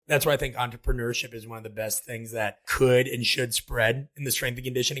That's why I think entrepreneurship is one of the best things that could and should spread in the strength and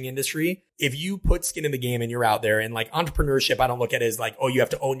conditioning industry. If you put skin in the game and you're out there, and like entrepreneurship, I don't look at it as like, oh, you have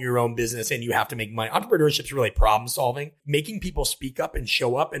to own your own business and you have to make money. Entrepreneurship is really problem solving. Making people speak up and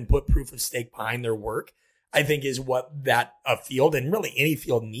show up and put proof of stake behind their work, I think is what that a field and really any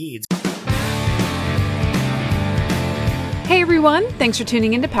field needs. Hey everyone, thanks for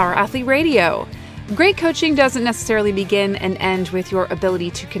tuning into Power Athlete Radio. Great coaching doesn't necessarily begin and end with your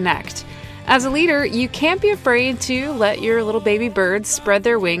ability to connect. As a leader, you can't be afraid to let your little baby birds spread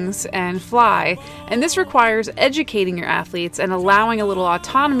their wings and fly, and this requires educating your athletes and allowing a little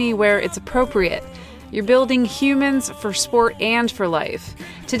autonomy where it's appropriate. You're building humans for sport and for life.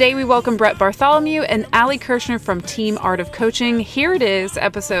 Today we welcome Brett Bartholomew and Ali Kirshner from Team Art of Coaching. Here it is,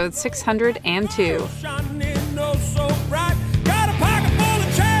 episode 602.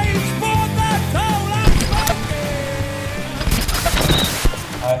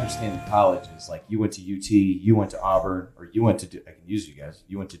 I understand in college is like you went to UT, you went to Auburn, or you went to Duke. I can use you guys.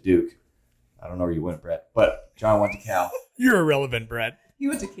 You went to Duke. I don't know where you went, Brett, but John went to Cal. You're irrelevant, Brett. You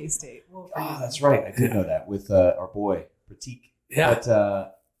went to K-State. Oh, that's right. I did know that with our boy, Pratik. Yeah.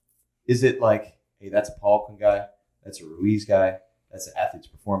 But is it like, hey, that's a Paulkin guy, that's a Ruiz guy, that's an athlete's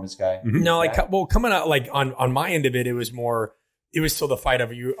performance guy? Mm-hmm. No, coming out like on my end of it, it was still the fight of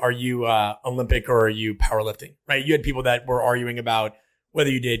are you Olympic or are you powerlifting, right? You had people that were arguing about whether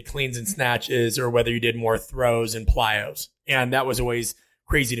you did cleans and snatches or whether you did more throws and plyos. And that was always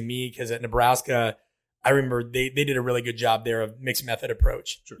crazy to me because at Nebraska, I remember they did a really good job there of mixed method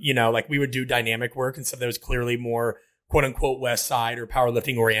approach. Sure. You know, like we would do dynamic work and stuff that was clearly more quote unquote West Side or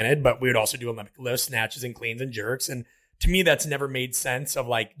powerlifting oriented, but we would also do Olympic lifts, snatches and cleans and jerks. And to me, that's never made sense of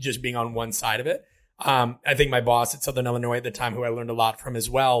like just being on one side of it. I think my boss at Southern Illinois at the time, who I learned a lot from as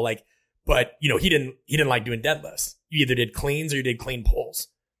well, but you know, he didn't like doing deadlifts. You either did cleans or you did clean pulls.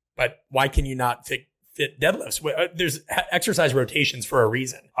 But why can you not fit deadlifts? There's exercise rotations for a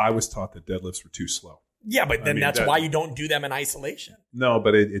reason. I was taught that deadlifts were too slow. Yeah, but then that's why you don't do them in isolation. No,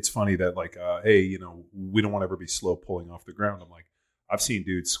 but it's funny that like, hey, you know, we don't want to ever be slow pulling off the ground. I'm like, I've seen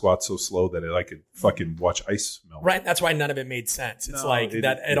dudes squat so slow that I could fucking watch ice melt. Right. That's why none of it made sense. It's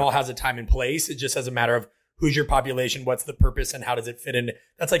it all has a time and place. It just has a matter of who's your population, what's the purpose, and how does it fit in.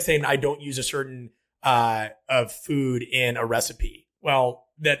 That's like saying I don't use a certain of food in a recipe. Well,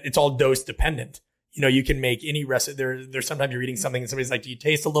 that it's all dose dependent. You know, you can make any recipe. There's sometimes you're eating something and somebody's like, do you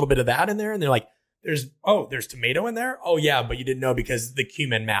taste a little bit of that in there? And they're like, there's tomato in there. Oh yeah, but you didn't know because the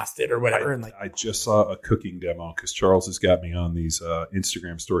cumin masked it or whatever. I just saw a cooking demo because Charles has got me on these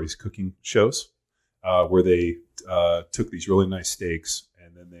Instagram stories cooking shows where they took these really nice steaks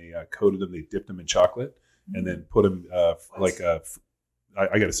and then they coated them, they dipped them in chocolate and then put them I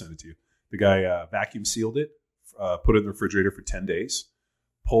got to send it to you. The guy vacuum sealed it, put it in the refrigerator for 10 days,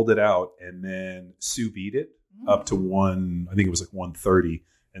 pulled it out, and then sous vide it up to 130,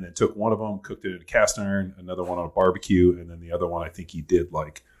 and then took one of them, cooked it in a cast iron, another one on a barbecue, and then the other one I think he did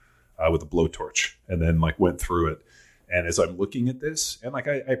like with a blowtorch, and then like went through it. And as I'm looking at this, and like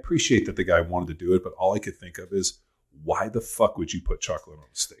I appreciate that the guy wanted to do it, but all I could think of is, why the fuck would you put chocolate on a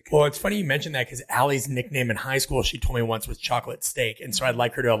steak? Well, it's funny you mentioned that because Allie's nickname in high school, she told me once, was chocolate steak. And so I'd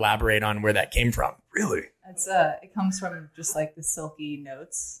like her to elaborate on where that came from. Really? It's it comes from just like the silky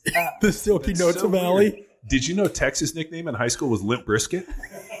notes. The silky notes so of Allie. Weird. Did you know Tex's nickname in high school was Limp Brisket?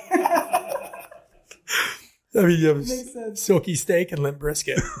 I mean, you have silky steak and Limp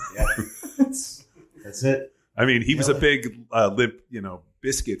Brisket. Yeah. That's it. I mean, he was a big Limp,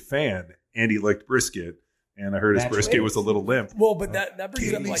 biscuit fan, and he liked brisket. And I heard his brisket was a little limp. Well, but that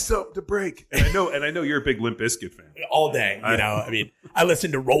brings up like something to break. And I know you're a big Limp Bizkit fan. All day, I mean, I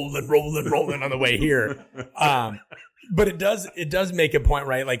listen to Rollin' on the way here. But it does make a point,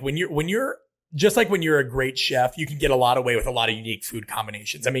 right? Like when you're just like when you're a great chef, you can get a lot away with a lot of unique food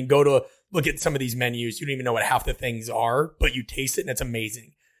combinations. I mean, go to look at some of these menus. You don't even know what half the things are, but you taste it and it's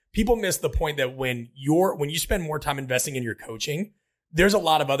amazing. People miss the point that when you spend more time investing in your coaching, there's a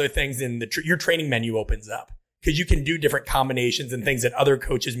lot of other things in your training menu opens up because you can do different combinations and things that other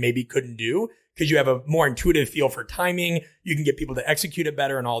coaches maybe couldn't do because you have a more intuitive feel for timing. You can get people to execute it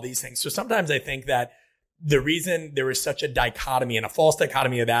better and all these things. So sometimes I think that the reason there is such a dichotomy and a false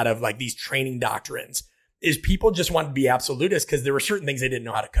dichotomy of that of like these training doctrines is people just want to be absolutists because there were certain things they didn't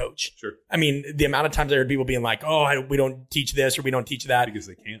know how to coach. Sure. I mean, the amount of times I heard people being like, we don't teach this or we don't teach that. Because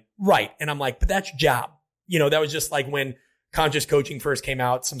they can't. Right. And I'm like, but that's your job. That was just like when conscious coaching first came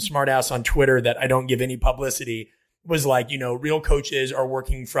out, some smart ass on Twitter that I don't give any publicity was like, real coaches are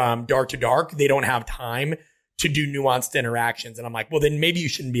working from dark to dark. They don't have time to do nuanced interactions. And I'm like, well, then maybe you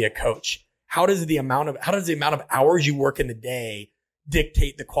shouldn't be a coach. How does the amount of hours you work in the day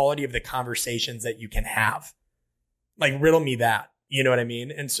dictate the quality of the conversations that you can have. Like, riddle me that. You know what I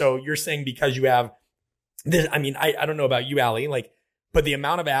mean? And so you're saying because you have this, I mean, I don't know about you, Allie, like, but the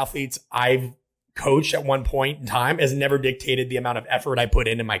amount of athletes I've coached at one point in time has never dictated the amount of effort I put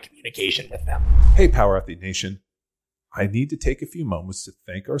into my communication with them. Hey, Power Athlete Nation. I need to take a few moments to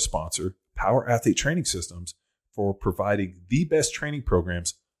thank our sponsor, Power Athlete Training Systems, for providing the best training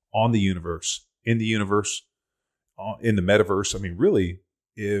programs on the universe, in the metaverse. I mean, really,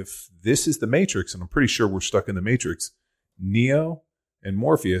 if this is the Matrix, and I'm pretty sure we're stuck in the Matrix, Neo and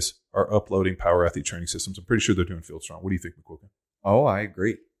Morpheus are uploading Power Athlete Training Systems. I'm pretty sure they're doing Field Strong. What do you think, McQuilkin? Oh, I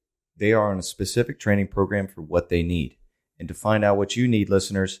agree. They are on a specific training program for what they need. And to find out what you need,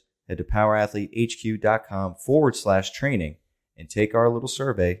 listeners, head to powerathletehq.com/training and take our little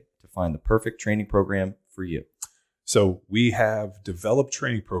survey to find the perfect training program for you. So we have developed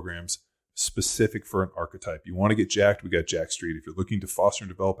training programs specific for an archetype. You want to get jacked, we got Jack Street. If you're looking to foster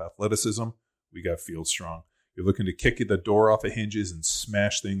and develop athleticism, we got Field Strong. You're looking to kick the door off of hinges and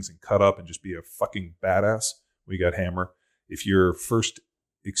smash things and cut up and just be a fucking badass, we got Hammer. If your first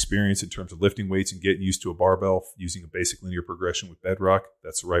experience in terms of lifting weights and getting used to a barbell using a basic linear progression with Bedrock,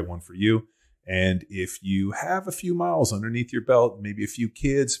 that's the right one for you. And if you have a few miles underneath your belt, maybe a few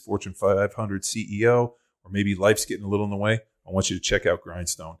kids, Fortune 500 CEO, or maybe life's getting a little in the way, I want you to check out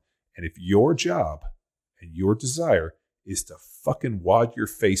Grindstone. And if your job and your desire is to fucking wad your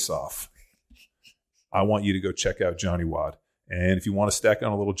face off, I want you to go check out Johnny Wad. And if you want to stack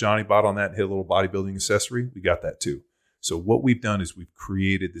on a little Johnny Bot on that and hit a little bodybuilding accessory, we got that too. So what we've done is we've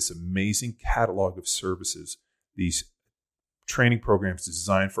created this amazing catalog of services, these training programs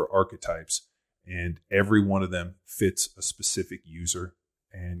designed for archetypes, and every one of them fits a specific user.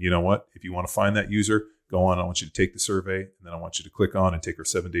 And you know what? If you want to find that user, go on. I want you to take the survey, and then I want you to click on and take our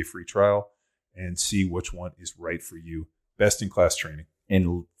 7-day free trial and see which one is right for you. Best in class training.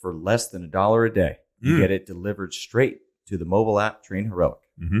 And for less than $1 a day, you get it delivered straight to the mobile app Train Heroic.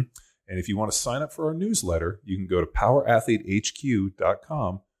 Mm-hmm. And if you want to sign up for our newsletter, you can go to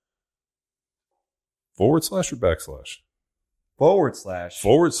powerathletehq.com //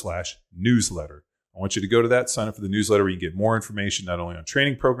 newsletter. I want you to go to that, sign up for the newsletter where you can get more information, not only on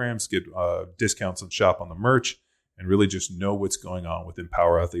training programs, get discounts and shop on the merch, and really just know what's going on within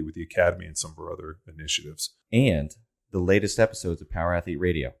Power Athlete with the Academy and some of our other initiatives. And the latest episodes of Power Athlete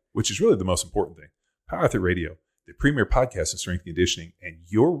Radio. Which is really the most important thing. Power Athlete Radio, the premier podcast in strength and conditioning, and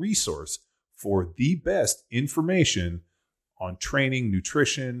your resource for the best information on training,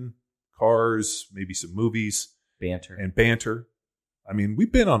 nutrition, cars, maybe some movies. Banter. I mean,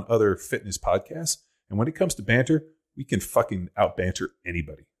 we've been on other fitness podcasts, and when it comes to banter, we can fucking out-banter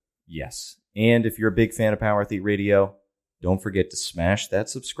anybody. Yes. And if you're a big fan of Power Athlete Radio, don't forget to smash that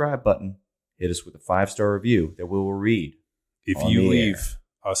subscribe button. Hit us with a 5-star review that we will read. If you leave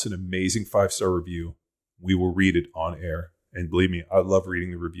us an amazing 5-star review, we will read it on air. And believe me, I love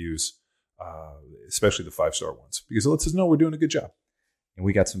reading the reviews, especially the 5-star ones, because it lets us know we're doing a good job. And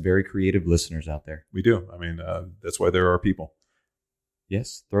we got some very creative listeners out there. We do. I mean, that's why there are people.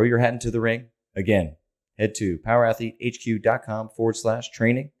 Yes. Throw your hat into the ring. Again, head to powerathletehq.com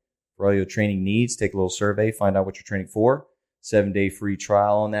 /training for all your training needs. Take a little survey, find out what you're training for. 7-day free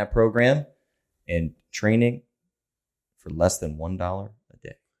trial on that program, and training for less than $1 a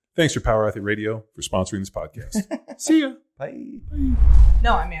day. Thanks for Power Athlete Radio for sponsoring this podcast. See ya. Bye.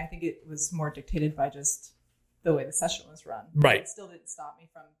 No, I mean, I think it was more dictated by just the way the session was run. Right. It still didn't stop me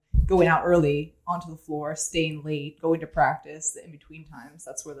from going out early onto the floor, staying late, going to practice, the in-between times.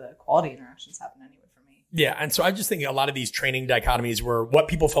 That's where the quality interactions happen anyway for me. Yeah. And so I just think a lot of these training dichotomies were what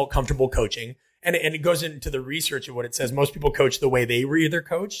people felt comfortable coaching. And it goes into the research of what it says. Most people coach the way they were either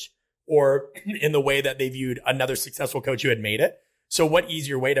coached or in the way that they viewed another successful coach who had made it. So what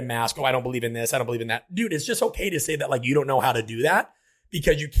easier way to mask, I don't believe in this, I don't believe in that. Dude, it's just okay to say that like you don't know how to do that,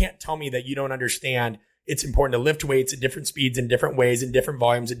 because you can't tell me that you don't understand it's important to lift weights at different speeds in different ways, in different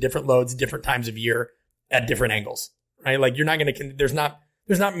volumes, at different loads, different times of year, at different angles, right? Like you're not going to, there's not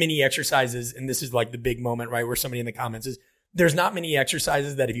many exercises. And this is like the big moment, right? Where somebody in the comments is, there's not many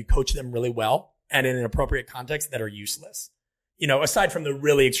exercises that if you coach them really well and in an appropriate context that are useless, you know, aside from the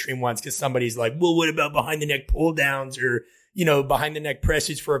really extreme ones. Cause somebody's like, well, what about behind the neck pull downs or, you know, behind the neck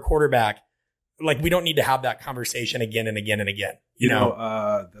presses for a quarterback? Like we don't need to have that conversation again and again and again. You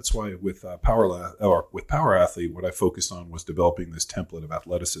know, that's why with Power Athlete, what I focused on was developing this template of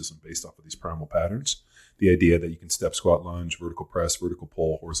athleticism based off of these primal patterns. The idea that you can step, squat, lunge, vertical press, vertical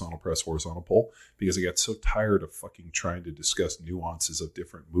pull, horizontal press, horizontal pull, because I got so tired of fucking trying to discuss nuances of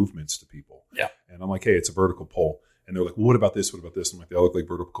different movements to people. Yeah. And I'm like, hey, it's a vertical pull. And they're like, well, what about this? What about this? I'm like, they all look like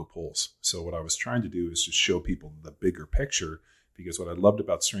vertical pulls. So what I was trying to do is just show people the bigger picture, Because what I loved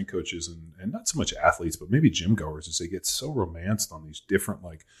about strength coaches and not so much athletes, but maybe gym goers, is they get so romanced on these different,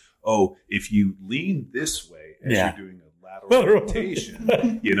 like, oh, if you lean this way as you're doing a lateral rotation,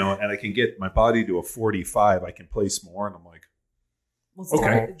 and I can get my body to a 45, I can place more. And I'm like,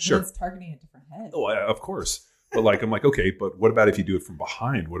 okay, sure. It's targeting a different head. Oh, of course. But like, I'm like, okay, but what about if you do it from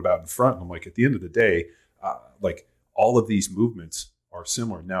behind? What about in front? And I'm like, at the end of the day, like all of these movements are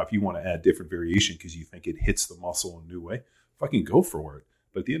similar. Now, if you want to add different variation because you think it hits the muscle in a new way, fucking go for it.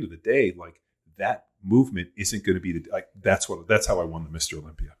 But at the end of the day, like that movement isn't going to be that's how I won the Mr.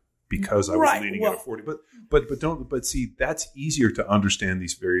 Olympia, because I was leaning at a 40. But see, that's easier to understand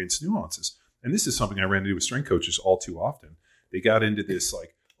these variance nuances. And this is something I ran into with strength coaches all too often. They got into this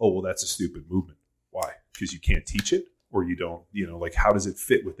like, oh, well, that's a stupid movement. Why? Because you can't teach it, or you don't, like, how does it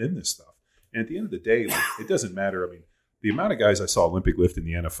fit within this stuff? And at the end of the day, like, it doesn't matter. I mean, the amount of guys I saw Olympic lift in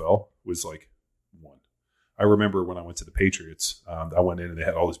the NFL was like one. I remember when I went to the Patriots, I went in and they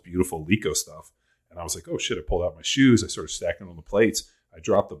had all this beautiful Lico stuff. And I was like, oh shit, I pulled out my shoes. I started stacking on the plates. I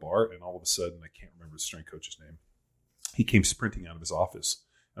dropped the bar, and all of a sudden, I can't remember the strength coach's name. He came sprinting out of his office.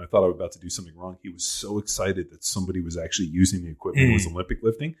 And I thought I was about to do something wrong. He was so excited that somebody was actually using the equipment that was Olympic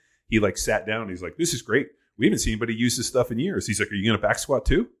lifting. He like sat down and he's like, this is great. We haven't seen anybody use this stuff in years. He's like, are you going to back squat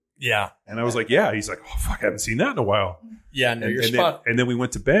too? Yeah. And I was like, yeah. He's like, oh, fuck, I haven't seen that in a while. Yeah, no, you're spot. And then we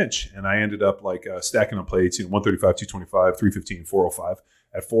went to bench, and I ended up like stacking on plates, 135, 225, 315, 405.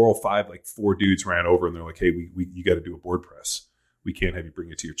 At 405, like 4 dudes ran over, and they're like, hey, you got to do a board press. We can't have you bring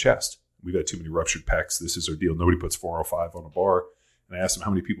it to your chest. We've got too many ruptured pecs. This is our deal. Nobody puts 405 on a bar. And I asked him how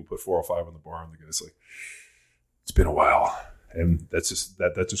many people put 405 on the bar, and the guy's like, it's been a while. And that's just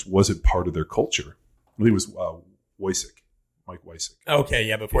that just wasn't part of their culture. I think it was Mike Wysick. Okay,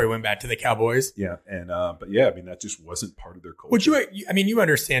 yeah, before he went back to the Cowboys. Yeah, and but yeah, I mean, that just wasn't part of their culture. Would you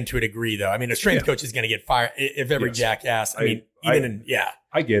understand to a degree, though. I mean, a strength coach is going to get fired if every jackass. I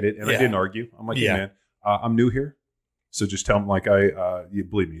get it, and I didn't argue. I'm like, hey, man, I'm new here, so just tell them like you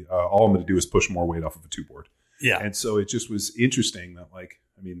believe me. All I'm going to do is push more weight off of a 2-board. Yeah, and so it just was interesting that, like,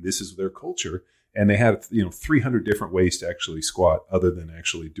 I mean, this is their culture. And they had 300 different ways to actually squat other than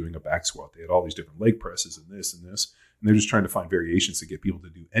actually doing a back squat. They had all these different leg presses and this and this. And they're just trying to find variations to get people to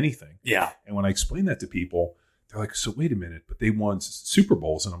do anything. Yeah. And when I explain that to people, they're like, so wait a minute, but they won Super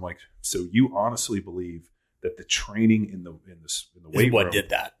Bowls. And I'm like, so you honestly believe that the training in the weight room did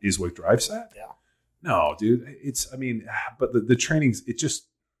that? Is what drives that? Yeah. No, dude. But the training's,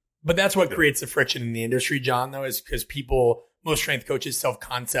 But that's what creates the friction in the industry, John, though, is because most strength coaches'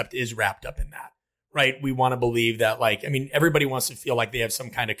 self-concept is wrapped up in that. Right. We want to believe that, like, I mean, everybody wants to feel like they have some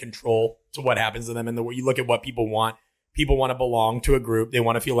kind of control to what happens to them. And you look at what people want. People want to belong to a group. They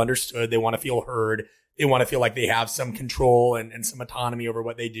want to feel understood. They want to feel heard. They want to feel like they have some control and some autonomy over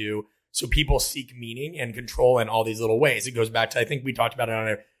what they do. So people seek meaning and control in all these little ways. It goes back to, I think we talked about it on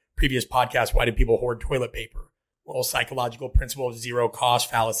a previous podcast. Why do people hoard toilet paper? Well, psychological principle of zero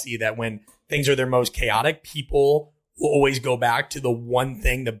cost fallacy, that when things are their most chaotic, people will always go back to the one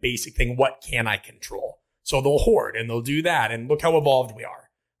thing, the basic thing. What can I control? So they'll hoard and they'll do that. And look how evolved we are.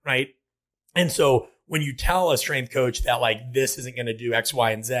 Right. And so when you tell a strength coach that, like, this isn't going to do X,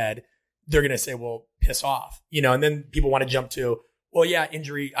 Y, and Z, they're going to say, well, piss off, and then people want to jump to, well, yeah,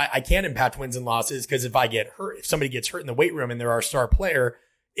 injury. I can't impact wins and losses because if somebody gets hurt in the weight room and they're our star player,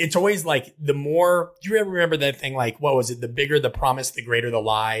 it's always like do you ever remember that thing? Like, what was it? The bigger the promise, the greater the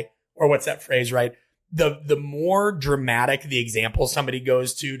lie, or what's that phrase, right? The more dramatic the example somebody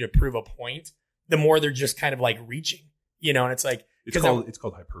goes to prove a point, the more they're just kind of like reaching, and it's like, it's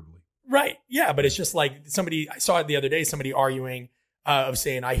called hyperbole. Right. Yeah. But it's just like I saw it the other day, somebody arguing of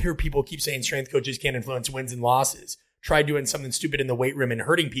saying, I hear people keep saying strength coaches can't influence wins and losses. Try doing something stupid in the weight room and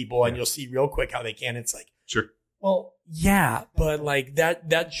hurting people and you'll see real quick how they can. It's like, sure. Well, yeah, but like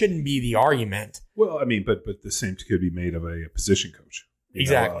that shouldn't be the argument. Well, I mean, but the same could be made of a position coach.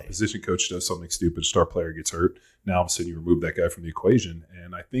 Exactly. A position coach does something stupid, star player gets hurt. Now all of a sudden you remove that guy from the equation.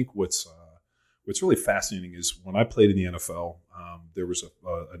 And I think what's really fascinating is when I played in the NFL, there was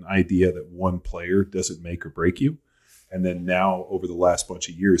an idea that one player doesn't make or break you. And then now over the last bunch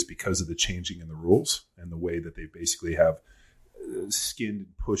of years, because of the changing in the rules and the way that they basically have skinned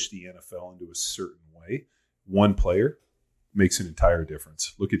and pushed the NFL into a certain way, one player makes an entire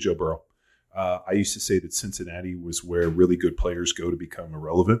difference. Look at Joe Burrow. I used to say that Cincinnati was where really good players go to become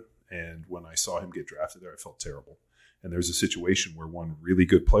irrelevant. And when I saw him get drafted there, I felt terrible. And there's a situation where one really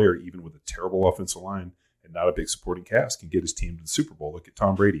good player, even with a terrible offensive line and not a big supporting cast, can get his team to the Super Bowl. Look at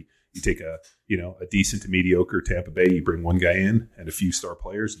Tom Brady. You take a decent to mediocre Tampa Bay, you bring one guy in and a few star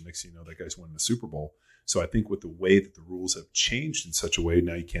players, and next thing you know, that guy's winning the Super Bowl. So I think with the way that the rules have changed in such a way,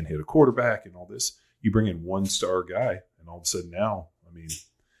 now you can't hit a quarterback and all this, you bring in one star guy And all of a sudden now,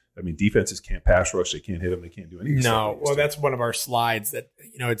 I mean, defenses can't pass rush. They can't hit them. They can't do anything. No. Well, that's one of our slides that,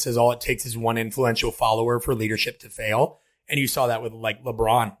 it says all it takes is one influential follower for leadership to fail. And you saw that with like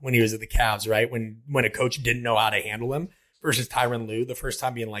LeBron when he was at the Cavs, right? When a coach didn't know how to handle him versus Tyronn Lue, the first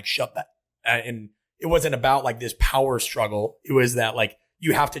time being like, shut that. And it wasn't about like this power struggle. It was that like,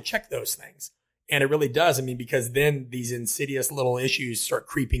 you have to check those things. And it really does. I mean, because then these insidious little issues start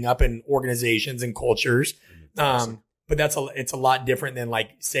creeping up in organizations and cultures. But it's a lot different than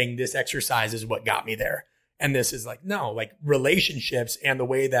like saying this exercise is what got me there. And this is like, no, like relationships and the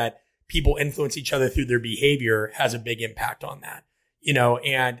way that people influence each other through their behavior has a big impact on that,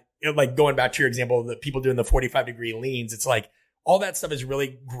 and like going back to your example of the people doing the 45-degree leans, it's like all that stuff is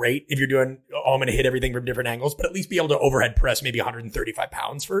really great if you're doing, I'm going to hit everything from different angles, but at least be able to overhead press maybe 135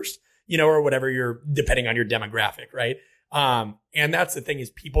 pounds first, or whatever you're depending on your demographic. Right. And that's the thing is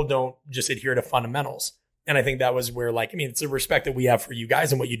people don't just adhere to fundamentals. And I think that was where it's a respect that we have for you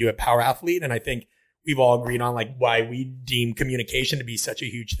guys and what you do at Power Athlete. And I think we've all agreed on like why we deem communication to be such a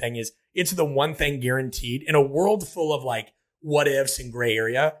huge thing is it's the one thing guaranteed in a world full of like what ifs and gray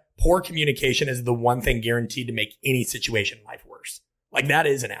area. Poor communication is the one thing guaranteed to make any situation in life worse. Like that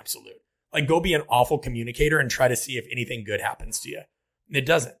is an absolute. Like go be an awful communicator and try to see if anything good happens to you. And it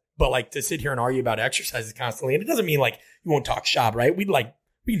doesn't. But like to sit here and argue about exercises constantly, and it doesn't mean like you won't talk shop, right? We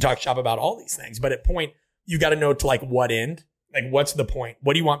can talk shop about all these things, but at point you got to know to like what end, like what's the point?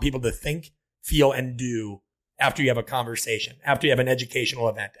 What do you want people to think, feel, and do after you have a conversation, after you have an educational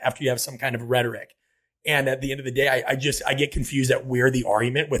event, after you have some kind of rhetoric? And at the end of the day, I get confused at where the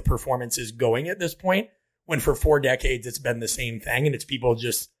argument with performance is going at this point, when for 4 decades it's been the same thing and it's people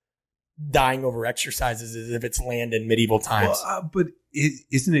just dying over exercises as if it's land in medieval times. But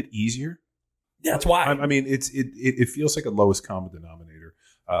isn't it easier? Yeah, that's why. I mean, it feels like a lowest common denominator.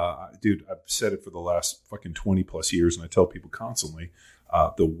 Dude, I've said it for the last fucking 20 plus years, and I tell people constantly,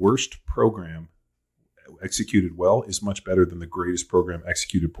 the worst program executed well is much better than the greatest program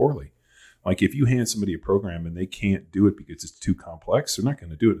executed poorly. Like if you hand somebody a program and they can't do it because it's too complex, they're not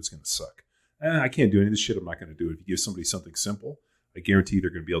going to do it. It's going to suck. I can't do any of this shit. I'm not going to do it. If you give somebody something simple, I guarantee they're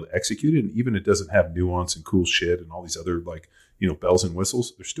going to be able to execute it. And even if it doesn't have nuance and cool shit and all these other bells and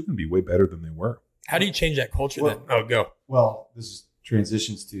whistles, they're still going to be way better than they were. How do you change that culture then? Oh, go. Well, this is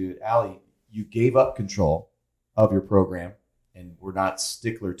transitions to Ali. You gave up control of your program and were not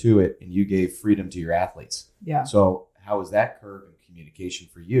stickler to it, and you gave freedom to your athletes. Yeah. So how was that curve in communication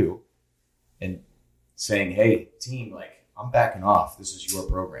for you and saying, hey, team, like I'm backing off. This is your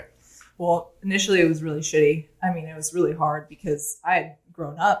program. Well, initially it was really shitty. I mean, it was really hard because I had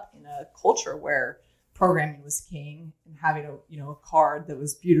grown up in a culture where programming was king and having a card that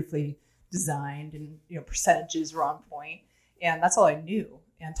was beautifully designed and, percentages were on point. And that's all I knew.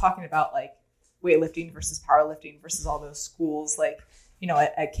 And talking about like weightlifting versus powerlifting versus all those schools, like,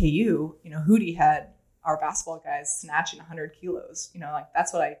 at KU, Hootie had our basketball guys snatching 100 kilos, like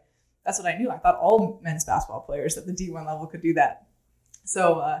that's what I knew. I thought all men's basketball players at the D1 level could do that.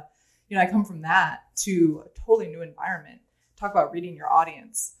 So, I come from that to a totally new environment. Talk about reading your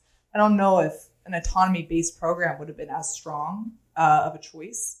audience. I don't know if an autonomy-based program would have been as strong of a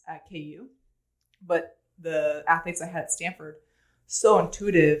choice at KU, but the athletes I had at Stanford, so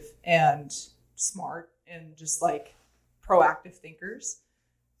intuitive and smart and just like proactive thinkers.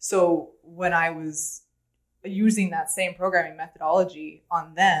 So when I was using that same programming methodology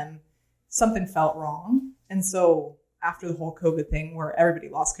on them, something felt wrong. And so after the whole COVID thing where everybody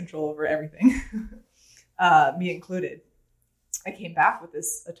lost control over everything, me included, I came back with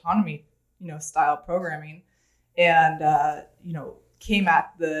this autonomy, style programming and, came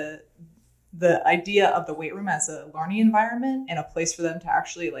at the idea of the weight room as a learning environment and a place for them to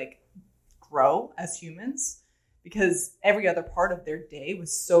actually like grow as humans, because every other part of their day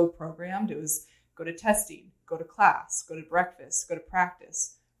was so programmed. It was go to testing, go to class, go to breakfast, go to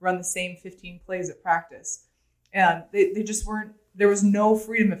practice, run the same 15 plays at practice. And they just weren't, there was no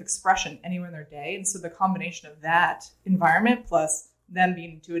freedom of expression anywhere in their day. And so the combination of that environment plus them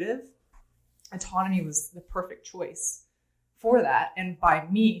being intuitive, autonomy was the perfect choice for that. And by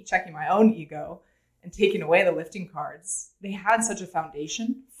me checking my own ego and taking away the lifting cards, they had such a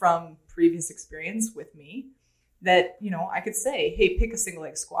foundation from previous experience with me that, I could say, hey, pick a single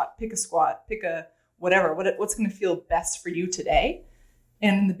leg squat, pick a whatever, what's going to feel best for you today.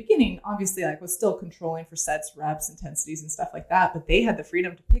 And in the beginning, obviously, I was still controlling for sets, reps, intensities, and stuff like that. But they had the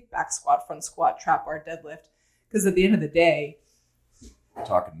freedom to pick back squat, front squat, trap bar, deadlift. Because at the end of the day, we're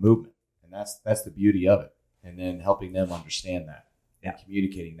talking movement, and that's the beauty of it. And then helping them understand that and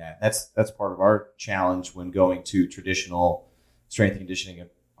communicating that. That's part of our challenge when going to traditional strength and conditioning.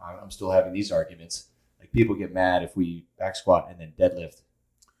 I'm still having these arguments. Like people get mad if we back squat and then deadlift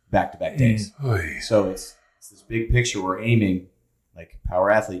back-to-back days. So it's this big picture. We're aiming like power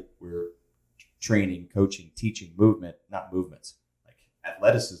athlete. We're training, coaching, teaching movement, not movements. Like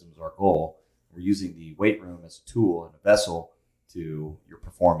athleticism is our goal. We're using the weight room as a tool and a vessel to your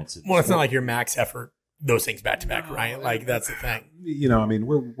performance. Well, it's not like your max effort, those things back to back, right? Like that's the thing. I mean,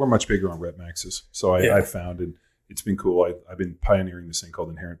 we're much bigger on rep maxes. So I've found, and it's been cool. I've been pioneering this thing called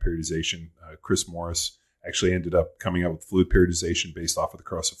inherent periodization. Chris Morris actually ended up coming out with fluid periodization based off of the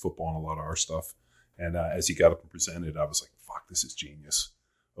CrossFit football and a lot of our stuff. And as he got up and presented, I was like, fuck, this is genius.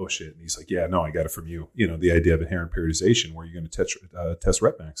 Oh shit. And he's like, yeah, no, I got it from you. The idea of inherent periodization where you're going to test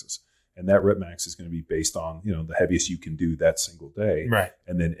rep maxes. And that rep max is going to be based on, the heaviest you can do that single day. Right.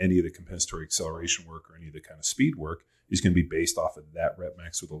 And then any of the compensatory acceleration work or any of the kind of speed work is going to be based off of that rep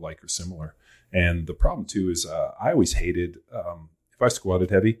max with a like or similar. And the problem too is I always hated, if I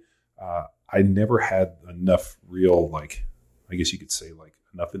squatted heavy, I never had enough real, like, I guess you could say like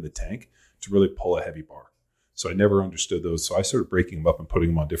enough in the tank to really pull a heavy bar. So I never understood those. So I started breaking them up and putting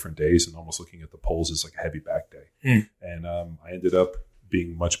them on different days and almost looking at the pulls as like a heavy back day. And I ended up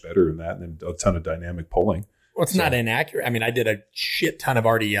being much better in that, and then a ton of dynamic pulling. Well, it's not inaccurate. I mean, I did a shit ton of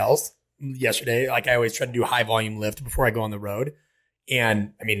RDLs yesterday. Like I always try to do high volume lift before I go on the road.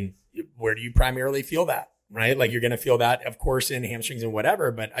 And I mean, where do you primarily feel that, right? Like you're going to feel that, of course, in hamstrings and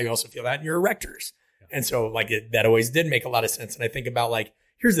whatever, but I also feel that in your erectors. Yeah. And so like that always did make a lot of sense. And I think about like,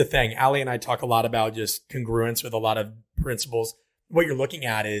 here's the thing. Ali and I talk a lot about just congruence with a lot of principles. What you're looking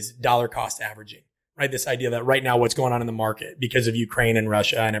at is dollar cost averaging. Right, this idea that right now what's going on in the market because of Ukraine and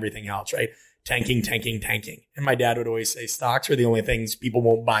Russia and everything else, right? Tanking. And my dad would always say stocks are the only things people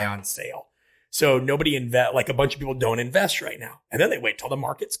won't buy on sale. So nobody like a bunch of people don't invest right now. And then they wait till the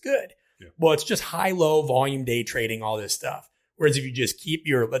market's good. Yeah. Well, it's just high, low volume day trading, all this stuff. Whereas if you just keep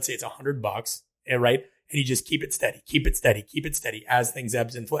let's say it's $100, right? And you just keep it steady as things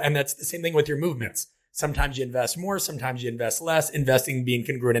ebbs and flow. And that's the same thing with your movements. Sometimes you invest more, sometimes you invest less, investing being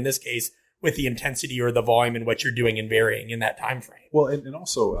congruent in this case with the intensity or the volume and what you're doing and varying in that time frame. Well, and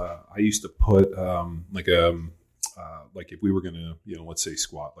also I used to put like if we were going to, let's say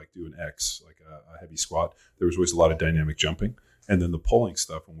squat, like do an X, like a heavy squat, there was always a lot of dynamic jumping. And then the pulling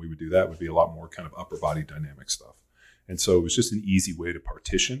stuff, when we would do that, would be a lot more kind of upper body dynamic stuff. And so it was just an easy way to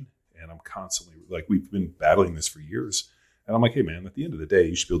partition. And I'm constantly, like we've been battling this for years. And I'm like, hey, man, at the end of the day,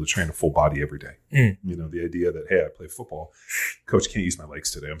 you should be able to train a full body every day. The idea that, hey, I play football. Coach can't use my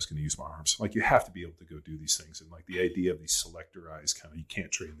legs today. I'm just going to use my arms. Like, you have to be able to go do these things. And, like, the idea of these selectorized kind of, you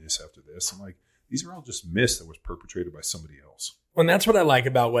can't train this after this. I'm like, these are all just myths that was perpetrated by somebody else. Well, and that's what I like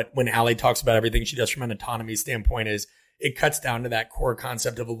about when Ali talks about everything she does from an autonomy standpoint is it cuts down to that core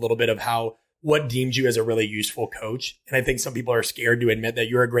concept of a little bit of what deems you as a really useful coach. And I think some people are scared to admit that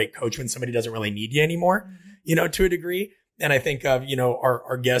you're a great coach when somebody doesn't really need you anymore, to a degree. And I think of,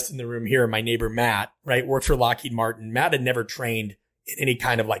 our guest in the room here, my neighbor, Matt, right, worked for Lockheed Martin. Matt had never trained in any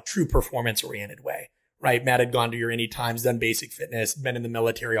kind of like true performance oriented way, right? Matt had gone to your Anytimes, done basic fitness, been in the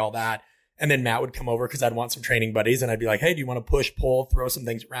military, all that. And then Matt would come over because I'd want some training buddies. And I'd be like, hey, do you want to push, pull, throw some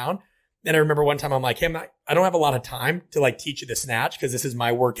things around? And I remember one time I'm like, hey, I don't have a lot of time to like teach you the snatch because this is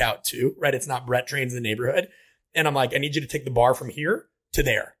my workout too, right? It's not Brett trains in the neighborhood. And I'm like, I need you to take the bar from here to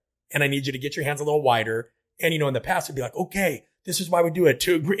there. And I need you to get your hands a little wider. And, in the past, it'd be like, okay, this is why we do it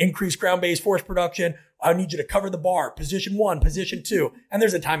to increase ground-based force production. I need you to cover the bar, position 1, position 2. And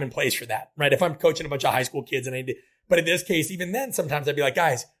there's a time and place for that, right? If I'm coaching a bunch of high school kids but in this case, even then, sometimes I'd be like,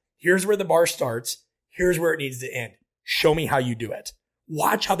 guys, here's where the bar starts. Here's where it needs to end. Show me how you do it.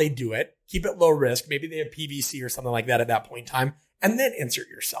 Watch how they do it. Keep it low risk. Maybe they have PVC or something like that at that point in time, and then insert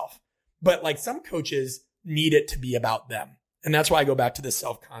yourself. But like some coaches need it to be about them. And that's why I go back to the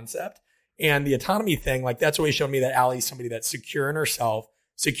self-concept. And the autonomy thing, like that's always shown me that Ali's somebody that's secure in herself,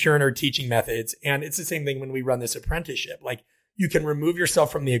 secure in her teaching methods. And it's the same thing when we run this apprenticeship. Like you can remove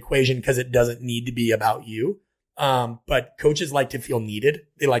yourself from the equation because it doesn't need to be about you. But coaches like to feel needed.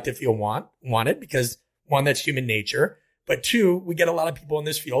 They like to feel wanted because one, that's human nature. But two, we get a lot of people in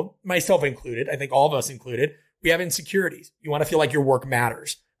this field, myself included. I think all of us included. We have insecurities. You want to feel like your work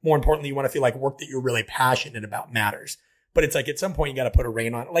matters. More importantly, you want to feel like work that you're really passionate about matters. But it's like at some point you got to put a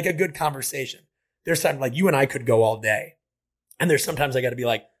rein on it, like a good conversation. There's times like you and I could go all day. And there's sometimes I got to be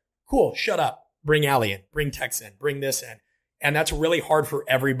like, cool, shut up. Bring Ali in, bring Tex in, bring this in. And that's really hard for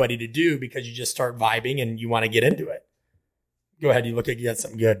everybody to do because you just start vibing and you want to get into it. Go ahead. You look like you got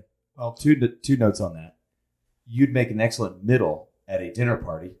something good. Well, two notes on that. You'd make an excellent middle at a dinner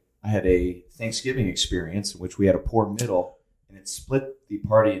party. I had a Thanksgiving experience in which we had a poor middle and it split the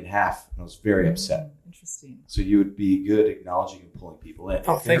party in half, and I was very upset. Interesting. So you would be good acknowledging and pulling people in.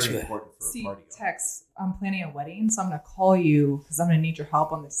 Oh, thanks for that. Important for a party. Tex, I'm planning a wedding, so I'm going to call you because I'm going to need your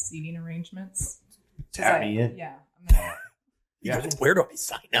help on the seating arrangements. Tap me in. Yeah. Yeah. Where do I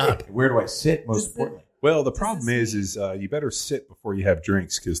sign up? Where do I sit? Most importantly. Well, the problem is you better sit before you have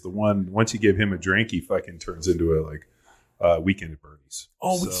drinks because once you give him a drink, he fucking turns into a weekend at Bernie's.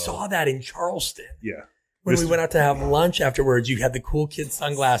 Oh, we saw that in Charleston. Yeah. When we went out to have lunch afterwards, you had the cool kid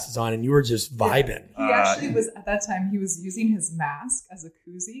sunglasses on and you were just vibing. He actually was, at that time, he was using his mask as a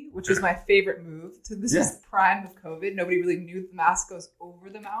koozie, which was my favorite move. This is prime of COVID. Nobody really knew the mask goes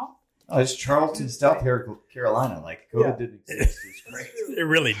over the mouth. Oh, it's Charleston, South Carolina. Like, COVID didn't exist. It's great. It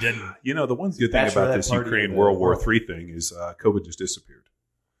really didn't. You know, the one good thing about this Ukraine World War III thing is COVID just disappeared.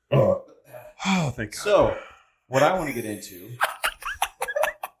 Oh, thank God. So, what I want to get into...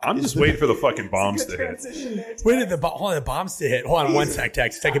 I'm just waiting for the fucking bombs to hit. Wait, the bombs to hit. Hold on one sec,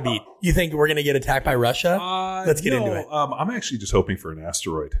 Tex. Take a beat. You think we're going to get attacked by Russia? Let's get into it. I'm actually just hoping for an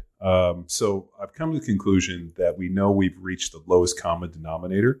asteroid. So I've come to the conclusion that we know we've reached the lowest common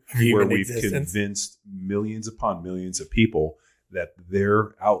denominator where we've convinced millions upon millions of people that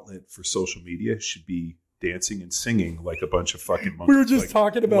their outlet for social media should be dancing and singing like a bunch of fucking monkeys. We were just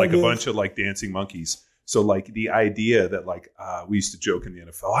talking about like a bunch of like dancing monkeys. So, like, the idea that, like, we used to joke in the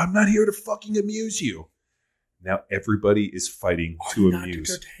NFL, I'm not here to fucking amuse you. Now everybody is fighting to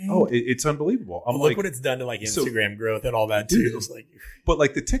amuse. It's unbelievable. I'm look what it's done to, like, Instagram growth and all that, too. Just like, but,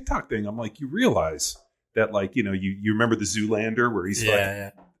 like, the TikTok thing, I'm like, you realize that, like, you know, you remember the Zoolander where he's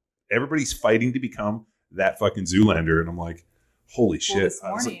everybody's fighting to become that fucking Zoolander. And I'm like, holy shit. This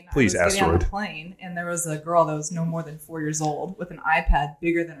morning, please, I was getting on asteroid. the plane, and there was a girl that was no more than 4 years old with an iPad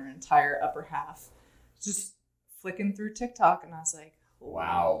bigger than her entire upper half. Just flicking through TikTok, and I was like,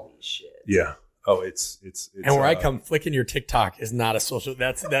 "Wow, shit!" Yeah. Oh, it's. And where I come, flicking your TikTok is not a social.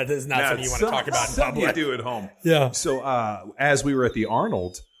 That is not something you want to talk about in something public. you do at home. Yeah. So as we were at the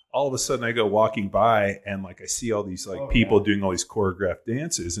Arnold, all of a sudden I go walking by, and like I see all these people doing all these choreographed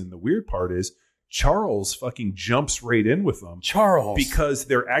dances, and the weird part is Charles fucking jumps right in with them. Charles, because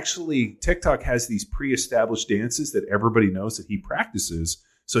they're actually TikTok has these pre-established dances that everybody knows that he practices.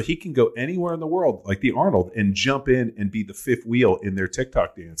 So he can go anywhere in the world, like the Arnold, and jump in and be the fifth wheel in their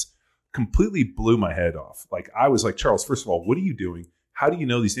TikTok dance. Completely blew my head off. Like, I was like, Charles, first of all, what are you doing? How do you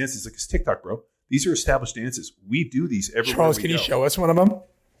know these dances? Like, it's TikTok, bro. These are established dances. We do these everywhere. Charles, can you show us one of them?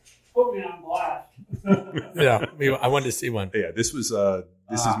 Put me on blast. Yeah, I wanted to see one. Yeah, this is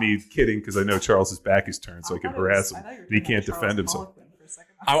me kidding because I know Charles's back is turned, so I can harass him. And he can't defend himself.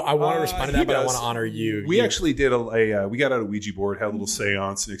 I want to respond to that, but I want to honor you. We actually did we got out a Ouija board, had a little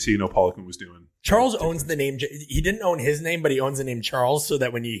seance, and next thing you know, Poliquin was doing. Charles owns the name. He didn't own his name, but he owns the name Charles, so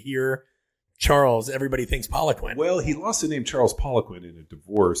that when you hear Charles, everybody thinks Poliquin. Well, he lost the name Charles Poliquin in a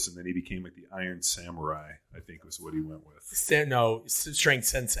divorce, and then he became like the Iron Samurai, I think was what he went with. Strength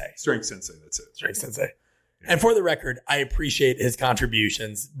Sensei. Strength Sensei, that's it. Strength Sensei. Yeah. And for the record, I appreciate his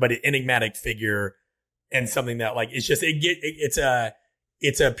contributions, but an enigmatic figure and something that, like, it's just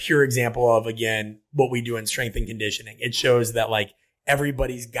it's a pure example of, again, what we do in strength and conditioning. It shows that, like,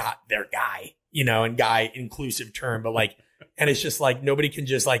 everybody's got their guy, you know, and guy inclusive term, but like, and it's just like, nobody can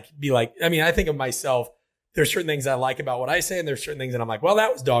just like be like, I mean, I think of myself, there's certain things I like about what I say, and there's certain things that I'm like, well,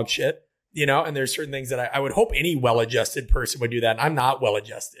 that was dog shit, you know, and there's certain things that I would hope any well-adjusted person would do that. And I'm not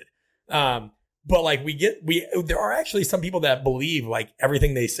well-adjusted. But like there are actually some people that believe like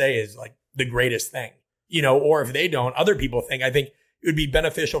everything they say is like the greatest thing, you know, or if they don't, other people think. I think it would be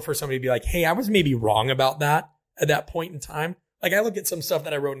beneficial for somebody to be like, hey, I was maybe wrong about that at that point in time. Like, I look at some stuff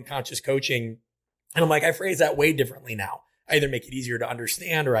that I wrote in Conscious Coaching, and I'm like, I phrase that way differently now. I either make it easier to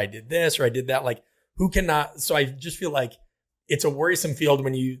understand, or I did this, or I did that. Like, who cannot? So I just feel like it's a worrisome field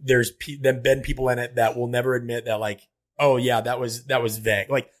when there's been people in it that will never admit that, like, oh yeah, that was vague.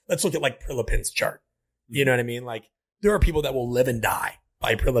 Like, let's look at like Prilipin's chart. You know what I mean? Like, there are people that will live and die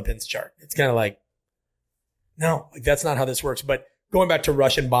by Prilipin's chart. It's kind of like, no, like, that's not how this works. But going back to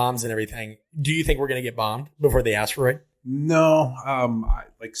Russian bombs and everything, do you think we're going to get bombed before the asteroid? No.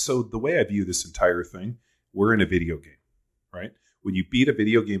 So the way I view this entire thing, we're in a video game, right? When you beat a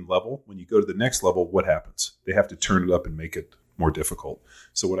video game level, when you go to the next level, what happens? They have to turn it up and make it more difficult.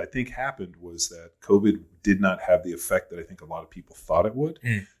 So what I think happened was that COVID did not have the effect that I think a lot of people thought it would.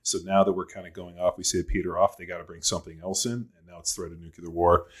 So now that we're kind of going off, we see it peter off, they got to bring something else in, and now it's threat of nuclear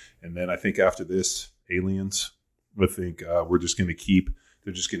war. And then I think after this, aliens. I think we're just going to keep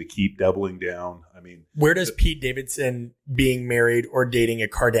They're just going to keep doubling down. I mean, where does Pete Davidson being married or dating a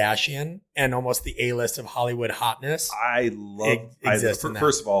Kardashian and almost the A-list of Hollywood hotness?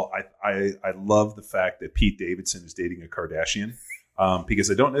 First of all, I love the fact that Pete Davidson is dating a Kardashian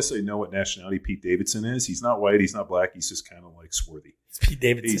because I don't necessarily know what nationality Pete Davidson is. He's not white. He's not black. He's just kind of like swarthy. It's Pete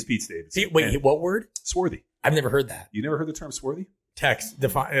Davidson. He's Pete Davidson. Wait, what word? Swarthy. I've never heard that. You never heard the term swarthy? Text,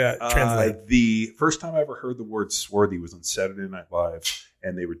 translate. The first time I ever heard the word swarthy was on Saturday Night Live,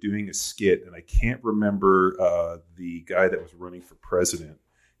 and they were doing a skit, and I can't remember the guy that was running for president.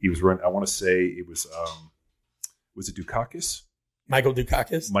 He was running. I want to say it was it Dukakis? Michael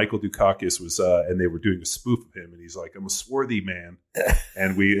Dukakis? Michael Dukakis was, and they were doing a spoof of him, and he's like, "I'm a swarthy man,"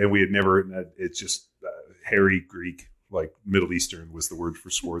 and we had never. It's just hairy Greek, like Middle Eastern was the word for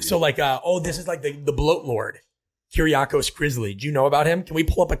swarthy. So like, this is like the bloat lord. Kyriakos Grizzly. Do you know about him? Can we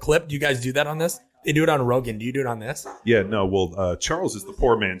pull up a clip? Do you guys do that on this? They do it on Rogan. Do you do it on this? Yeah, no. Well, Charles is the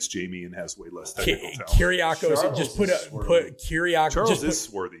poor man's Jamie and has way less technical talent. Kyriakos. Just put Kyriakos. Charles just is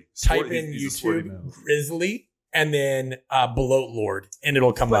swarthy. Type in YouTube Grizzly and then bloat lord, and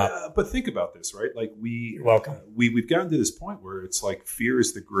it'll come up. But think about this, right? Like You're welcome. We've gotten to this point where it's like fear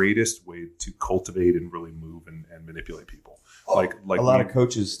is the greatest way to cultivate and really move and manipulate people. Like a lot of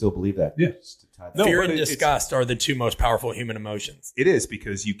coaches still believe that. Yeah. Fear and disgust are the two most powerful human emotions. It is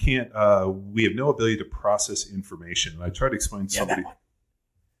because you can't. We have no ability to process information. And I tried to explain to somebody.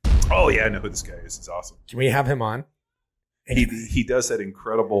 Oh yeah, I know who this guy is. It's awesome. Can we have him on? He does that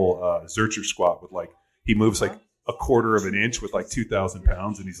incredible Zercher squat with like he moves like a quarter of an inch with like 2,000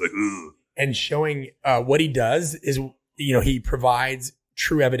 pounds, and he's like, ugh. And showing what he does is, he provides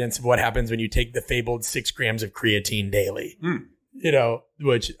true evidence of what happens when you take the fabled 6 grams of creatine daily.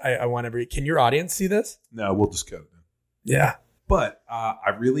 Which I want every. Can your audience see this? No, we'll just cut it then. Yeah, but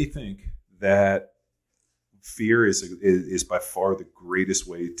I really think that fear is by far the greatest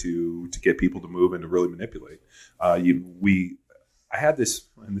way to get people to move and to really manipulate. I had this,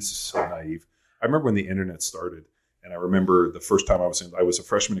 and this is so naive. I remember when the internet started, and I remember the first time I was a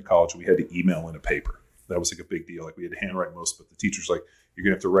freshman in college, and we had to email in a paper. That was like a big deal. Like we had to handwrite most, but the teacher's like, "You're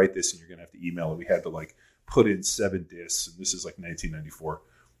gonna have to write this, and you're gonna have to email it." We had to like put in 7 discs, and this is like 1994.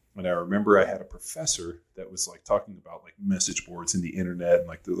 And I remember I had a professor that was like talking about like message boards and the internet and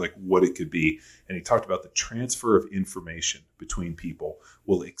like what it could be. And he talked about the transfer of information between people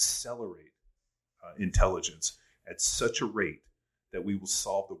will accelerate intelligence at such a rate that we will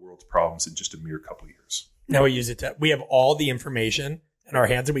solve the world's problems in just a mere couple of years. Now we have all the information in our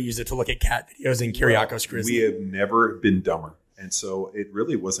hands, and we use it to look at cat videos and Kyriakos Grizzly. We have never been dumber. And so it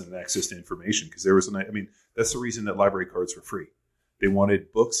really wasn't an access to information because there was that's the reason that library cards were free. They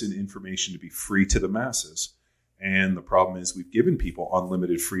wanted books and information to be free to the masses. And the problem is we've given people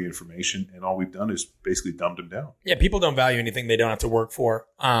unlimited free information, and all we've done is basically dumbed them down. Yeah, people don't value anything they don't have to work for.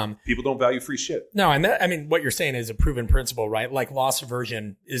 People don't value free shit. No, and what you're saying is a proven principle, right? Like loss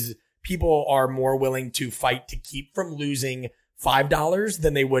aversion is people are more willing to fight to keep from losing $5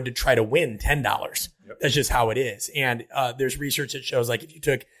 than they would to try to win $10. Yep. That's just how it is. And there's research that shows like if you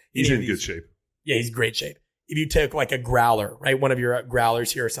took... He's in good shape. Yeah, he's in great shape. If you took like a growler, right? One of your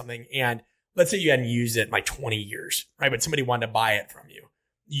growlers here or something, and let's say you hadn't used it in like 20 years, right? But somebody wanted to buy it from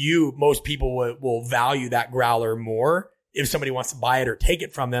you. Most people will value that growler more if somebody wants to buy it or take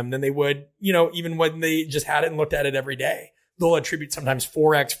it from them than they would, even when they just had it and looked at it every day. They'll attribute sometimes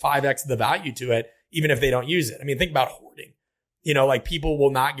 4x, 5x the value to it, even if they don't use it. I mean, think about hoarding. Like people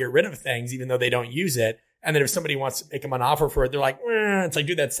will not get rid of things even though they don't use it. And then if somebody wants to make them an offer for it, they're like, it's like,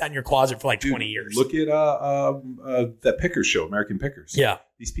 dude, that's sat in your closet for like 20 years. Look at that Pickers show, American Pickers. Yeah.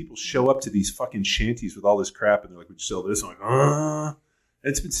 These people show up to these fucking shanties with all this crap, and they're like, would you sell this? I'm like,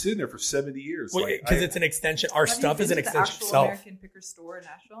 And it's been sitting there for 70 years. Because it's an extension. Our stuff is an extension of self. American Pickers store in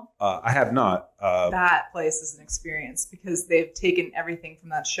Nashville? I have not. That place is an experience because they've taken everything from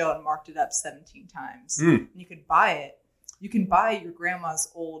that show and marked it up 17 times. And you could buy it. You can buy your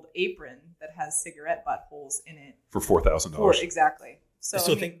grandma's old apron that has cigarette butt holes in it. For $4,000. Exactly. So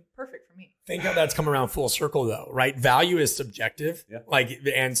perfect for me. Think how that's come around full circle though, right? Value is subjective. Yeah.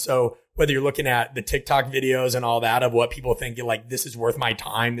 And so whether you're looking at the TikTok videos and all that of what people think, like, this is worth my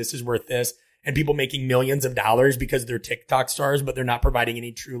time, this is worth this, and people making millions of dollars because they're TikTok stars, but they're not providing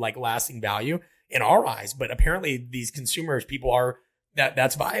any true, like, lasting value in our eyes. But apparently these consumers, people are,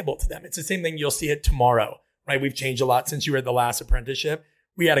 that's viable to them. It's the same thing. You'll see it tomorrow, right? We've changed a lot since you were at the last apprenticeship.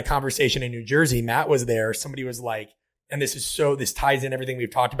 We had a conversation in New Jersey. Matt was there. Somebody was like, and this ties in everything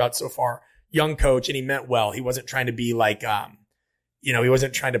we've talked about so far. Young coach, and he meant well. He wasn't trying to be like, he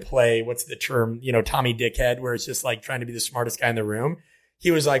wasn't trying to play, what's the term, Tommy Dickhead, where it's just like trying to be the smartest guy in the room. he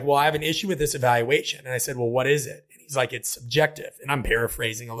was like, well, I have an issue with this evaluation. And I said, well, what is it? And he's like, it's subjective. And I'm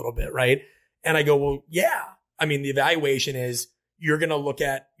paraphrasing a little bit, right? And I go, well, yeah. I mean, the evaluation is you're going to look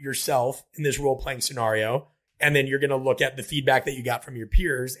at yourself in this role-playing scenario, and then you're going to look at the feedback that you got from your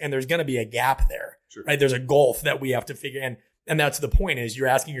peers, and there's going to be a gap there, Sure. right? There's a gulf that we have to figure in. And that's the point, is you're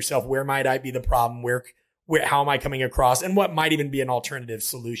asking yourself, where might I be the problem? Where, how am I coming across? And what might even be an alternative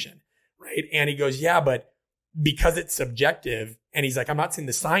solution, right? And he goes, yeah, but because it's subjective, and he's like, I'm not saying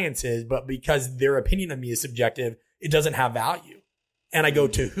the science is, but because their opinion of me is subjective, it doesn't have value. And I go,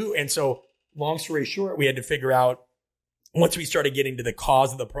 to who? And so long story short, we had to figure out, once we started getting to the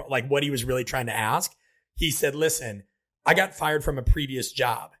cause of the, like what he was really trying to ask, he said, listen, I got fired from a previous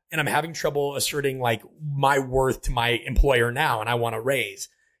job and I'm having trouble asserting like my worth to my employer now, and I want a raise.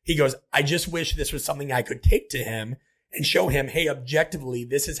 He goes, I just wish this was something I could take to him and show him, hey, objectively,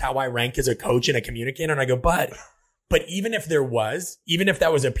 this is how I rank as a coach and a communicator. And I go, but even if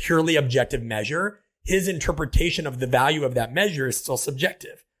that was a purely objective measure, his interpretation of the value of that measure is still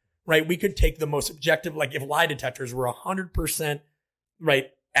subjective, right? We could take the most objective, like if lie detectors were 100%, right,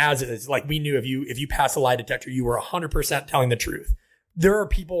 as it is, like we knew if you pass a lie detector, you were 100% telling the truth. There are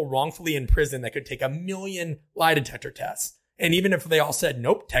people wrongfully in prison that could take 1 million lie detector tests. And even if they all said,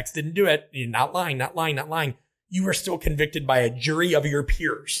 nope, Tex didn't do it, you're not lying, you are still convicted by a jury of your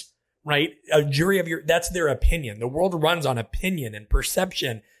peers, right? A jury of that's their opinion. The world runs on opinion and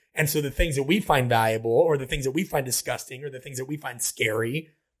perception. And so the things that we find valuable, or the things that we find disgusting, or the things that we find scary,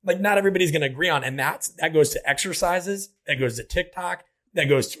 like not everybody's going to agree on. And that goes to exercises, that goes to TikTok, that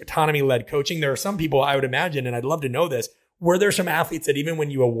goes to autonomy-led coaching. There are some people, I would imagine, and I'd love to know this, were there some athletes that even when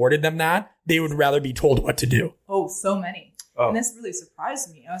you awarded them that, they would rather be told what to do? Oh, so many. Oh. And this really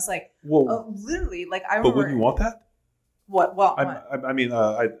surprised me. I was like, Well, literally, like I but remember. wouldn't you want that? What? Well,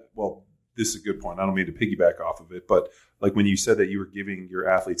 Well, this is a good point. I don't mean to piggyback off of it, but like when you said that you were giving your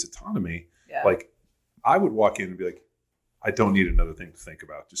athletes autonomy, yeah. like I would walk in and be like, I don't need another thing to think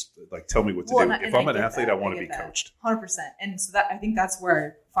about. Just like tell me what to do. If I'm an athlete, I want to be coached. 100%. And so that I think that's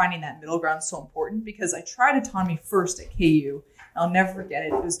where finding that middle ground is so important, because I tried autonomy first at KU. I'll never forget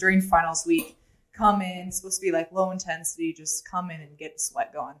it. It was during finals week. Come in, supposed to be like low intensity, just come in and get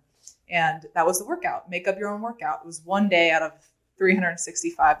sweat going. And that was the workout. Make up your own workout. It was one day out of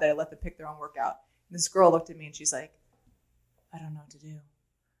 365 that I let them pick their own workout. And this girl looked at me and she's like, I don't know what to do.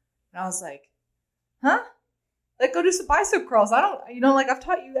 And I was like, huh? Like, go do some bicep curls. Like I've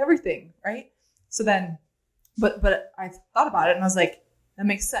taught you everything, right? So then, but I thought about it and I was like, that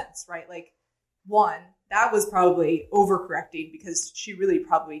makes sense, right? Like, one, that was probably overcorrecting because she really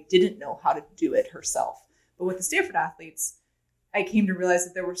probably didn't know how to do it herself. But with the Stanford athletes, I came to realize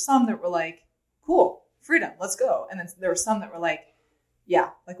that there were some that were like, cool, freedom, let's go. And then there were some that were like, yeah,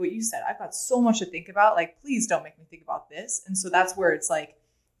 like what you said, I've got so much to think about. Like, please don't make me think about this. And so that's where it's like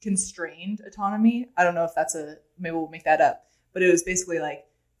constrained autonomy. I don't know if maybe we'll make that up. But it was basically like,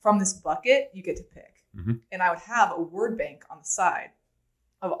 from this bucket, you get to pick. Mm-hmm. And I would have a word bank on the side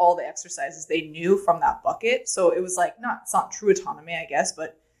of all the exercises they knew from that bucket. So it was like, it's not true autonomy, I guess,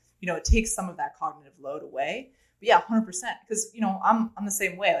 but, it takes some of that cognitive load away. But yeah, 100%. Because, I'm the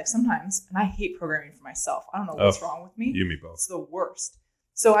same way. Like sometimes, and I hate programming for myself. I don't know what's wrong with me. You and me both. It's the worst.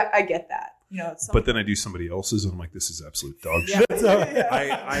 So I get that. But then I do somebody else's and I'm like, this is absolute dog shit.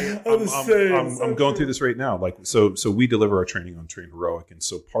 Yeah. I'm going through this right now. Like, so we deliver our training on Train Heroic. And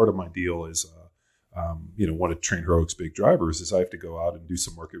so part of my deal is, one of Train Heroic's big drivers is I have to go out and do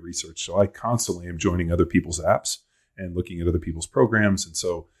some market research. So I constantly am joining other people's apps and looking at other people's programs. And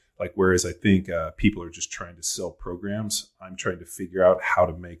so like, whereas I think people are just trying to sell programs, I'm trying to figure out how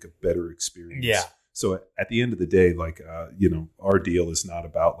to make a better experience. Yeah. So at the end of the day, like, our deal is not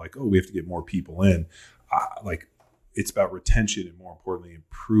about like, oh, we have to get more people in. It's about retention and, more importantly,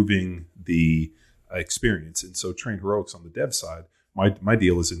 improving the experience. And so Train Heroics on the dev side, my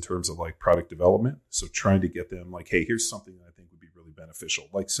deal is in terms of like product development. So trying to get them like, hey, here's something that I think would be really beneficial,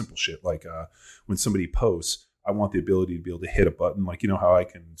 like simple shit. Like when somebody posts, I want the ability to be able to hit a button. Like, how I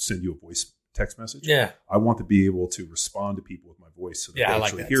can send you a voice text message. Yeah. I want to be able to respond to people with my voice so that they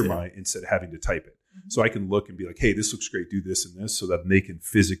actually hear instead of having to type it. Mm-hmm. So I can look and be like, hey, this looks great. Do this and this, so that they can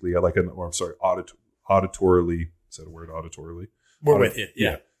physically, auditorily. Is that a word? Auditorily. We're with you.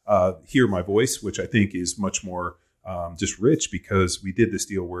 Yeah. Hear my voice, which I think is much more just rich, because we did this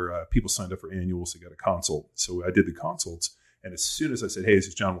deal where people signed up for annuals to get a consult. So I did the consults. And as soon as I said, hey, this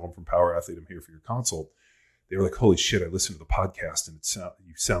is John Wall from Power Athlete, I'm here for your consult, they were like, holy shit, I listened to the podcast and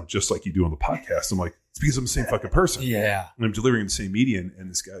you sound just like you do on the podcast. I'm like, it's because I'm the same fucking person. Yeah. And I'm delivering the same media. And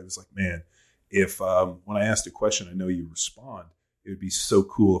this guy was like, man, if when I asked a question, I know you respond, it would be so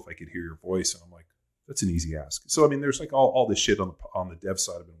cool if I could hear your voice. And I'm like, That's an easy ask. So, I mean, there's like all this shit on the dev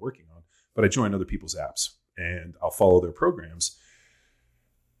side I've been working on, but I join other people's apps and I'll follow their programs,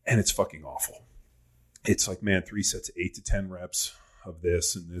 and it's fucking awful. It's like, man, 3 sets, 8 to 10 reps of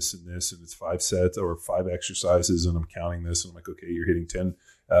this and this and this, and it's 5 sets or 5 exercises, and I'm counting this, and I'm like, okay, you're hitting 10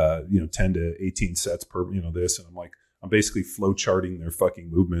 to 18 sets per, this, and I'm like, I'm basically flow charting their fucking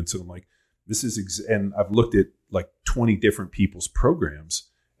movements, and I'm like, this is, and I've looked at like 20 different people's programs,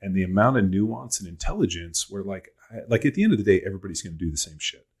 and the amount of nuance and intelligence where like at the end of the day, everybody's going to do the same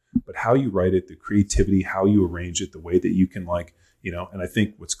shit, but how you write it, the creativity, how you arrange it, the way that you can like, and I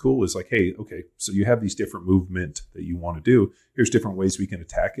think what's cool is like, hey, okay, so you have these different movement that you want to do. Here's different ways we can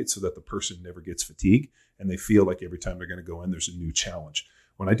attack it so that the person never gets fatigued and they feel like every time they're going to go in, there's a new challenge.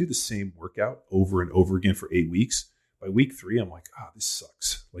 When I do the same workout over and over again for 8 weeks, by week 3, I'm like, this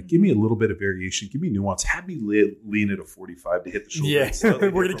sucks. Like, give me a little bit of variation. Give me nuance. Have me lean at a 45 to hit the shoulder. Yeah,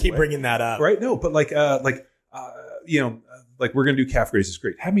 we're going to keep bringing that up. Right? No, but like we're going to do calf raises.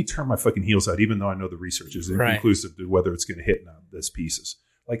 Great. Have me turn my fucking heels out, even though I know the research is inconclusive to whether it's going to hit this pieces.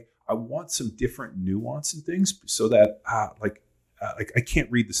 Like, I want some different nuance in things so that I can't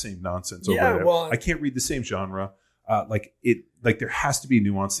read the same nonsense over. Well, I can't read the same genre. There has to be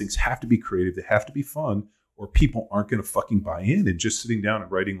nuance. Things have to be creative. They have to be fun, or people aren't going to fucking buy in. And just sitting down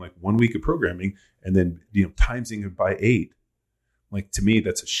and writing like 1 week of programming and then timesing it by 8, like, to me,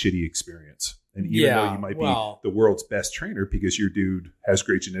 that's a shitty experience. And even though you might be the world's best trainer because your dude has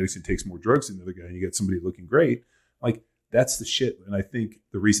great genetics and takes more drugs than the other guy, and you get somebody looking great, like, that's the shit. And I think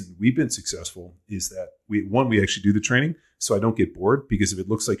the reason we've been successful is that we actually do the training, so I don't get bored, because if it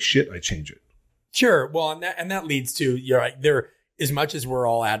looks like shit, I change it. Sure. Well, and that leads to, you're right, there, as much as we're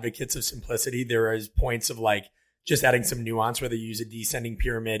all advocates of simplicity, there is points of like just adding some nuance, whether you use a descending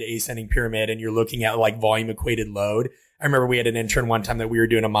pyramid, ascending pyramid, and you're looking at like volume equated load. I remember we had an intern one time that we were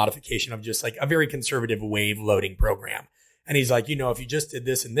doing a modification of just like a very conservative wave loading program. And he's like, if you just did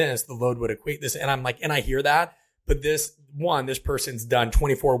this and this, the load would equate this. And I'm like, and I hear that, but this person's done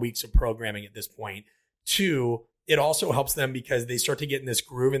 24 weeks of programming at this point. 2, it also helps them because they start to get in this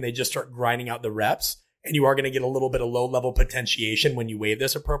groove and they just start grinding out the reps, and you are going to get a little bit of low level potentiation when you wave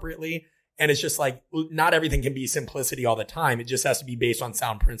this appropriately. And it's just like, not everything can be simplicity all the time. It just has to be based on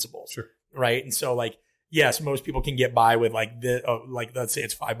sound principles. Sure. Right. And so like, yes, most people can get by with like let's say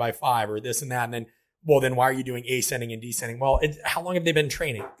it's 5x5 or this and that. And then why are you doing ascending and descending? Well, how long have they been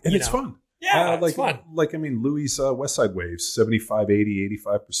training? And it's fun. Yeah, it's fun. Like, I mean, Louis' West Side waves, 75, 80,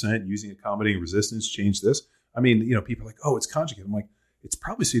 85%, using accommodating resistance, change this. I mean, people are like, oh, it's conjugate. I'm like, it's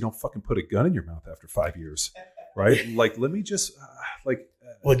probably so you don't fucking put a gun in your mouth after 5 years, right? Like, let me just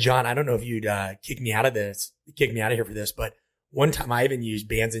Well, John, I don't know if you'd kick me out of here for this, but one time I even used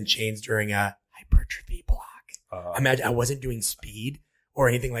bands and chains during a hypertrophy block. Imagine I wasn't doing speed or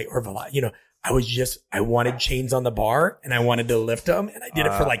anything like, or velocity, I wanted chains on the bar and I wanted to lift them, and I did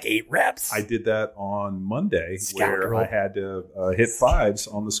it for like 8 reps. I did that on Monday where I had to hit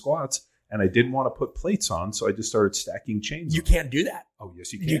 5s on the squats, and I didn't want to put plates on, so I just started stacking chains. You can't do that. Oh,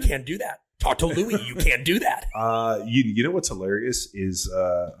 yes, you can. You can't do that. Talk to Louis. You can't do that. You know what's hilarious is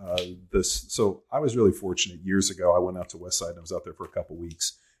this. So I was really fortunate. Years ago, I went out to Westside and I was out there for a couple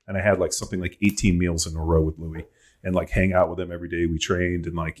weeks, and I had like something like 18 meals in a row with Louis, and like hang out with him every day. We trained,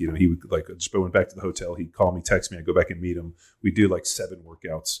 and like, he would like, just went back to the hotel. He'd call me, text me. I'd go back and meet him. We do like 7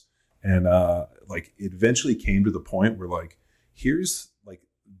 workouts. And like, it eventually came to the point where like, here's like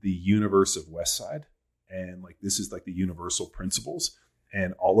the universe of Westside, and like, this is like the universal principles.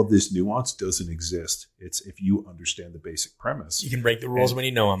 And all of this nuance doesn't exist. It's if you understand the basic premise. You can break the rules when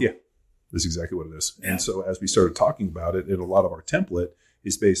you know them. Yeah, that's exactly what it is. Yeah. And so as we started talking about it, and a lot of our template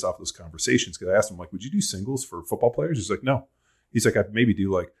is based off those conversations. Because I asked him, like, would you do singles for football players? He's like, no. He's like, I'd maybe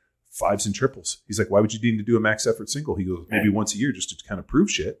do like 5s and triples. He's like, why would you need to do a max effort single? He goes, maybe once a year just to kind of prove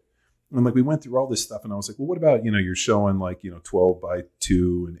shit. And like, we went through all this stuff, and I was like, well, what about, you're showing like, 12 by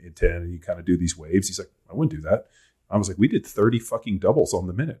 2 and 10, and you kind of do these waves. He's like, I wouldn't do that. I was like, we did 30 fucking doubles on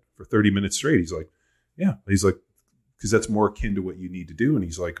the minute for 30 minutes straight. He's like, yeah. He's like, because that's more akin to what you need to do. And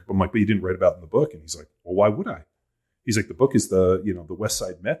he's like, I'm like, but you didn't write about it in the book. And he's like, well, why would I? He's like, the book is the West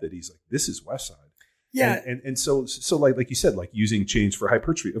Side method. He's like, this is West Side. Yeah. And so like you said, like using chains for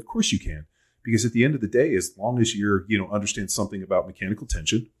hypertrophy, of course you can, because at the end of the day, as long as you're, understand something about mechanical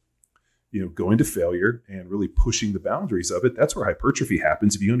tension, going to failure and really pushing the boundaries of it, that's where hypertrophy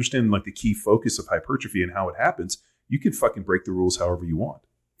happens. If you understand like the key focus of hypertrophy and how it happens, you can fucking break the rules however you want.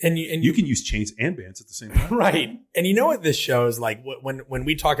 And you can use chains and bands at the same time. Right. And you know what this shows? Like when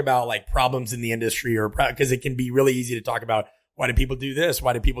we talk about like problems in the industry, or because it can be really easy to talk about, why do people do this?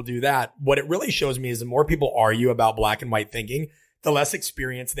 Why do people do that? What it really shows me is the more people argue about black and white thinking, the less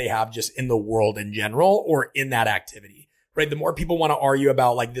experience they have just in the world in general or in that activity, right? The more people want to argue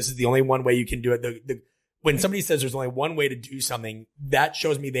about like, this is the only one way you can do it. When somebody says there's only one way to do something, that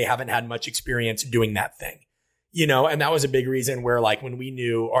shows me they haven't had much experience doing that thing, you know? And that was a big reason where like when we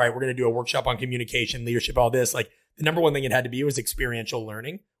knew, all right, we're going to do a workshop on communication, leadership, all this, like the number one thing it had to be was experiential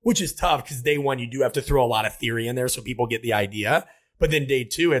learning, which is tough because day one, you do have to throw a lot of theory in there so people get the idea. But then day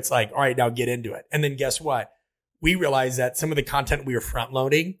two, it's like, all right, now get into it. And then guess what? We realized that some of the content we were front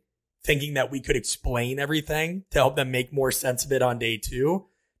loading, thinking that we could explain everything to help them make more sense of it on day two,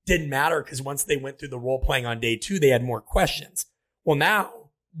 didn't matter because once they went through the role playing on day two, they had more questions. Well, now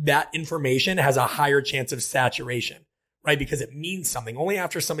that information has a higher chance of saturation, right? Because it means something. Only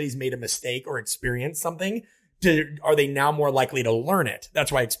after somebody's made a mistake or experienced something are they now more likely to learn it.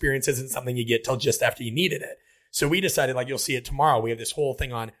 That's why experience isn't something you get till just after you needed it. So we decided, like, you'll see it tomorrow. We have this whole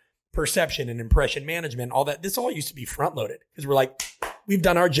thing on perception and impression management, all that. This all used to be front loaded because we're like, we've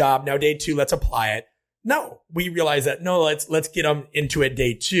done our job. Now day two, let's apply it. No, we realize that no, let's get them into it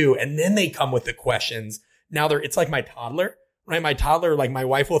day two. And then they come with the questions. Now it's like my toddler, right? My toddler, like my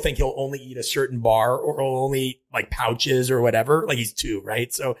wife will think he'll only eat a certain bar or he'll only eat like pouches or whatever. Like he's 2,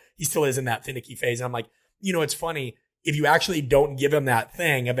 right? So he still is in that finicky phase. And I'm like, you know, it's funny. If you actually don't give him that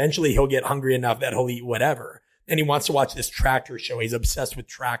thing, eventually he'll get hungry enough that he'll eat whatever. And he wants to watch this tractor show. He's obsessed with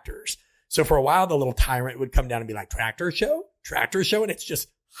tractors. So for a while, the little tyrant would come down and be like, tractor show. And it's just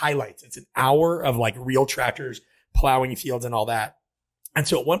highlights. It's an hour of like real tractors plowing fields and all that. And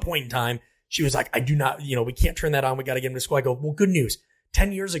so at one point in time, she was like, I do not, you know, we can't turn that on. We got to get him to school. I go, well, good news.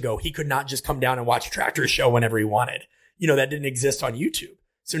 10 years ago, he could not just come down and watch tractor show whenever he wanted. You know, that didn't exist on YouTube.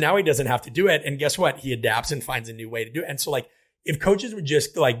 So now he doesn't have to do it. And guess what? He adapts and finds a new way to do it. And so like, if coaches would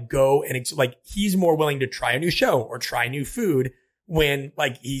just like go and like, he's more willing to try a new show or try new food when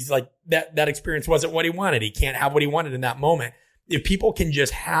like, he's like that experience wasn't what he wanted. He can't have what he wanted in that moment. If people can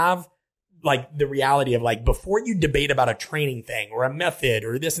just have like the reality of like, before you debate about a training thing or a method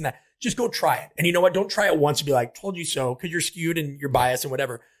or this and that, just go try it. And you know what? Don't try it once and be like, told you so, because you're skewed and you're biased and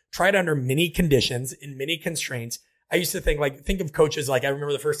whatever. Try it under many conditions, in many constraints. I used to think of coaches like, I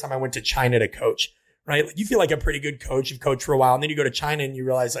remember the first time I went to China to coach, right? Like you feel like a pretty good coach. You've coached for a while and then you go to China and you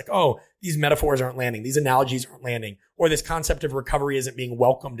realize like, oh, these metaphors aren't landing. These analogies aren't landing. Or this concept of recovery isn't being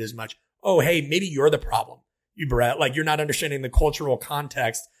welcomed as much. Oh, hey, maybe you're the problem. You Brett, like you're not understanding the cultural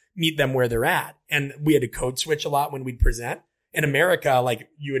context, meet them where they're at. And we had to code switch a lot when we'd present. In America, like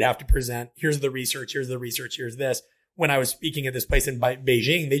you would have to present, here's the research, here's this. When I was speaking at this place in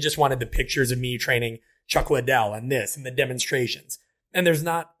Beijing, they just wanted the pictures of me training Chuck Liddell and this and the demonstrations. And there's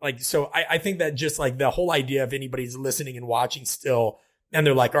not like, so I think that just like the whole idea of anybody's listening and watching still, and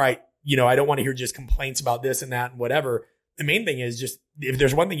they're like, all right, you know, I don't want to hear just complaints about this and that and whatever. The main thing is just, if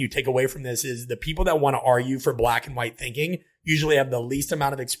there's one thing you take away from this is the people that want to argue for black and white thinking usually have the least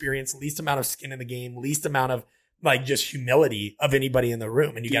amount of experience, least amount of skin in the game, least amount of like just humility of anybody in the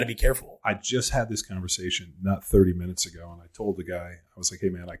room. And you got to be careful. I just had this conversation not 30 minutes ago. And I told the guy, I was like, hey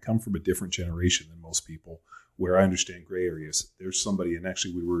man, I come from a different generation than most people where I understand gray areas. There's somebody, and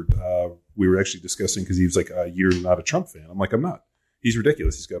actually we were actually discussing, cause he was like, you're not a Trump fan. I'm like, I'm not. He's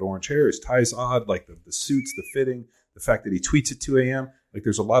ridiculous. He's got orange hair. His tie's odd, like the suits, the fitting, the fact that he tweets at 2 a.m. Like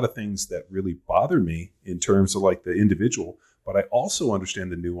there's a lot of things that really bother me in terms of like the individual. But I also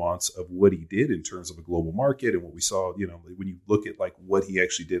understand the nuance of what he did in terms of a global market and what we saw, you know, when you look at like what he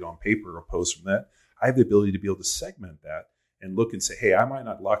actually did on paper opposed from that, I have the ability to be able to segment that and look and say, hey, I might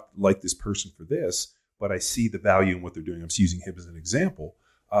not like this person for this, but I see the value in what they're doing. I'm just using him as an example.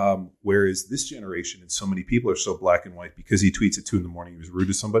 Whereas this generation and so many people are so black and white because he tweets at 2 a.m. he was rude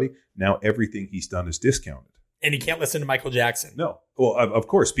to somebody. Now everything he's done is discounted. And he can't listen to Michael Jackson. No. Well, of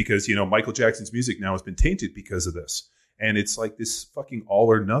course, because, you know, Michael Jackson's music now has been tainted because of this. And it's like this fucking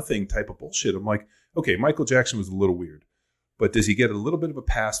all or nothing type of bullshit. I'm like, okay, Michael Jackson was a little weird, but does he get a little bit of a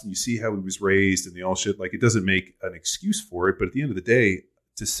pass when you see how he was raised and the all shit? Like, it doesn't make an excuse for it. But at the end of the day,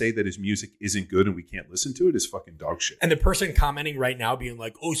 to say that his music isn't good and we can't listen to it is fucking dog shit. And the person commenting right now being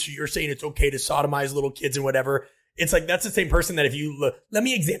like, oh, so you're saying it's okay to sodomize little kids and whatever. It's like, that's the same person that if you look, let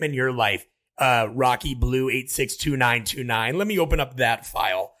me examine your life, Rocky Blue 862929. Let me open up that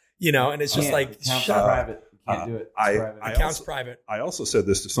file, you know, and it's just like, shut up. Private. Can't do it. Account's private. I also said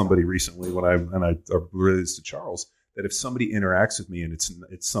this to somebody recently when I related this to Charles, that if somebody interacts with me and it's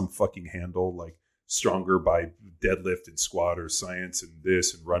some fucking handle like stronger by deadlift and squat or science and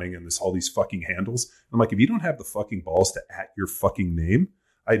this and running and this, all these fucking handles, I'm like, if you don't have the fucking balls to at your fucking name,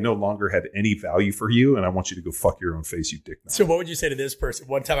 I no longer have any value for you, and I want you to go fuck your own face, you dick. So what would you say to this person?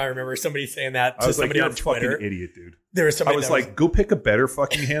 One time I remember somebody saying that to somebody on Twitter. Fucking idiot, dude. There was somebody I was like, go pick a better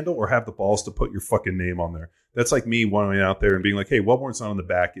fucking handle or have the balls to put your fucking name on there. That's like me wanting out there and being like, hey, Wellborn's not on the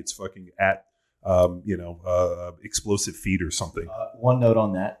back. It's fucking at, explosive feet or something. One note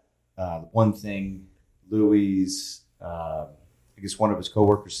on that. One thing Louis, I guess one of his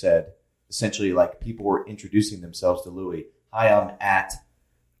coworkers said, essentially like people were introducing themselves to Louis. Hi, I'm at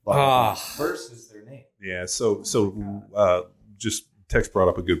versus their name. Yeah. So just Tex brought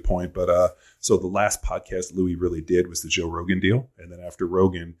up a good point, but so the last podcast Louis really did was the Joe Rogan deal. And then after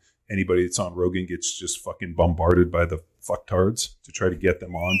Rogan, anybody that's on Rogan gets just fucking bombarded by the fucktards to try to get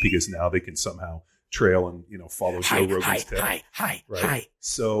them on because now they can somehow trail and, follow Joe Rogan's tail. Hi.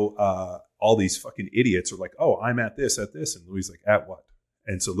 So all these fucking idiots are like, oh, I'm at this. And Louis like, at what?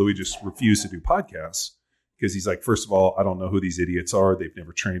 And so Louis just refused to do podcasts because he's like, first of all, I don't know who these idiots are. They've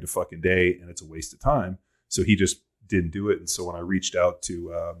never trained a fucking day and it's a waste of time. So he just didn't do it. And so when I reached out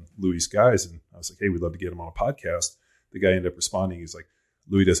to Louis' guys and I was like, hey, we'd love to get him on a podcast. The guy ended up responding. He's like,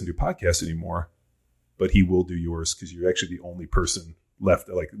 Louis doesn't do podcasts anymore, but he will do yours because you're actually the only person left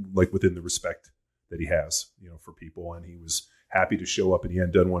like within the respect that he has, for people. And he was happy to show up and he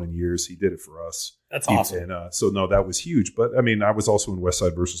hadn't done one in years. He did it for us. That's awesome. And so, no, that was huge. But I mean, I was also in West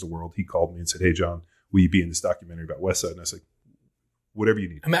Side versus the World. He called me and said, hey, John, will you be in this documentary about West Side? And I was like, whatever you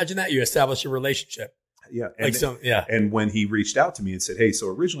need. Imagine that you establish a relationship. Yeah. And when he reached out to me and said, hey, so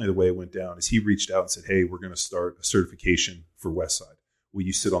originally the way it went down is he reached out and said, hey, we're going to start a certification for West Side. Will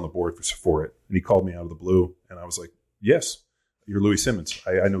you sit on the board for it? And he called me out of the blue. And I was like, yes, you're Louis Simmons.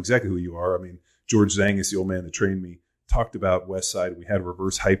 I know exactly who you are. I mean, George Zhang is the old man that trained me, talked about West Side. We had a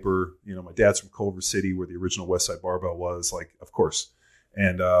reverse hyper. My dad's from Culver City where the original West Side barbell was, like, of course.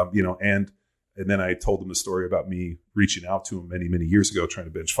 And, and then I told him the story about me reaching out to him many, many years ago, trying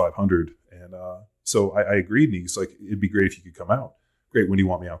to bench 500. And so I agreed. And he's like, it'd be great if you could come out. Great. When do you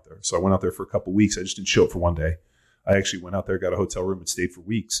want me out there? So I went out there for a couple of weeks. I just didn't show up for one day. I actually went out there, got a hotel room and stayed for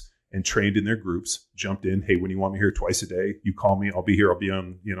weeks and trained in their groups, jumped in. Hey, when you want me here twice a day, you call me, I'll be here. I'll be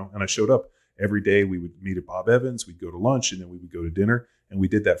on, and I showed up every day. We would meet at Bob Evans. We'd go to lunch and then we would go to dinner. And we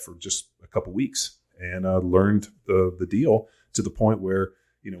did that for just a couple of weeks and learned the deal to the point where,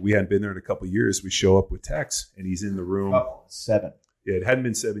 we hadn't been there in a couple of years. We show up with Tex and he's in the room. 7. Yeah, it hadn't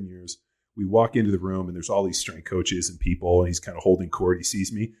been 7 years. We walk into the room and there's all these strength coaches and people and he's kind of holding court. He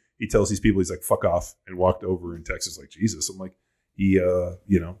sees me. He tells these people, he's like, fuck off, and walked over. And Tex is like, Jesus. I'm like, it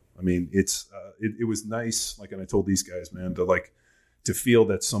was nice. Like, and I told these guys, man, to feel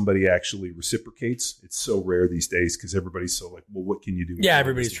that somebody actually reciprocates. It's so rare these days because everybody's so like, well, what can you do? Yeah,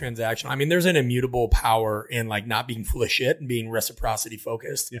 everybody's transactional. I mean, there's an immutable power in like not being full of shit and being reciprocity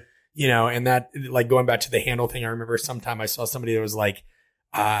focused. Yeah. And that, like, going back to the handle thing, I remember sometime I saw somebody that was like,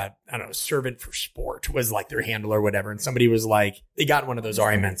 I don't know, servant for sport was like their handle or whatever. And somebody was like, they got one of those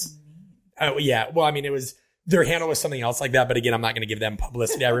arguments. Oh yeah. Well, I mean, it was, their handle was something else like that. But again, I'm not going to give them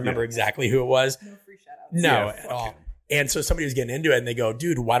publicity. I remember exactly who it was. No free shout outs. No, at all. And so somebody was getting into it and they go,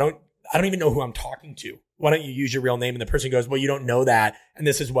 dude, I don't even know who I'm talking to. Why don't you use your real name? And the person goes, well, you don't know that. And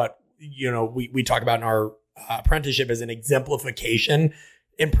this is what, we talk about in our apprenticeship as an exemplification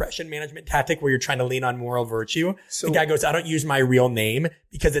impression management tactic where you're trying to lean on moral virtue. So the guy goes, I don't use my real name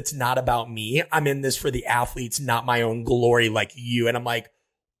because it's not about me. I'm in this for the athletes, not my own glory like you. And I'm like,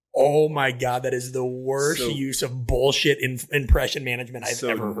 oh my God, that is the worst use of bullshit impression management I've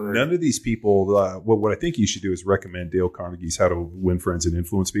ever heard. None of these people, what I think you should do is recommend Dale Carnegie's How to Win Friends and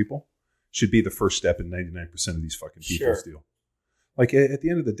Influence People. Should be the first step in 99% of these fucking people's deal. Like, at the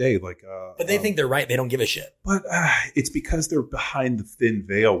end of the day, but they think they're right. They don't give a shit. But it's because they're behind the thin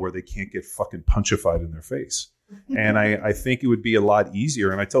veil where they can't get fucking punchified in their face. And I think it would be a lot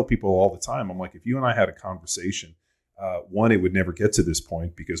easier. And I tell people all the time, I'm like, if you and I had a conversation, one, it would never get to this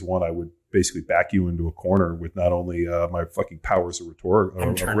point because one, I would basically back you into a corner with not only my fucking powers of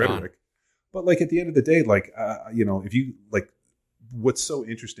rhetoric, but like at the end of the day, if you what's so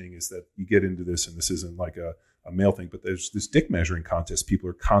interesting is that you get into this, and this isn't like a male thing, but there's this dick measuring contest. People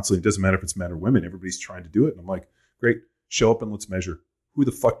are constantly, it doesn't matter if it's men or women, everybody's trying to do it. And I'm like, great, show up and let's measure. Who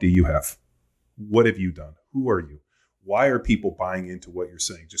the fuck do you have? What have you done? Who are you? Why are people buying into what you're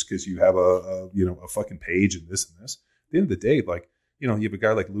saying just because you have a fucking page and this and this? At the end of the day, you have a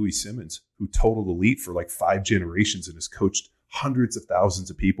guy like Louis Simmons who totaled elite for like 5 generations and has coached hundreds of thousands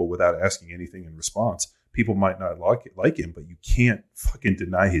of people without asking anything in response. People might not like him, but you can't fucking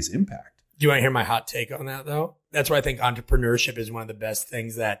deny his impact. Do you want to hear my hot take on that though? That's why I think entrepreneurship is one of the best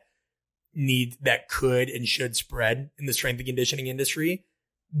things that could and should spread in the strength and conditioning industry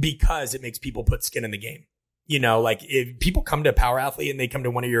because it makes people put skin in the game. If people come to Power Athlete and they come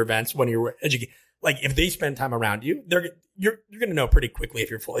to one of your events, one of your if they spend time around you, you're going to know pretty quickly if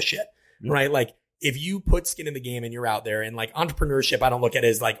you're full of shit, right? Like if you put skin in the game and you're out there, and like entrepreneurship, I don't look at it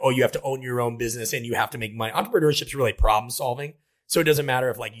as like, oh, you have to own your own business and you have to make money. Entrepreneurship is really problem solving. So it doesn't matter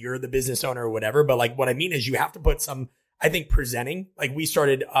if like you're the business owner or whatever, but like what I mean is you have to put some, I think presenting, like we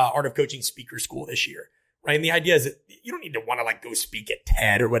started Art of Coaching Speaker School this year, right? And the idea is that you don't need to want to like go speak at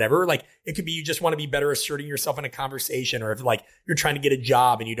TED or whatever. Like it could be you just want to be better asserting yourself in a conversation, or if like you're trying to get a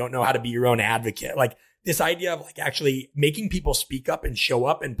job and you don't know how to be your own advocate. Like this idea of like actually making people speak up and show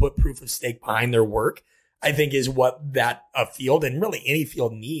up and put proof of stake behind their work, I think is what that a field and really any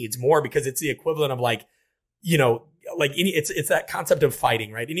field needs more, because it's the equivalent of like, you know, like it's that concept of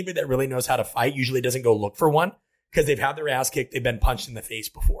fighting, right? Anybody that really knows how to fight usually doesn't go look for one because they've had their ass kicked. They've been punched in the face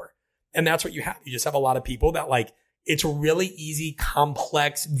before. And that's what you have. You just have a lot of people that like, it's really easy,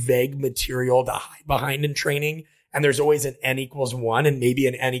 complex, vague material to hide behind in training. And there's always an N equals 1 and maybe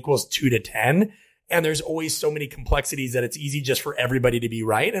an N equals 2 to 10. And there's always so many complexities that it's easy just for everybody to be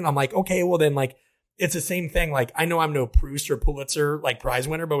right. And I'm like, okay, well then like, it's the same thing. Like I know I'm no Proust or Pulitzer like prize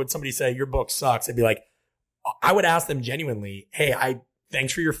winner, but when somebody say your book sucks, I'd be like, I would ask them genuinely, hey,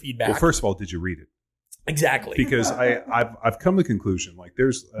 thanks for your feedback. Well, first of all, did you read it? Exactly. Because I've come to the conclusion, like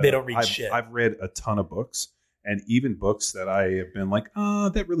there's they don't read shit. I've read a ton of books, and even books that I have been like,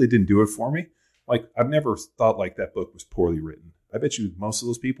 that really didn't do it for me. Like I've never thought like that book was poorly written. I bet you most of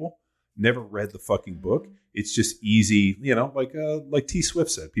those people never read the fucking book. It's just easy, you know, like T Swift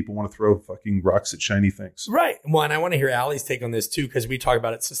said, people want to throw fucking rocks at shiny things. Right. Well, and I want to hear Allie's take on this too, because we talk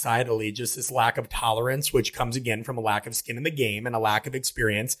about it societally, just this lack of tolerance, which comes again from a lack of skin in the game and a lack of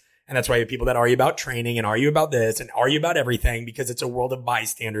experience. And that's why you have people that argue about training and argue about this and argue about everything, because it's a world of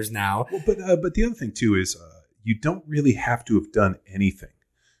bystanders now. Well, but the other thing too is you don't really have to have done anything.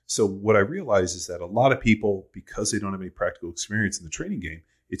 So what I realize is that a lot of people, because they don't have any practical experience in the training game,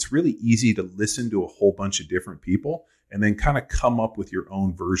 it's really easy to listen to a whole bunch of different people and then kind of come up with your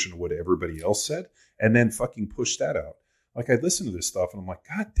own version of what everybody else said and then fucking push that out. Like I listen to this stuff and I'm like,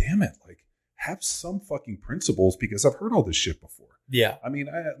 God damn it. Like have some fucking principles, because I've heard all this shit before. Yeah. I mean,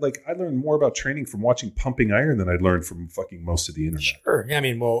 I learned more about training from watching Pumping Iron than I learned from fucking most of the internet. Sure. Yeah, I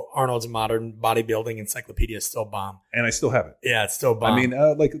mean, well, Arnold's Modern Bodybuilding Encyclopedia is still bomb. And I still have it. Yeah, it's still bomb. I mean,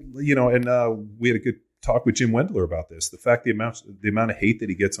 we had a good talk with Jim Wendler about this. The fact, the amount of hate that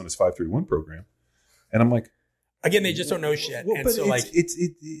he gets on his 531 program. And I'm like, again, they just don't know shit. Well, and but so it's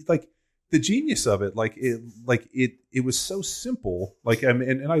like the genius of it, it was so simple. Like, I mean,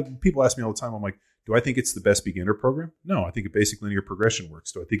 and people ask me all the time, I'm like, do I think it's the best beginner program? No, I think a basic linear progression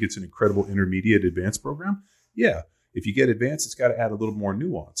works. Do I think it's an incredible intermediate advanced program? Yeah. If you get advanced, it's got to add a little more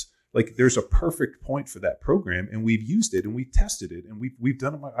nuance. Like there's a perfect point for that program, and we've used it and we've tested it, and we've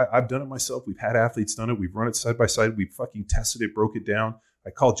done it. I've done it myself. We've had athletes done it. We've run it side by side. We've fucking tested it, broke it down.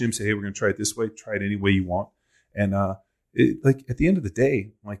 I called Jim, say, hey, we're going to try it this way. Try it any way you want. And like at the end of the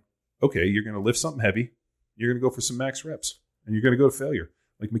day, I'm like, okay, you're going to lift something heavy. You're going to go for some max reps, and you're going to go to failure.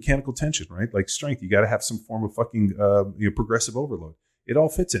 Like mechanical tension, right? Like strength, you got to have some form of fucking progressive overload. It all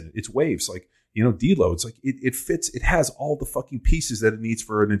fits in it. It's waves, like deloads. Like it fits. It has all the fucking pieces that it needs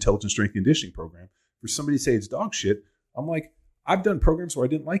for an intelligent strength conditioning program. For somebody to say it's dog shit, I'm like, I've done programs where I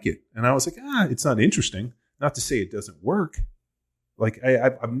didn't like it, and I was like, it's not interesting. Not to say it doesn't work. Like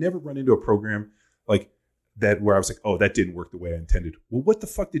I've never run into a program like that where I was like, oh, that didn't work the way I intended. Well, what the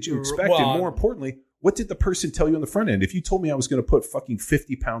fuck did you expect? Well, and more importantly, what did the person tell you on the front end? If you told me I was going to put fucking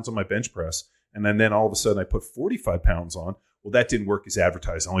 50 pounds on my bench press, and then all of a sudden I put 45 pounds on, well, that didn't work as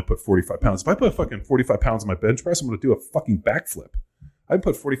advertised. I only put 45 pounds. If I put fucking 45 pounds on my bench press, I'm going to do a fucking backflip. I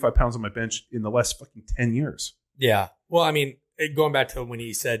put 45 pounds on my bench in the last fucking 10 years. Yeah. Well, I mean, going back to when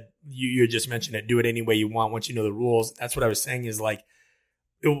he said, you just mentioned it, do it any way you want once you know the rules. That's what I was saying is like,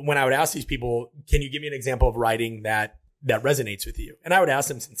 when I would ask these people, can you give me an example of writing that resonates with you? And I would ask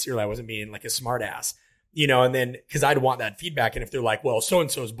them sincerely. I wasn't being like a smart ass, and then because I'd want that feedback. And if they're like, well,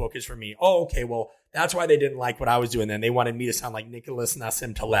 so-and-so's book is for me. Oh, okay. Well, that's why they didn't like what I was doing then. They wanted me to sound like Nicholas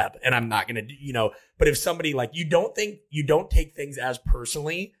Nassim Taleb, and I'm not going to, but if somebody like, you don't take things as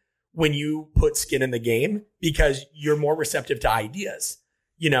personally when you put skin in the game, because you're more receptive to ideas,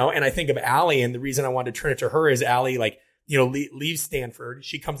 and I think of Allie, and the reason I wanted to turn it to her is Allie, like, leaves Stanford.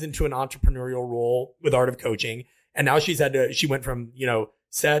 She comes into an entrepreneurial role with Art of Coaching. And now she went from,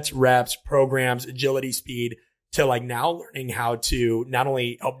 sets, reps, programs, agility, speed to like now learning how to not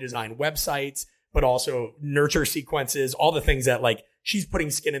only help design websites, but also nurture sequences, all the things that like she's putting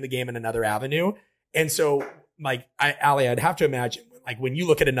skin in the game in another avenue. And so like Allie, I'd have to imagine like when you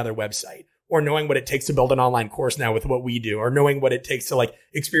look at another website or knowing what it takes to build an online course now with what we do, or knowing what it takes to like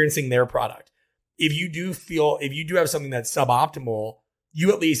experiencing their product. If you do have something that's suboptimal,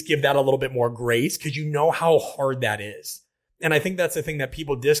 you at least give that a little bit more grace because you know how hard that is. And I think that's the thing that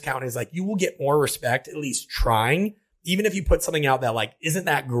people discount is like, you will get more respect, at least trying, even if you put something out that like, isn't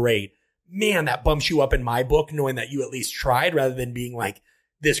that great? Man, that bumps you up in my book, knowing that you at least tried rather than being like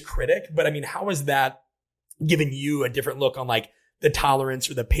this critic. But I mean, how is that giving you a different look on like the tolerance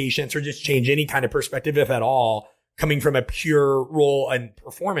or the patience or just change any kind of perspective, if at all, coming from a pure role and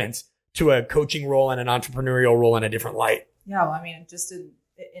performance to a coaching role and an entrepreneurial role in a different light? Yeah, well, I mean, just in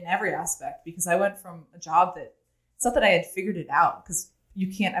every aspect, because I went from a job that it's not that I had figured it out, because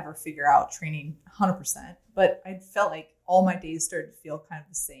you can't ever figure out training 100%, but I felt like all my days started to feel kind of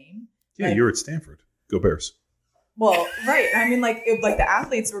the same. Yeah, like, you're at Stanford. Go Bears. Well, right. I mean, like the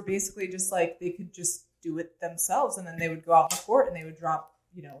athletes were basically just like, they could just do it themselves, and then they would go out on the court and they would drop,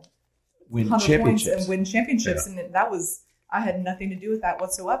 Win 100 championships. points and win championships. Yeah. And that was, I had nothing to do with that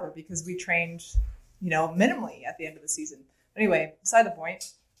whatsoever, because we trained, minimally at the end of the season. But anyway, beside the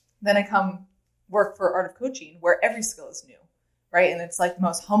point, then I come work for Art of Coaching, where every skill is new, right? And it's like the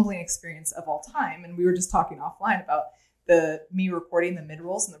most humbling experience of all time. And we were just talking offline about me recording the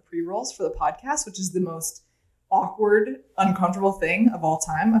mid-rolls and the pre-rolls for the podcast, which is the most awkward, uncomfortable thing of all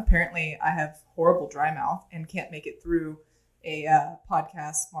time. Apparently, I have horrible dry mouth and can't make it through a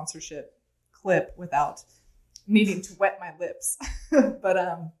podcast sponsorship clip without needing to wet my lips.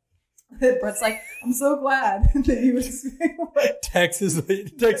 But Brett's like, I'm so glad that you was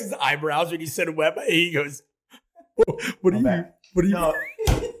Texas eyebrows when you said wet. He goes, "What are you?" No.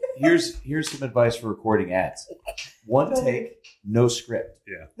 Here's some advice for recording ads. One take, no script.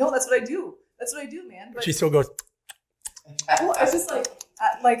 Yeah. No, that's what I do. That's what I do, man. But she still goes. Well, it's just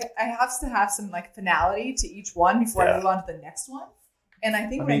like I have to have some like finality to each one before I move on to the next one. And I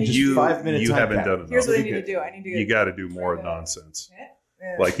think you 5 minutes. You haven't done enough. Here's what I need to do. I need to. You got to do more nonsense.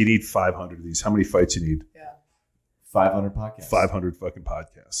 Yeah. Like you need 500 of these. How many fights you need? Yeah. 500 podcasts. 500 fucking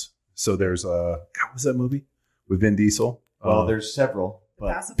podcasts. So there's what was that movie with Vin Diesel? Well, there's several.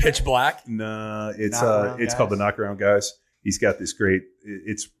 But Pitch Black. No, it's called the Knockaround Guys. He's got this great.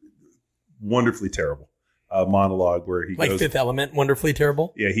 It's wonderfully terrible monologue where he like goes, Fifth Element, wonderfully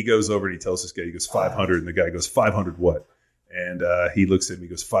terrible. Yeah, he goes over and he tells this guy, he goes 500, and the guy goes 500 what? And he looks at him, he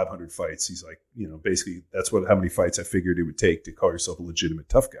goes 500 fights. He's like, basically that's how many fights I figured it would take to call yourself a legitimate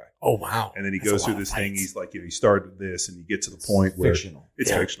tough guy. Oh wow! And then he goes through this thing. He's like, he started this, and you get to the point where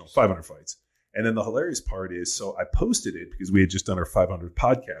it's fictional, 500 fights. And then the hilarious part is, so I posted it because we had just done our 500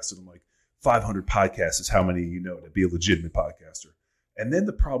 podcast, and I'm like, 500 podcasts is how many to be a legitimate podcaster. And then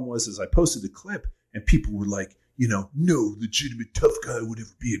the problem was I posted the clip, and people were like, no legitimate tough guy would ever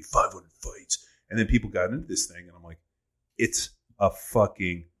be in 500 fights. And then people got into this thing, and I'm like, it's a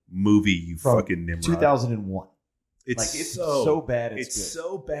fucking movie, you fucking Nimrod. 2001. It's so bad. It's good.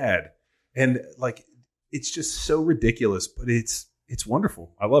 So bad, and like it's just so ridiculous, but it's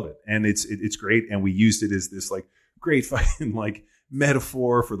wonderful. I love it, and it's great. And we used it as this like great fucking like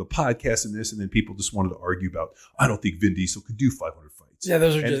metaphor for the podcast and this, and then people just wanted to argue about. I don't think Vin Diesel could do 500 fights. Yeah,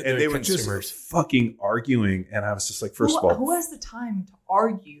 those are just and they were consumers. just fucking arguing, and I was just like, first of all, who has the time to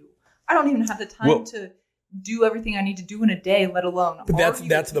argue? I don't even have the time to do everything I need to do in a day, let alone. But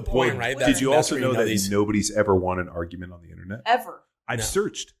that's the point, right? Did you also know that nobody's ever won an argument on the internet? Ever. I've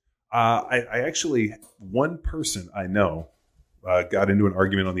searched. I actually, one person I know got into an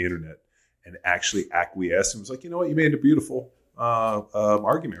argument on the internet and actually acquiesced and was like, you know what, you made a beautiful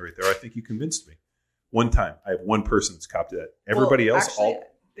argument right there. I think you convinced me. One time. I have one person that's copped that. Everybody else, actually,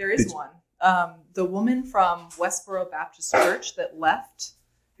 there is one. The woman from Westboro Baptist Church that left.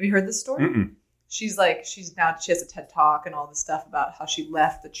 Have you heard this story? Mm-mm. She has a TED Talk and all this stuff about how she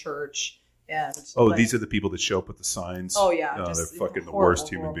left the church. And these are the people that show up with the signs. Oh yeah, they're fucking the worst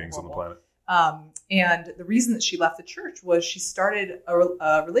human beings on the planet. And the reason that she left the church was she started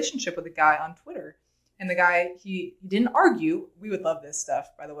a relationship with a guy on Twitter, and the guy he didn't argue. We would love this stuff,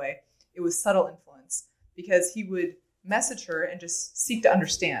 by the way. It was subtle influence, because he would message her and just seek to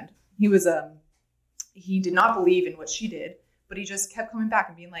understand. He did not believe in what she did, but he just kept coming back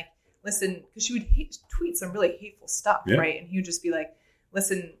and being like, listen, because she would tweet some really hateful stuff, right? And he would just be like,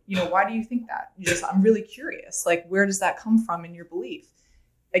 listen, why do you think that? I'm really curious. Like, where does that come from in your belief?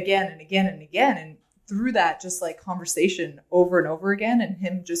 Again and again and again. And through that, just like conversation over and over again, and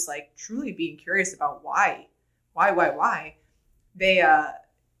him just like truly being curious about why,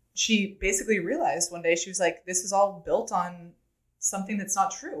 she basically realized one day, she was like, this is all built on something that's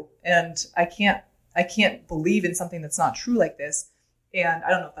not true. And I can't believe in something that's not true like this. And I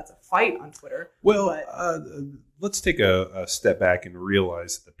don't know if that's a fight on Twitter. Well, let's take a step back and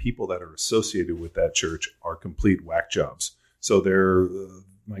realize that the people that are associated with that church are complete whack jobs. So they're,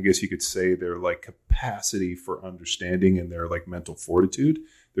 I guess you could say, their like capacity for understanding and their like mental fortitude,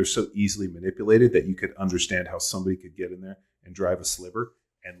 they're so easily manipulated that you could understand how somebody could get in there and drive a sliver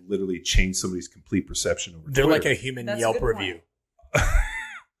and literally change somebody's complete perception over They're Twitter. like a human That's a Yelp good point. review.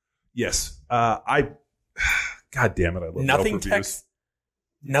 Yes. God damn it. I love Nothing Yelp reviews. text.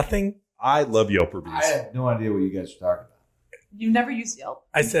 Nothing. I love Yelp reviews. I have no idea what you guys are talking about. You've never used Yelp?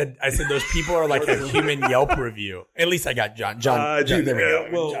 I said those people are like a human Yelp review. At least I got John. John, Dude, there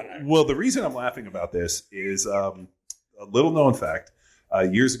we go. John, well, the reason I'm laughing about this is a little known fact.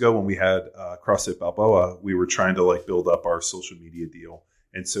 Years ago when we had CrossFit Balboa, we were trying to like build up our social media deal.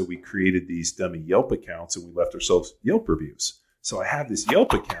 And so we created these dummy Yelp accounts and we left ourselves Yelp reviews. So I have this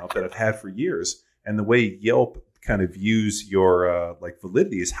Yelp account that I've had for years. And the way Yelp kind of views your like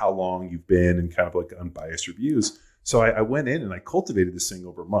validity is how long you've been and kind of like unbiased reviews. So I went in and I cultivated this thing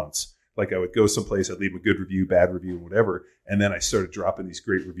over months. Like I would go someplace, I'd leave a good review, bad review, whatever. And then I started dropping these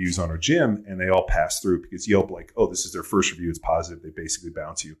great reviews on our gym and they all passed through because Yelp like, oh, this is their first review. It's positive. They basically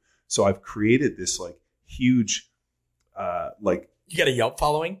bounce you. So I've created this like huge, like, you got a Yelp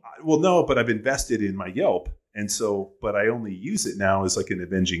following? well, no, but I've invested in my Yelp. And so, but I only use it now as like an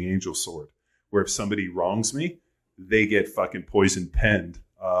avenging angel sword where if somebody wrongs me, they get fucking poison penned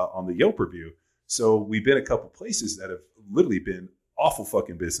on the Yelp review. So we've been a couple places that have literally been awful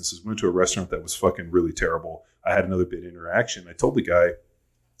fucking businesses. We went to a restaurant that was fucking really terrible. I had another bit of interaction. I told the guy,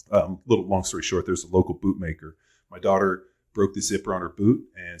 long story short, there's a local boot maker. My daughter broke the zipper on her boot,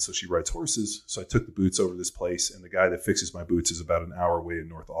 and so she rides horses. So I took the boots over to this place, and the guy that fixes my boots is about an hour away in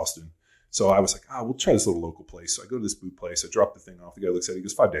North Austin. So I was like, we'll try this little local place. So I go to this boot place. I drop the thing off. The guy looks at it. He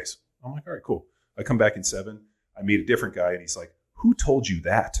goes, 5 days. I'm like, all right, cool. I come back in 7. I meet a different guy, and he's like, who told you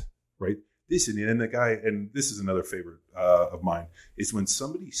that? Right? This and the guy, and this is another favorite of mine, is when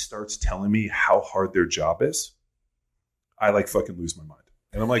somebody starts telling me how hard their job is, I like fucking lose my mind.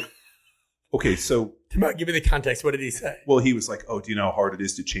 And I'm like, okay, so Give me the context. What did he say? well, he was like, oh, do you know how hard it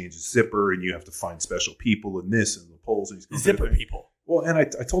is to change a zipper and you have to find special people and this and the poles and he's going Zipper people. Well, and I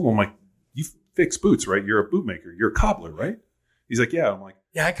told him, I'm like, you fix boots, right? You're a boot maker. You're a cobbler, right? He's like, yeah. I'm like,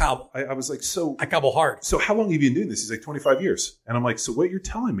 Yeah, I cobble. I was like, so I cobble hard. so how long have you been doing this? He's like, 25 years. And I'm like, so what you're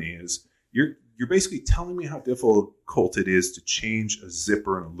telling me is you're basically telling me how difficult it is to change a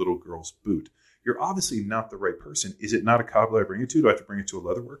zipper in a little girl's boot. You're obviously not the right person. Is it not a cobbler I bring it to? Do I have to bring it to a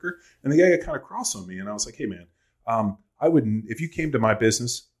leather worker? And the guy got kind of cross on me. And I was like, hey, man, I wouldn't, if you came to my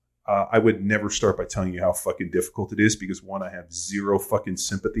business, I would never start by telling you how fucking difficult it is because one, I have zero fucking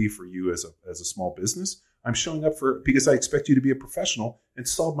sympathy for you as a small business. I'm showing up because I expect you to be a professional and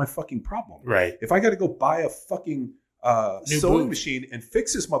solve my fucking problem. Right. If I got to go buy a fucking New sewing boot. machine and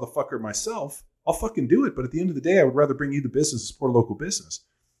fix this motherfucker myself, I'll fucking do it. But at the end of the day, I would rather bring you the business and support a local business.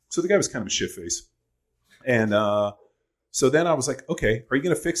 So the guy was kind of a shit face. And so then I was like, okay, are you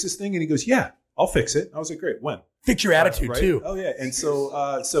going to fix this thing? And he goes, yeah, I'll fix it. I was like, great. When? Fix your attitude Right? too. Oh, yeah. And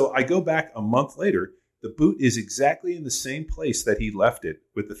so I go back a month later. The boot is exactly in the same place that he left it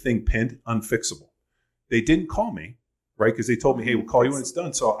with the thing pinned, unfixable. They didn't call me, right? Because they told me, hey, we'll call you when it's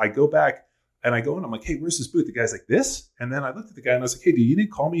done. So I go back and I go and I'm like, hey, where's this boot? The guy's like, this? And then I looked at the guy and I was like, hey, dude, you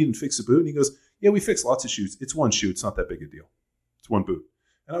didn't call me and fix the boot? And he goes, yeah, we fix lots of shoes. It's one shoe. It's not that big a deal. It's one boot.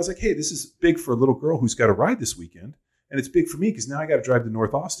 And I was like, hey, this is big for a little girl who's got to ride this weekend. And it's big for me because now I got to drive to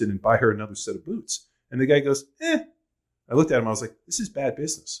North Austin and buy her another set of boots. And the guy goes, I looked at him. I was like, this is bad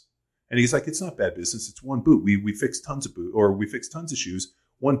business. And he's like, it's not bad business. It's one boot. We fix tons of boot, or we fix tons of shoes.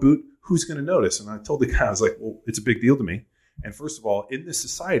 One boot, who's going to notice? And I told the guy, I was like, well, it's a big deal to me. And first of all, in this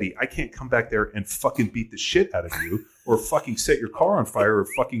society, I can't come back there and fucking beat the shit out of you or fucking set your car on fire or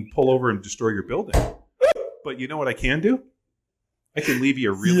fucking pull over and destroy your building. But you know what I can do? I can leave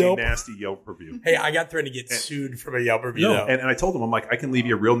you a really Yelp. nasty Yelp review. Hey, I got threatened to get sued from a Yelp review. No, though. and I told him, I'm like, I can leave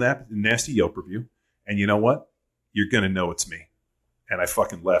you a real nasty Yelp review. And you know what? You're going to know it's me. And I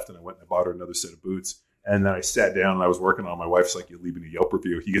fucking left and I went and I bought her another set of boots. And then I sat down and I was working on. My wife's like, "You're leaving a Yelp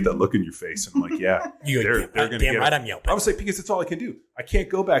review." You get that look in your face, and I'm like, "Yeah, You they're going to damn get right it." I'm yelping. I was like, because it's all I can do. I can't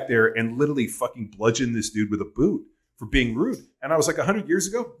go back there and literally fucking bludgeon this dude with a boot for being rude. And I was like, 100 years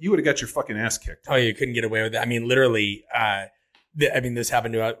ago, you would have got your fucking ass kicked. Oh, you couldn't get away with it. I mean, literally, this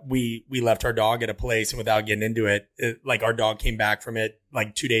happened to us. We left our dog at a place, and without getting into it, like our dog came back from it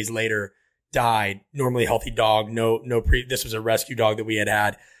like 2 days later, died. Normally healthy dog, this was a rescue dog that we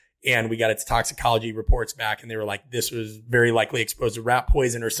had. And we got its toxicology reports back, and they were like, this was very likely exposed to rat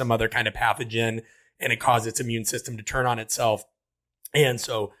poison or some other kind of pathogen, and it caused its immune system to turn on itself. And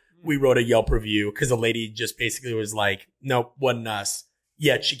so we wrote a Yelp review because the lady just basically was like, nope, wasn't us.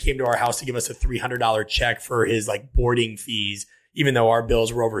 Yet she came to our house to give us a $300 check for his like boarding fees, even though our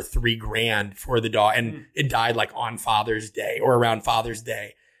bills were over $3,000 for the dog. And it died like on Father's Day or around Father's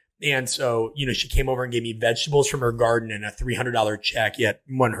Day. And so, she came over and gave me vegetables from her garden and a $300 check, yet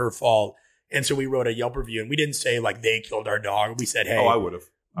wasn't her fault. And so we wrote a Yelp review, and we didn't say like they killed our dog. We said, hey, I would have.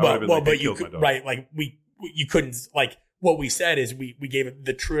 But you could, right? Like you couldn't, like what we said is we gave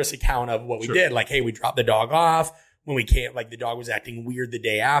the truest account of what we did. Like, hey, we dropped the dog off when we can't, like the dog was acting weird the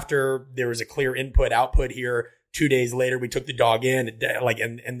day after. There was a clear input output here. 2 days later, we took the dog in, like,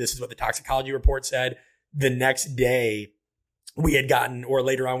 and this is what the toxicology report said. The next day we had gotten, or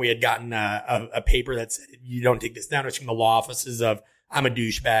later on, we had gotten a paper that said, you don't take this down. It's from the law offices of I'm a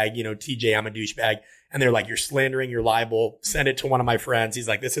douchebag, TJ, I'm a douchebag. And they're like, you're slandering, you're liable. Send it to one of my friends. He's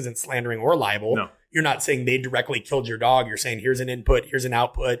like, this isn't slandering or libel. No. You're not saying they directly killed your dog. You're saying here's an input, here's an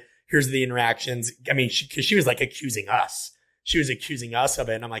output, here's the interactions. I mean, because she was like accusing us. She was accusing us of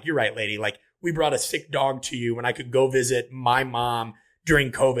it. And I'm like, you're right, lady. Like, we brought a sick dog to you when I could go visit my mom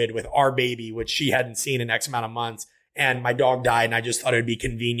during COVID with our baby, which she hadn't seen in X amount of months. And my dog died. And I just thought it would be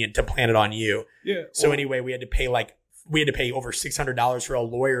convenient to plant it on you. Yeah. So anyway, we had to pay over $600 for a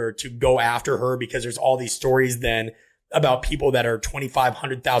lawyer to go after her because there's all these stories then about people that are $2,500,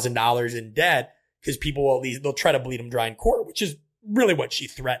 $100,000 in debt because people they'll try to bleed them dry in court, which is really what she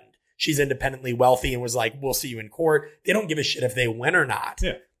threatened. She's independently wealthy and was like, we'll see you in court. They don't give a shit if they win or not.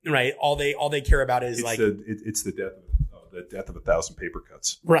 Yeah. Right. All they care about is it's the death of 1,000 paper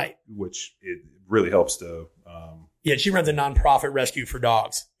cuts. Right. Which it really helps to, yeah. She runs a nonprofit rescue for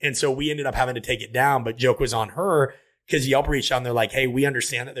dogs. And so we ended up having to take it down, but joke was on her because Yelp reached out and they're like, hey, we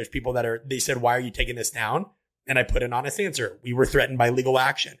understand that there's people they said, why are you taking this down? And I put an honest answer. We were threatened by legal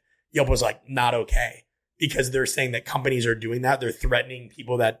action. Yelp was like, not okay. Because they're saying that companies are doing that. They're threatening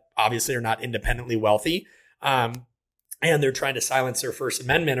people that obviously are not independently wealthy. And they're trying to silence their First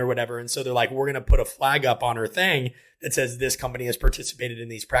Amendment or whatever. And so they're like, we're going to put a flag up on her thing that says this company has participated in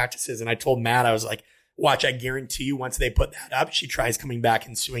these practices. And I told Matt, I was like, watch, I guarantee you once they put that up, she tries coming back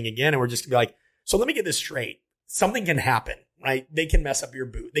and suing again. And we're just gonna be like, so let me get this straight. Something can happen, right? They can mess up your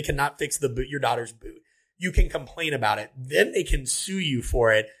boot. They cannot fix your daughter's boot. You can complain about it. Then they can sue you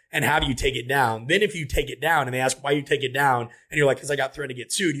for it and have you take it down. Then if you take it down and they ask why you take it down and you're like, because I got threatened to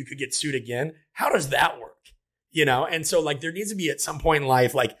get sued, you could get sued again. How does that work? And so like there needs to be at some point in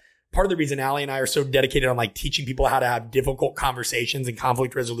life, like part of the reason Allie and I are so dedicated on like teaching people how to have difficult conversations and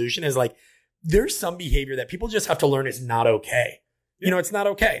conflict resolution is like, there's some behavior that people just have to learn is not okay. It's not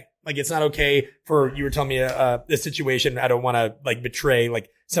okay. Like it's not okay for, you were telling me a situation. I don't want to like betray like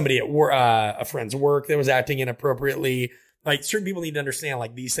somebody at work, a friend's work that was acting inappropriately. Like certain people need to understand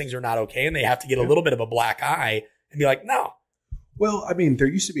like these things are not okay. And they have to get a little bit of a black eye and be like, no. Well, I mean, there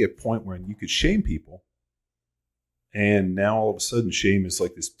used to be a point when you could shame people. And now all of a sudden shame is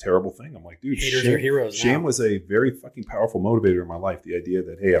like this terrible thing. I'm like, dude, haters are heroes. Shame was a very fucking powerful motivator in my life. The idea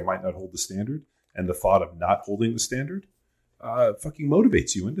that, hey, I might not hold the standard, and the thought of not holding the standard fucking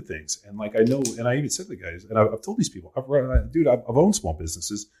motivates you into things. And like I know, and I even said to the guys, and I've told these people, I've owned small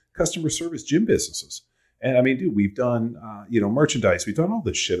businesses, customer service, gym businesses. And I mean, dude, we've done, merchandise. We've done all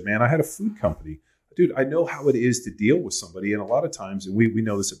this shit, man. I had a food company. Dude, I know how it is to deal with somebody. And a lot of times, and we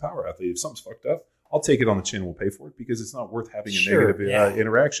know this at Power Athlete, if something's fucked up, I'll take it on the chin and we'll pay for it because it's not worth having a negative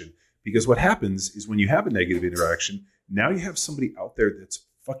interaction. Because what happens is when you have a negative interaction, now you have somebody out there that's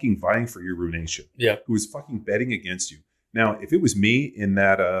fucking vying for your ruination. Yeah. Who is fucking betting against you. Now, if it was me in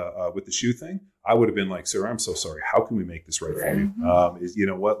that with the shoe thing, I would have been like, sir, I'm so sorry. How can we make this right for you? You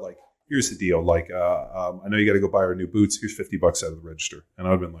know what? Like, here's the deal. Like, I know you got to go buy our new boots. Here's $50 out of the register. And I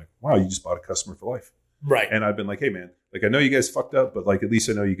would have been like, wow, you just bought a customer for life. Right. And I've been like, hey, man, like I know you guys fucked up, but like at least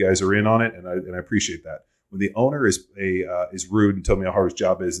I know you guys are in on it, and I appreciate that. When the owner is rude and tell me how hard his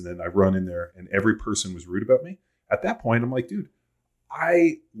job is, and then I run in there and every person was rude about me, at that point I'm like, dude,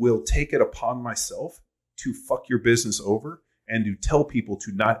 I will take it upon myself to fuck your business over and to tell people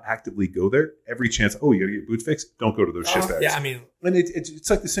to not actively go there every chance. Oh, you got to get boots fixed? Don't go to those shitbags. Yeah, I mean, and it's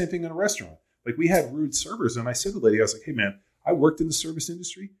like the same thing in a restaurant. Like we had rude servers, and I said to the lady, I was like, hey man, I worked in the service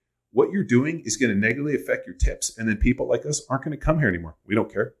industry. What you're doing is going to negatively affect your tips, and then people like us aren't going to come here anymore. We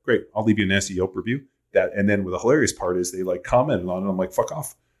don't care. Great. I'll leave you a nasty Yelp review. And then the hilarious part is they like commented on it. I'm like, fuck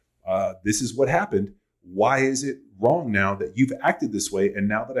off. This is what happened. Why is it wrong now that you've acted this way? And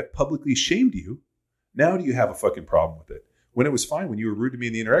now that I've publicly shamed you, now do you have a fucking problem with it? When it was fine, when you were rude to me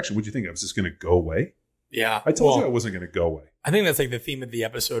in the interaction, what'd you think? I was just going to go away? Yeah. I told you I wasn't going to go away. I think that's like the theme of the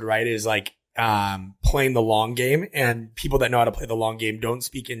episode, right? Is like playing the long game, and people that know how to play the long game don't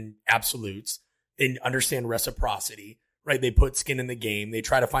speak in absolutes. They understand reciprocity, right? They put skin in the game. They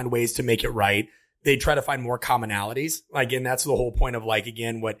try to find ways to make it right. They try to find more commonalities. Like, and that's the whole point of like,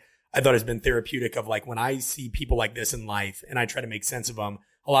 again, what I thought has been therapeutic of like when I see people like this in life and I try to make sense of them,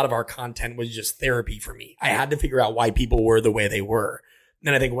 a lot of our content was just therapy for me. I had to figure out why people were the way they were.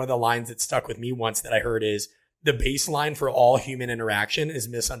 And I think one of the lines that stuck with me once that I heard is the baseline for all human interaction is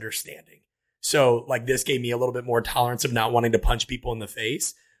misunderstanding. So like this gave me a little bit more tolerance of not wanting to punch people in the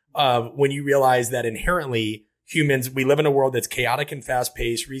face. When you realize that inherently humans, we live in a world that's chaotic and fast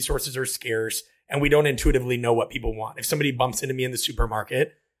paced, resources are scarce, and we don't intuitively know what people want. If somebody bumps into me in the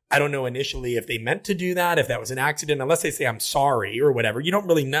supermarket, I don't know initially if they meant to do that, if that was an accident, unless they say I'm sorry or whatever. You don't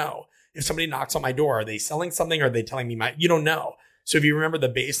really know. If somebody knocks on my door, are they selling something? Or are they telling me you don't know. So if you remember, the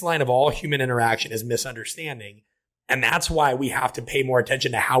baseline of all human interaction is misunderstanding. And that's why we have to pay more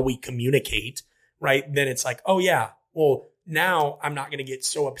attention to how we communicate, right? Then it's like, oh yeah, well, now I'm not going to get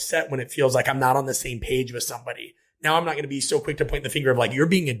so upset when it feels like I'm not on the same page with somebody. Now I'm not going to be so quick to point the finger of like, you're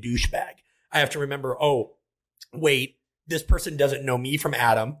being a douchebag. I have to remember, oh, wait, this person doesn't know me from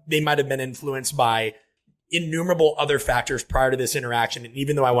Adam. They might have been influenced by innumerable other factors prior to this interaction. And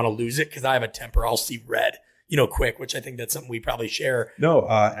even though I want to lose it because I have a temper, I'll see red, quick, which I think that's something we probably share. No,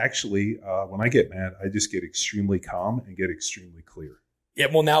 actually, when I get mad, I just get extremely calm and get extremely clear. Yeah,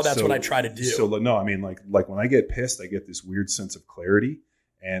 well, now that's what I try to do. So no, I mean, like when I get pissed, I get this weird sense of clarity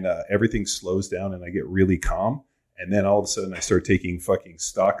and everything slows down and I get really calm. And then all of a sudden I start taking fucking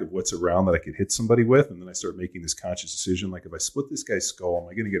stock of what's around that I could hit somebody with. And then I start making this conscious decision. Like if I split this guy's skull, am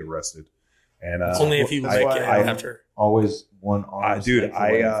I going to get arrested? And only if you like it after. Always one arm. Dude,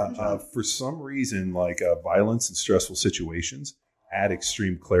 for some reason, like violence and stressful situations add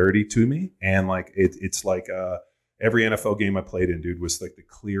extreme clarity to me. And like it's like every NFL game I played in, dude, was like the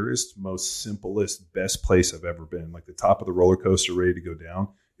clearest, most simplest, best place I've ever been. Like the top of the roller coaster ready to go down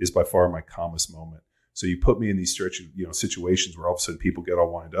is by far my calmest moment. So you put me in these situations where all of a sudden people get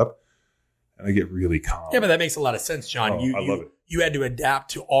all wind up and I get really calm. Yeah, but that makes a lot of sense, John. I love it. You had to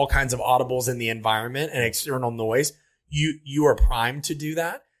adapt to all kinds of audibles in the environment and external noise. You are primed to do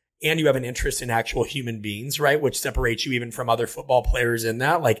that. And you have an interest in actual human beings, right? Which separates you even from other football players in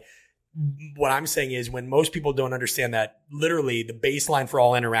that. Like what I'm saying is when most people don't understand that literally the baseline for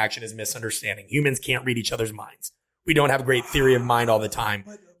all interaction is misunderstanding. Humans can't read each other's minds. We don't have a great theory of mind all the time.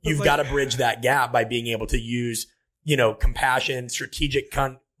 You've got to bridge that gap by being able to use, compassion, strategic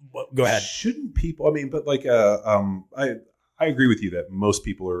go ahead. Shouldn't people, I mean, but like, I agree with you that most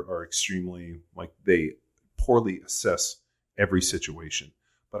people are extremely, like they poorly assess every situation.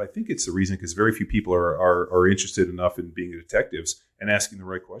 But I think it's the reason because very few people are interested enough in being detectives and asking the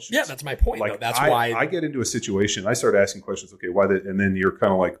right questions. Yeah, that's my point. Like, though. That's why I get into a situation, I start asking questions. Okay, why that? And then you're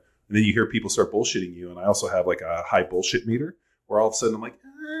kind of like, and then you hear people start bullshitting you. And I also have like a high bullshit meter where all of a sudden I'm like,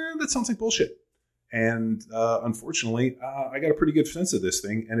 that sounds like bullshit. And unfortunately, I got a pretty good sense of this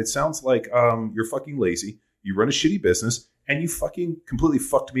thing. And it sounds like you're fucking lazy. You run a shitty business and you fucking completely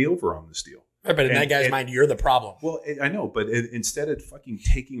fucked me over on this deal. Right, but in that guy's mind, you're the problem. Well, I know, but instead of fucking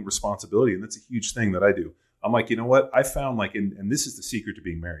taking responsibility, and that's a huge thing that I do, I'm like, you know what? I found like, and this is the secret to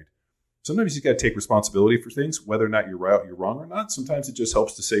being married. Sometimes you got to take responsibility for things, whether or not you're right, you're wrong or not. Sometimes it just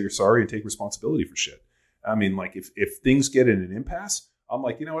helps to say you're sorry and take responsibility for shit. I mean, like if things get in an impasse, I'm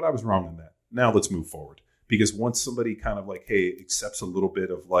like, you know what? I was wrong on that. Now let's move forward. Because once somebody kind of like, hey, accepts a little bit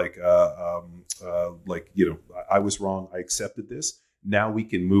of like, I was wrong. I accepted this. Now we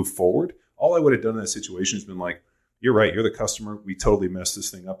can move forward. All I would have done in that situation has been like, you're right. You're the customer. We totally messed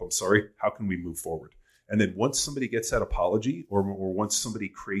this thing up. I'm sorry. How can we move forward? And then once somebody gets that apology or once somebody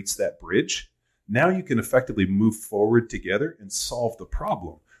creates that bridge, now you can effectively move forward together and solve the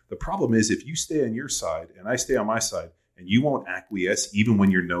problem. The problem is if you stay on your side and I stay on my side and you won't acquiesce even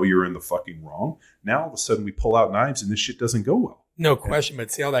when you're in the fucking wrong, now all of a sudden we pull out knives and this shit doesn't go well. No question.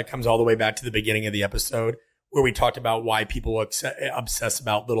 But see how that comes all the way back to the beginning of the episode, where we talked about why people obsess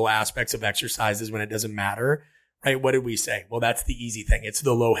about little aspects of exercises when it doesn't matter, right? What did we say? Well, that's the easy thing. It's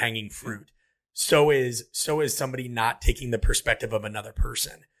the low hanging fruit. So is somebody not taking the perspective of another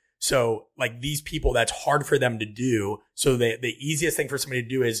person. So like these people, that's hard for them to do. So the easiest thing for somebody to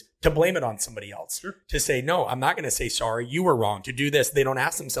do is to blame it on somebody else. Sure. To say, no, I'm not going to say sorry. You were wrong. To do this, they don't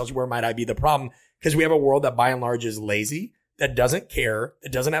ask themselves, where might I be the problem? Because we have a world that by and large is lazy, that doesn't care,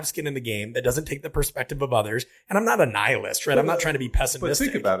 that doesn't have skin in the game, that doesn't take the perspective of others. And I'm not a nihilist, right? I'm not trying to be pessimistic.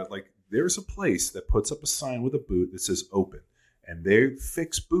 But think about it. Like there's a place that puts up a sign with a boot that says open, and they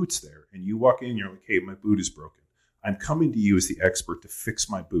fix boots there. And you walk in, you're like, hey, my boot is broken. I'm coming to you as the expert to fix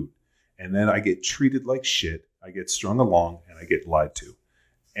my boot. And then I get treated like shit. I get strung along and I get lied to.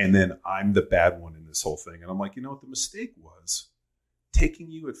 And then I'm the bad one in this whole thing. And I'm like, you know what the mistake was?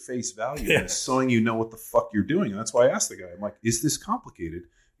 Taking you at face value and showing you know what the fuck you're doing. And that's why I asked the guy, I'm like, is this complicated?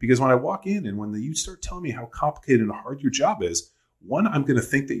 Because when I walk in and when you start telling me how complicated and hard your job is, one, I'm going to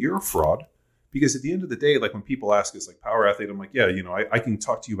think that you're a fraud. Because at the end of the day, like when people ask us like power athlete, I'm like, yeah, I can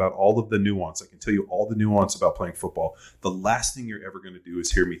talk to you about all of the nuance. I can tell you all the nuance about playing football. The last thing you're ever going to do is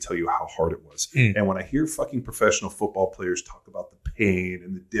hear me tell you how hard it was. And when I hear fucking professional football players talk about the pain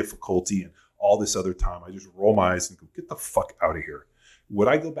and the difficulty and all this other time. I just roll my eyes and go, get the fuck out of here. Would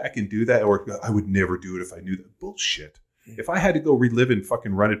I go back and do that? Or I would never do it if I knew that. Bullshit. If I had to go relive and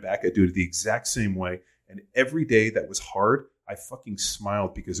fucking run it back, I'd do it the exact same way. And every day that was hard, I fucking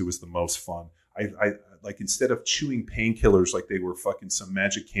smiled because it was the most fun. I like, instead of chewing painkillers like they were fucking some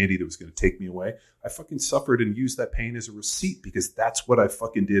magic candy that was going to take me away, I fucking suffered and used that pain as a receipt because that's what I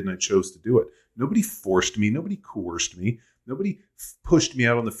fucking did and I chose to do it. Nobody forced me. Nobody coerced me. Nobody pushed me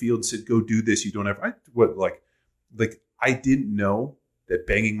out on the field and said, go do this. You don't have, I didn't know that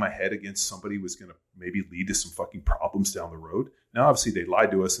banging my head against somebody was going to maybe lead to some fucking problems down the road. Now, obviously, they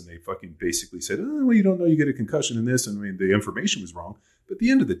lied to us and they fucking basically said, oh, well, you don't know you get a concussion in this. And I mean, the information was wrong. But at the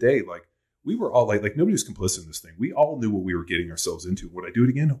end of the day, like, we were all like nobody was complicit in this thing. We all knew what we were getting ourselves into. Would I do it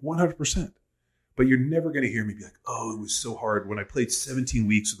again? 100%. But you're never going to hear me be like, oh, it was so hard when I played 17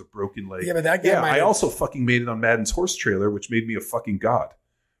 weeks with a broken leg. Yeah, but that guy I also fucking made it on Madden's horse trailer, which made me a fucking god,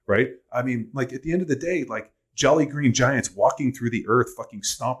 right? I mean, like, at the end of the day, like, Jolly Green Giants walking through the earth, fucking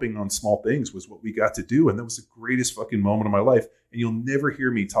stomping on small things was what we got to do. And that was the greatest fucking moment of my life. And you'll never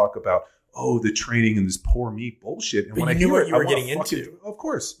hear me talk about, oh, the training and this poor me bullshit. And but when you I knew hear what it, you were I wanna getting into. fucking, of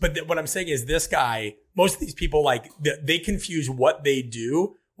course. But what I'm saying is this guy, most of these people, like, they confuse what they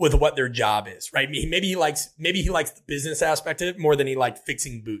do with what their job is, right? Maybe he likes the business aspect of it more than he liked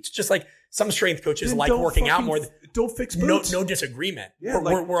fixing boots. Just like some strength coaches Then like working out more. Don't fix boots. No disagreement. Yeah,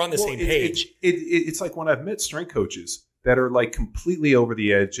 we're on the same page. It's like when I've met strength coaches that are like completely over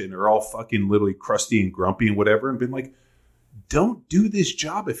the edge and are all fucking literally crusty and grumpy and whatever, and been like, don't do this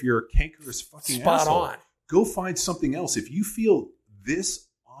job if you're a cankerous fucking Spot asshole. on. Go find something else. If you feel this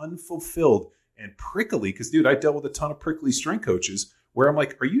unfulfilled and prickly, because, dude, I dealt with a ton of prickly strength coaches where I'm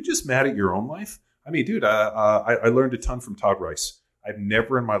like, are you just mad at your own life? I mean, dude, I learned a ton from Todd Rice. I've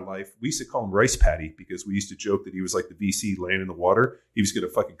never in my life, we used to call him Rice Patty because we used to joke that he was like the VC laying in the water. He was going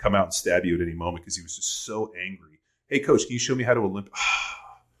to fucking come out and stab you at any moment because he was just so angry. Hey, coach, can you show me how to Olympic?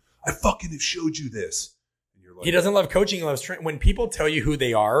 I fucking have showed you this. And you're like, He doesn't love coaching. He loves training. When people tell you who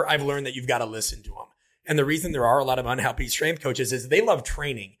they are, I've learned that you've got to listen to them. And the reason there are a lot of unhappy strength coaches is they love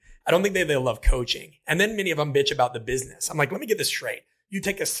training. I don't think they love coaching. And then many of them bitch about the business. I'm like, let me get this straight. You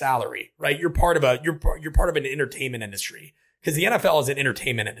take a salary, right? You're part of an entertainment industry because the NFL is an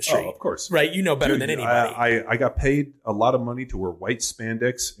entertainment industry. Oh, of course. Right? You know better than anybody. I got paid a lot of money to wear white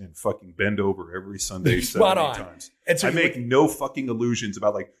spandex and fucking bend over every Sunday Spot 70 on. times. And so I make no fucking illusions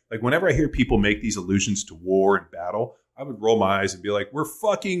about like whenever I hear people make these allusions to war and battle, I would roll my eyes and be like, we're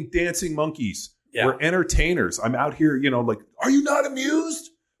fucking dancing monkeys. Yeah. We're entertainers. I'm out here, like, are you not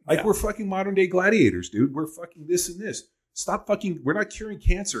amused? Like, Yeah. we're fucking modern day gladiators, dude. We're fucking this and this. Stop fucking, we're not curing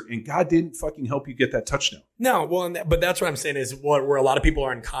cancer, and God didn't fucking help you get that touchdown. No, well, but that's what I'm saying is where a lot of people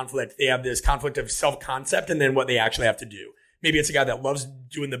are in conflict. They have this conflict of self-concept and then what they actually have to do. Maybe it's a guy that loves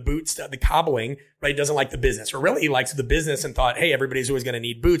doing the boot stuff, the cobbling, right? Doesn't like the business, or really he likes the business and thought, hey, everybody's always going to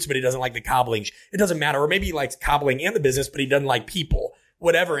need boots, but he doesn't like the cobbling. It doesn't matter. Or maybe he likes cobbling and the business, but he doesn't like people,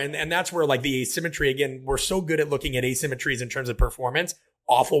 whatever. And that's where like the asymmetry, again, we're so good at looking at asymmetries in terms of performance.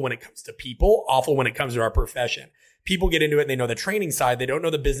 Awful when it comes to people, awful when it comes to our profession. People get into it and they know the training side. They don't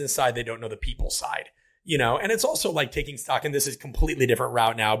know the business side. They don't know the people side, and it's also like taking stock. And this is a completely different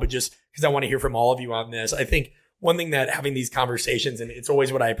route now, but just because I want to hear from all of you on this, I think one thing that having these conversations, and it's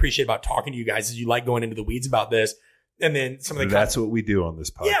always what I appreciate about talking to you guys is you like going into the weeds about this. And then some of the, That's what we do on this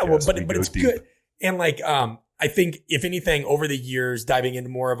podcast. yeah, well, but We go it's deep. good. And like, I think if anything over the years, diving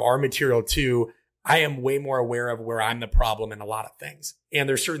into more of our material too, I am way more aware of where I'm the problem in a lot of things. And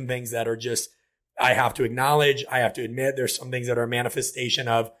there's certain things that are just, I have to acknowledge, I have to admit there's some things that are a manifestation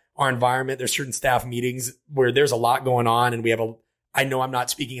of our environment. There's certain staff meetings where there's a lot going on and I know I'm not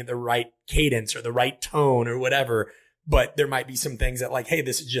speaking at the right cadence or the right tone or whatever, but there might be some things that like, hey,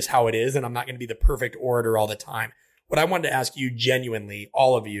 this is just how it is. And I'm not going to be the perfect orator all the time. What I wanted to ask you genuinely,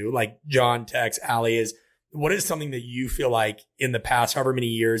 all of you, like John, Tex, Allie, is what is something that you feel like in the past, however many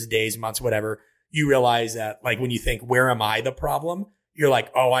years, days, months, whatever, you realize that like when you think, where am I the problem? You're like,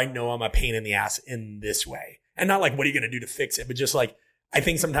 oh, I know I'm a pain in the ass in this way. And not like, what are you going to do to fix it? But just like, I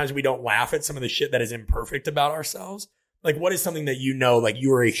think sometimes we don't laugh at some of the shit that is imperfect about ourselves. Like, what is something that like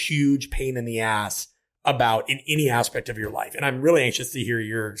you are a huge pain in the ass about in any aspect of your life? And I'm really anxious to hear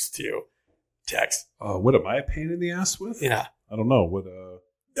yours too, Tex. What am I a pain in the ass with? Yeah. I don't know. What,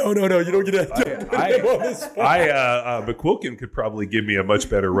 No, you don't get to. McQuilkin could probably give me a much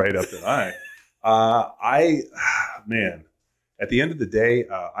better write-up than man, at the end of the day,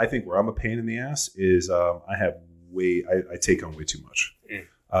 I think where I'm a pain in the ass is I take on way too much.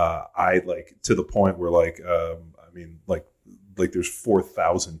 I like to the point where like there's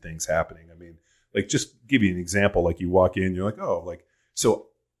 4,000 things happening. I mean, like just give you an example, like you walk in, you're like, oh, like, so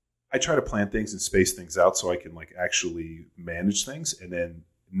I try to plan things and space things out so I can like actually manage things, and then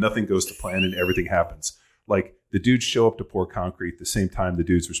nothing goes to plan and everything happens. Like the dudes show up to pour concrete the same time the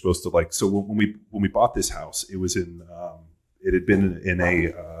dudes were supposed to like. So when we bought this house, it was it had been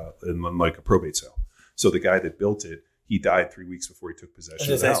in like a probate sale. So the guy that built it, he died 3 weeks before he took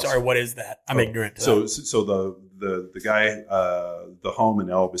possession of the house. Sorry, what is that? I'm ignorant to that. So the guy, the home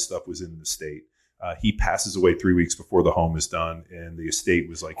and all of his stuff was in the state. He passes away 3 weeks before the home is done, and the estate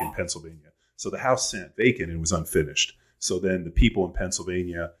was like in Pennsylvania. So the house sat vacant and was unfinished. So then the people in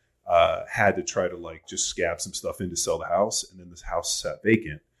Pennsylvania had to try to like just scab some stuff in to sell the house, and then this house sat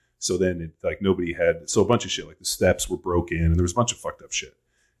vacant. So then it like nobody had, so a bunch of shit, like the steps were broken and there was a bunch of fucked up shit.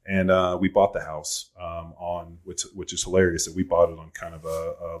 And we bought the house on, which is hilarious that we bought it on kind of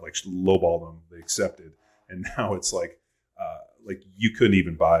a like lowball them, they accepted. And now it's like you couldn't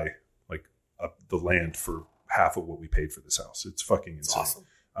even buy like the land for half of what we paid for this house. It's fucking insane.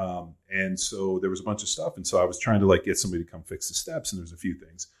 Awesome. And so there was a bunch of stuff. And so I was trying to like get somebody to come fix the steps, and there's a few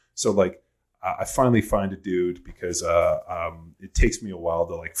things. So like I finally find a dude because it takes me a while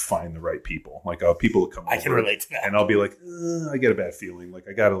to like find the right people. Like people that come over. I can relate to that. And I'll be like, I get a bad feeling. Like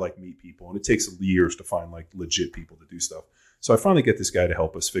I got to like meet people. And it takes years to find like legit people to do stuff. So I finally get this guy to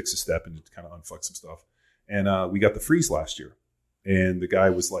help us fix a step and kind of unfuck some stuff. And we got the freeze last year. And the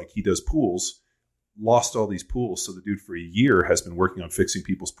guy was like, he does pools, lost all these pools. So the dude for a year has been working on fixing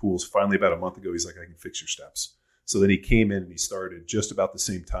people's pools. Finally, about a month ago, he's like, I can fix your steps. So then he came in and he started just about the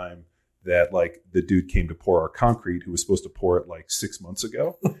same time that like the dude came to pour our concrete, who was supposed to pour it like 6 months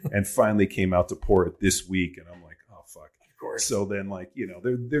ago, and finally came out to pour it this week. And I'm like, oh, fuck. Of course. So then like,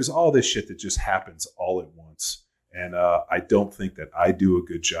 there's all this shit that just happens all at once. And I don't think that I do a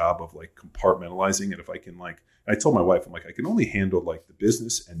good job of like compartmentalizing it. If I can like, and I told my wife, I'm like, I can only handle like the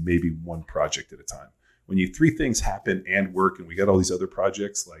business and maybe one project at a time. When three things happen and work and we got all these other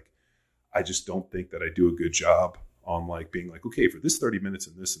projects, like I just don't think that I do a good job on like being like, okay, for this 30 minutes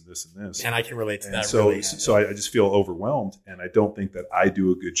and this and this and this. And I can relate to that. So I just feel overwhelmed, and I don't think that I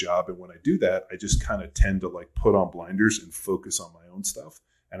do a good job. And when I do that, I just kind of tend to like put on blinders and focus on my own stuff.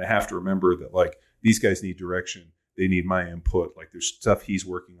 And I have to remember that like these guys need direction. They need my input. Like there's stuff he's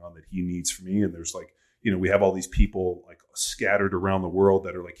working on that he needs from me. And there's like, we have all these people like scattered around the world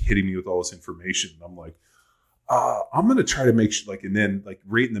that are like hitting me with all this information. And I'm like, I'm going to try to make sure, like, and then like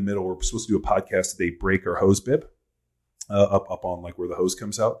right in the middle, we're supposed to do a podcast today, break our hose bib. Up on like where the hose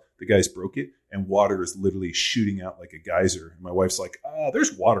comes out, the guys broke it, and water is literally shooting out like a geyser. And my wife's like,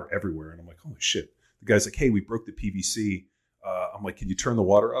 there's water everywhere. And I'm like, holy shit. The guy's like, hey, we broke the PVC. I'm like, can you turn the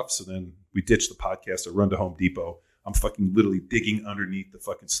water off? So then we ditch the podcast. I run to Home Depot. I'm fucking literally digging underneath the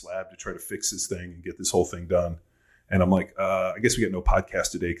fucking slab to try to fix this thing and get this whole thing done. And I'm like, I guess we got no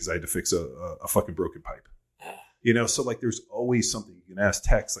podcast today because I had to fix a fucking broken pipe. So like there's always something. You can ask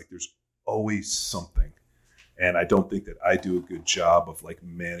Tex, like there's always something. And I don't think that I do a good job of like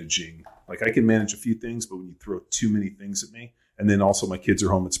managing. Like I can manage a few things, but when you throw too many things at me, and then also my kids are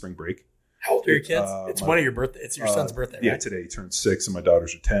home at spring break. How old are your kids? It's one of your birthday. It's your son's birthday, right? Yeah, today he turned 6 and my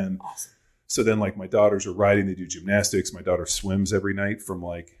daughters are 10. Awesome. So then like my daughters are riding, they do gymnastics. My daughter swims every night from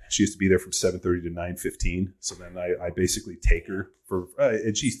like, she used to be there from 7:30 to 9:15. So then I basically take her for,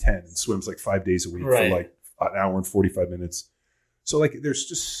 and she's 10 and swims like 5 days a week for like an hour and 45 minutes. So like there's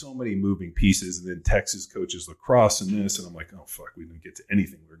just so many moving pieces, and then Texas coaches lacrosse and this, and I'm like, oh fuck, we didn't get to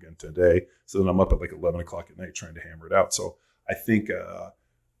anything we're getting today. So then I'm up at like 11 o'clock at night trying to hammer it out. So I think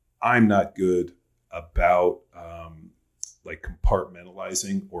I'm not good about like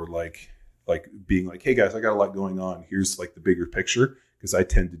compartmentalizing or like being like, hey guys, I got a lot going on. Here's like the bigger picture, because I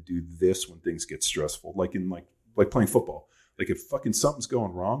tend to do this when things get stressful, like in like playing football. Like if fucking something's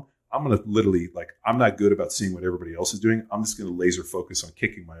going wrong, I'm going to literally like, I'm not good about seeing what everybody else is doing. I'm just going to laser focus on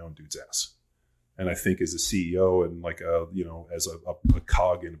kicking my own dude's ass. And I think as a CEO and like as a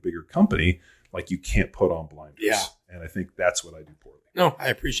cog in a bigger company, like you can't put on blinders. Yeah. And I think that's what I do poorly. No, I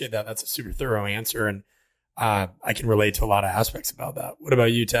appreciate that. That's a super thorough answer. And I can relate to a lot of aspects about that. What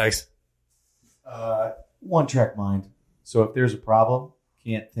about you, Tex? One track mind. So if there's a problem,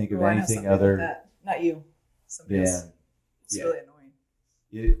 can't think of anything other. Like that. Not you. Somebody else. It's really annoying.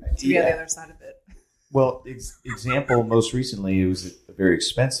 To be on the other side of it. Well, example, most recently, it was a very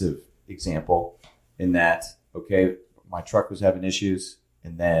expensive example in that, okay, my truck was having issues,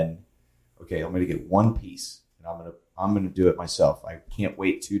 and then, okay, I'm going to get one piece, and I'm going to do it myself. I can't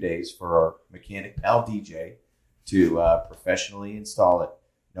wait 2 days for our mechanic pal DJ to professionally install it.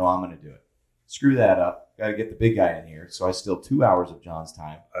 No, I'm going to do it. Screw that up. Got to get the big guy in here. So I steal 2 hours of John's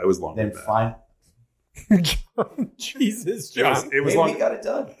time. It was longer than that. Jesus, John. It was long. We got it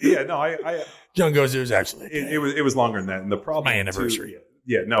done. Yeah, no, I John goes, it was actually it was longer than that. And the problem, my anniversary.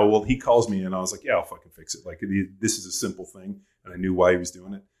 yeah, no, well, he calls me and I was like, yeah, I'll fucking fix it. Like, this is a simple thing. And I knew why he was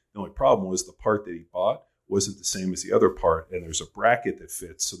doing it. The only problem was the part that he bought wasn't the same as the other part. And there's a bracket that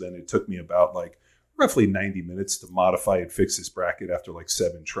fits. So then it took me about like roughly 90 minutes to modify and fix this bracket after like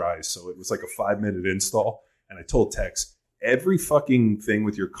 7 tries. So it was like a 5-minute install. And I told Tex, every fucking thing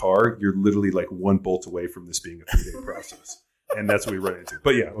with your car, you're literally like one bolt away from this being a 3-day process. And that's what we run into.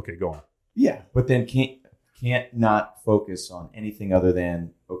 But yeah, okay, go on. Yeah, but then can't not focus on anything other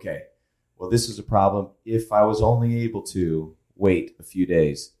than, okay, well, this is a problem. If I was only able to wait a few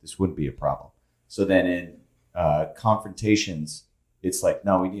days, this wouldn't be a problem. So then in confrontations, it's like,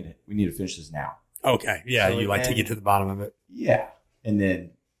 no, we need to finish this now. Okay. Yeah, So you like to get to the bottom of it. Yeah. And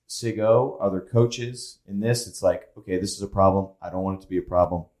then Sigo, other coaches in this, it's like, okay, this is a problem. I don't want it to be a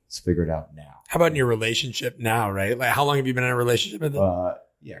problem. Let's figure it out now. How about in your relationship now, right? Like, how long have you been in a relationship with them?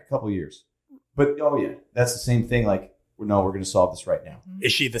 Yeah, a couple years. But, oh, yeah, that's the same thing. Like, no, we're going to solve this right now.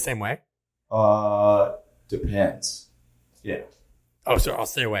 Is she the same way? Depends. Yeah. Oh, so I'll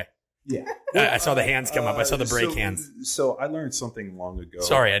stay away. Yeah. I saw the hands come up. I saw the brake hands. So I learned something long ago.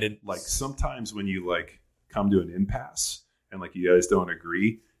 Sorry, I didn't. Like, sometimes when you like come to an impasse and like you guys don't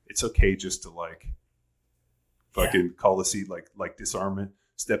agree, it's okay just to like fucking call the seat, like disarm it,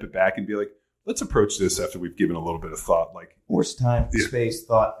 step it back and be like, let's approach this after we've given a little bit of thought. Like, Force time, space,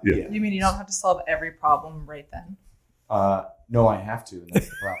 thought. Yeah. You mean you don't have to solve every problem right then? No, I have to, and that's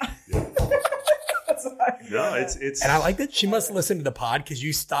the problem. No, it's. And I like that she must listen to the pod because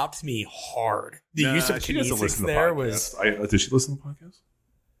you stopped me hard. The use of she doesn't kinesics listen to there podcasts. was. Did she listen to podcasts?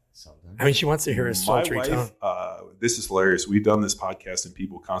 Sometimes. I mean, she wants to hear his sultry My tone. wife, this is hilarious. We've done this podcast and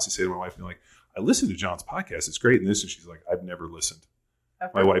people constantly say to my wife, they're like, I listened to John's podcast. It's great. And this, and she's like, I've never listened.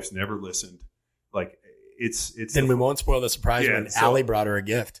 My wife's never listened. Like, it's. Then we won't spoil the surprise when Allie brought her a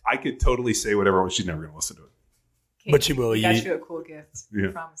gift. I could totally say whatever, but she's never going to listen to it. Kate, But she will. We got you a cool gift. Yeah.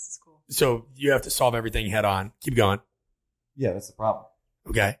 I promise it's cool. So you have to solve everything head on. Keep going. Yeah, that's the problem.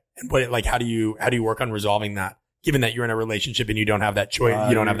 Okay. And what, like, how do you work on resolving that? Given that you're in a relationship and you don't have that choice,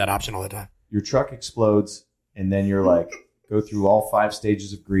 you don't have that option all the time. Your truck explodes, and then you're like, go through all 5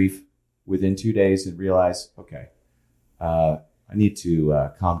 stages of grief within 2 days and realize, okay, I need to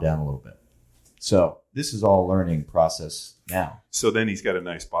calm down a little bit. So this is all a learning process now. So then he's got a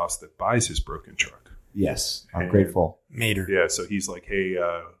nice boss that buys his broken truck. Yes, I'm And- grateful. Mater. Yeah, so he's like, hey,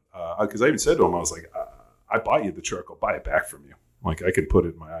 because I even said to him, I was like, I bought you the truck. I'll buy it back from you. Like, I can put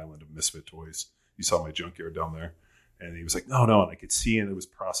it in my island of misfit toys. You saw my junkyard down there. And he was like, no. And I could see, and it was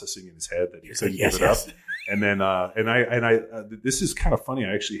processing in his head that he couldn't give it up. And then, this is kind of funny.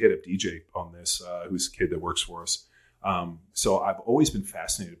 I actually hit up DJ on this, who's a kid that works for us. So I've always been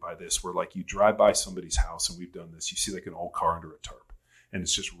fascinated by this, where like you drive by somebody's house, and we've done this. You see like an old car under a tarp, and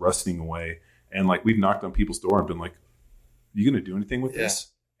it's just rusting away. And like we've knocked on people's door and been like, you going to do anything with this?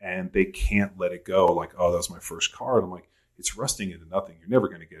 And they can't let it go. Like, oh, that was my first car. And I'm like, it's rusting into nothing. You're never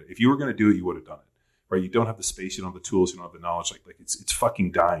going to get it. If you were going to do it, you would have done it. Right? You don't have the space. You don't have the tools. You don't have the knowledge. Like it's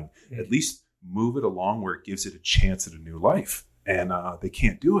fucking dying. Mm-hmm. At least move it along where it gives it a chance at a new life. And they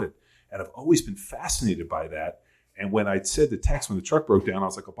can't do it. And I've always been fascinated by that. And when I said to Tex when the truck broke down, I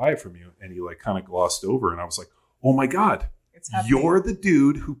was like, I'll buy it from you. And he like kind of glossed over. And I was like, oh my God, you're the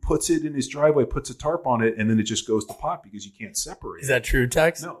dude who puts it in his driveway, puts a tarp on it, and then it just goes to pot because you can't separate. Is that true,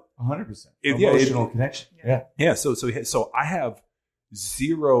 Tex? No. 100%. Emotional connection. Yeah. Yeah. So I have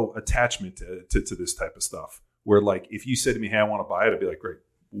zero attachment to this type of stuff, where like, if you said to me, hey, I want to buy it, I'd be like, great,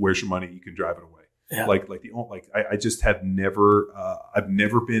 where's your money? You can drive it away. Yeah. I just have I've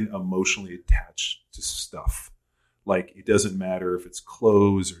never been emotionally attached to stuff. Like, it doesn't matter if it's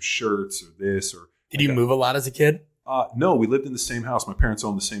clothes or shirts or this or. Did you move a lot as a kid? No, we lived in the same house. My parents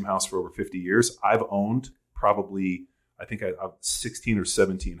owned the same house for over 50 years. I've owned probably, I think I've 16 or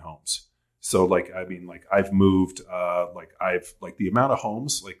 17 homes. So like, I mean, like I've moved, like the amount of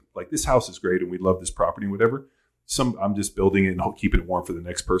homes, like this house is great and we love this property and whatever. I'm just building it and keeping it warm for the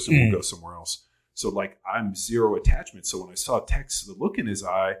next person. We'll go somewhere else. So like, I'm zero attachment. So when I saw Tex, the look in his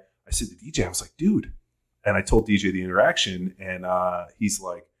eye, I said to DJ, I was like, dude. And I told DJ the interaction, and he's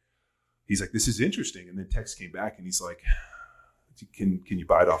like, this is interesting. And then Tex came back and he's like, can you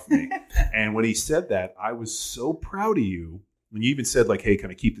buy it off of me? And when he said that, I was so proud of you. When you even said like, hey,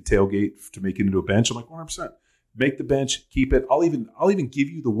 can I keep the tailgate to make it into a bench? I'm like, 100%. Make the bench, keep it. I'll even give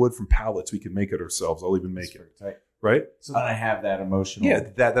you the wood from pallets. We can make it ourselves. I'll even make it. Tight. Right? So then I have that emotional. Yeah,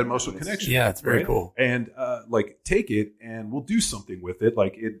 that emotional connection. Yeah, it's very cool. And like take it and we'll do something with it.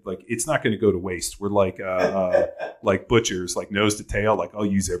 Like it's not going to go to waste. We're like butchers, like nose to tail. Like I'll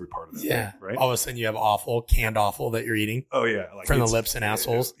use every part of that. Yeah. Thing, right. All of a sudden you have canned offal that you're eating. Oh yeah. Like from the lips and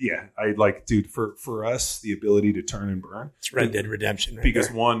assholes. Yeah. I like, dude, for us, the ability to turn and burn. It's Red Dead Redemption. Right because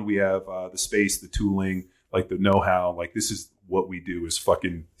there. one, we have the space, the tooling, like the know-how. Like this is what we do is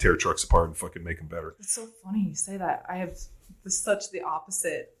fucking tear trucks apart and fucking make them better. It's so funny you say that. I have such the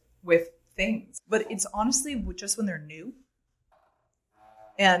opposite with things, but it's honestly just when they're new.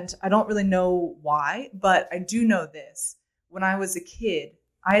 And I don't really know why, but I do know this. When I was a kid,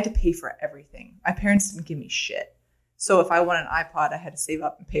 I had to pay for everything. My parents didn't give me shit. So if I wanted an iPod, I had to save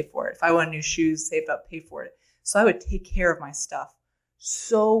up and pay for it. If I wanted new shoes, save up, pay for it. So I would take care of my stuff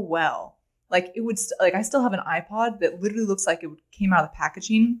so well. Like it would, I still have an iPod that literally looks like it came out of the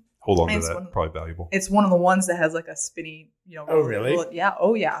packaging. Hold on to that. Probably valuable. It's one of the ones that has like a spinny, Oh, really? Yeah.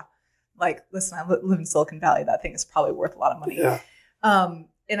 Oh, yeah. Like, listen, I live in Silicon Valley. That thing is probably worth a lot of money. Yeah.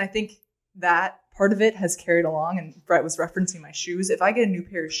 And I think that part of it has carried along. And Brett was referencing my shoes. If I get a new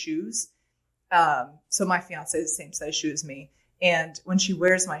pair of shoes, so my fiance is the same size shoe as me. And when she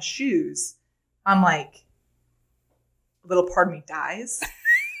wears my shoes, I'm like, a little part of me dies.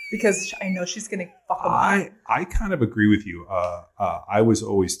 Because I know she's going to fuck them up. I kind of agree with you. I was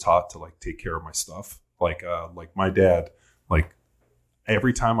always taught to like take care of my stuff. Like my dad, like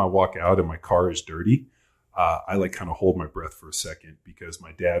every time I walk out and my car is dirty, I like kind of hold my breath for a second because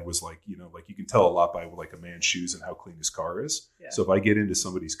my dad was like, like you can tell a lot by like a man's shoes and how clean his car is. Yeah. So if I get into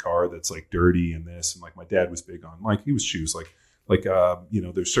somebody's car that's like dirty and this, and like my dad was big on like he was shoes, like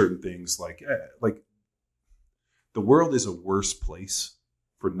there's certain things like the world is a worse place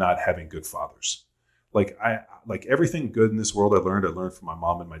for not having good fathers. Like everything good in this world I learned from my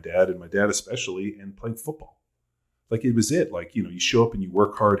mom and my dad especially, and playing football. Like it was it. Like, you show up and you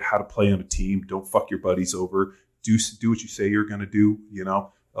work hard, how to play on a team, don't fuck your buddies over, do what you say you're going to do,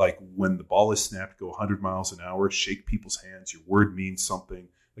 like when the ball is snapped, go 100 miles an hour, shake people's hands, your word means something.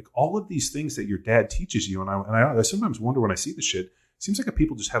 Like all of these things that your dad teaches you. And I sometimes wonder when I see the shit, seems like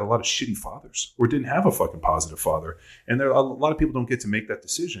people just had a lot of shitty fathers or didn't have a fucking positive father. And a lot of people don't get to make that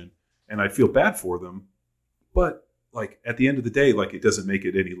decision. And I feel bad for them. But like at the end of the day, like it doesn't make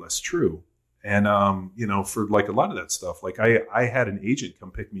it any less true. And, for like a lot of that stuff, like I had an agent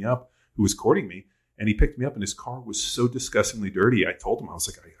come pick me up who was courting me, and he picked me up and his car was so disgustingly dirty. I told him, I was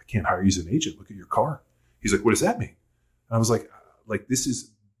like, I can't hire you as an agent. Look at your car. He's like, what does that mean? And I was like this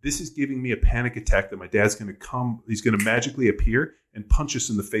is giving me a panic attack that my dad's going to come. He's going to magically appear and punch us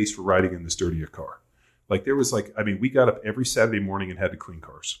in the face for riding in this dirtier car. Like there was we got up every Saturday morning and had to clean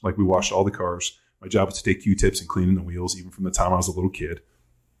cars. Like we washed all the cars. My job was to take Q-tips and cleaning the wheels, even from the time I was a little kid.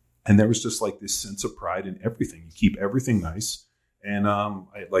 And there was just like this sense of pride in everything. You keep everything nice. And the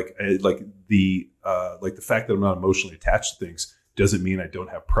fact that I'm not emotionally attached to things doesn't mean I don't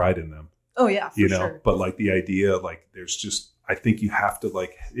have pride in them. Oh yeah, for sure. But like the idea, like there's just, I think you have to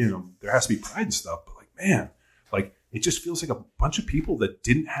like, there has to be pride and stuff. But like, man, like it just feels like a bunch of people that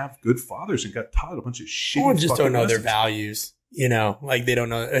didn't have good fathers and got taught a bunch of shit. Or just don't know their values. Like they don't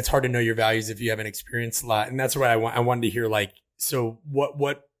know. It's hard to know your values if you haven't experienced a lot. And that's what I wanted to hear. Like, so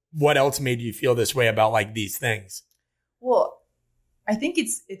what else made you feel this way about like these things? Well, I think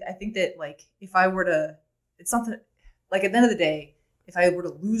I think that like if I were to, it's something like at the end of the day, if I were to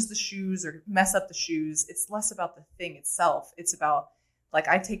lose the shoes or mess up the shoes, it's less about the thing itself. It's about like,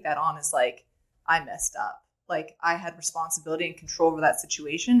 I take that on as like, I messed up. Like I had responsibility and control over that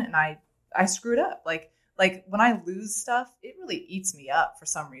situation and I screwed up. Like when I lose stuff, it really eats me up for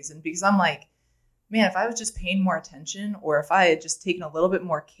some reason because I'm like, man, if I was just paying more attention or if I had just taken a little bit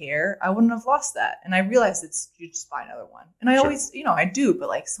more care, I wouldn't have lost that. And I realized you just buy another one. And I always, I do, but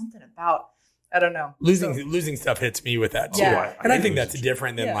like something about, I don't know. Losing stuff hits me with that too. Yeah. And I think that's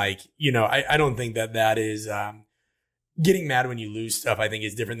different than like, I don't think that is getting mad when you lose stuff. I think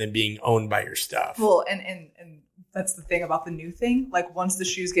is different than being owned by your stuff. Well, and that's the thing about the new thing. Like once the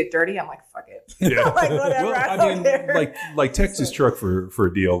shoes get dirty, I'm like, fuck it. Yeah. Like whatever. Well, I I mean, care. like Texas truck for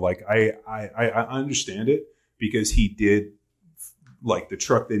a deal. Like I understand it because he did like the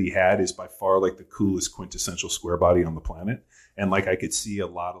truck that he had is by far like the coolest quintessential square body on the planet. And like I could see a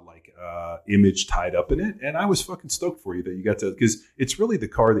lot of like image tied up in it. And I was fucking stoked for you that you got to, because it's really the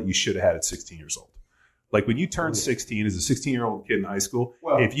car that you should have had at 16 years old. Like when you turned 16 as a 16-year-old kid in high school,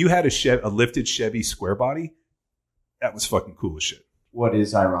 if you had a lifted Chevy square body, that was fucking cool as shit. What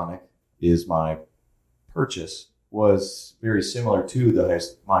is ironic is my purchase was very similar to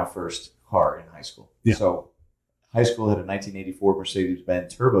my first car in high school. Yeah. So high school, I had a 1984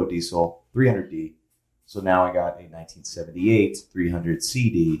 Mercedes-Benz turbo diesel 300D. So now I got a 1978 300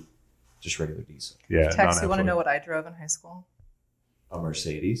 CD, just regular diesel. Yeah. Tex, you want to know what I drove in high school? A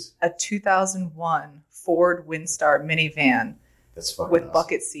Mercedes. A 2001 Ford Windstar minivan That's fucking with awesome.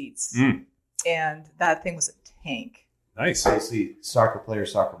 bucket seats. And that thing was a tank. Nice. Basically, soccer player,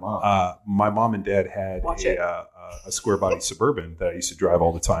 soccer mom. My mom and dad had Watch a square body Suburban that I used to drive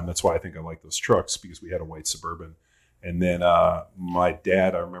all the time. That's why I think I like those trucks, because we had a white Suburban. And then my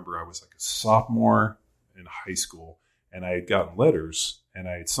dad, I remember I was like a sophomore in high school, and I had gotten letters, and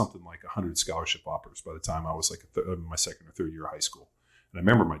I had something like 100 scholarship offers by the time I was like my second or third year of high school. And I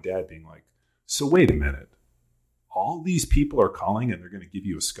remember my dad being like, so wait a minute, all these people are calling and they're going to give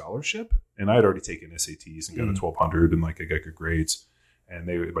you a scholarship? And I had already taken SATs and got a 1200 and like I got good grades. And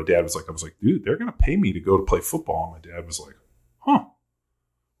my dad was like, I was like, dude, they're going to pay me to go to play football. And my dad was like, huh,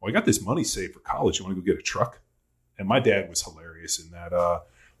 well, I got this money saved for college. You want to go get a truck? And my dad was hilarious in that,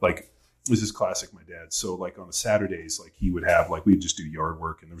 this is classic my dad. So like on the Saturdays, like he would have, like we'd just do yard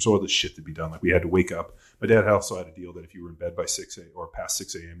work and there was all this shit to be done. Like we had to wake up. My dad also had a deal that if you were in bed by 6 a.m. or past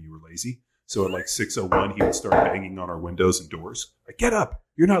 6 a.m., you were lazy. So at like 6:01, he would start banging on our windows and doors. Like, get up.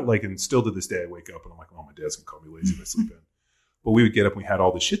 You're not like, and still to this day I wake up and I'm like, oh, my dad's going to call me lazy if I sleep in. But we would get up and we had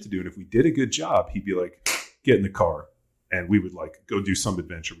all this shit to do. And if we did a good job, he'd be like, get in the car. And we would like go do some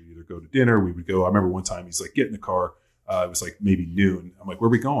adventure. We'd either go to dinner. We would go. I remember one time he's like, get in the car. It was like maybe noon. I'm like, where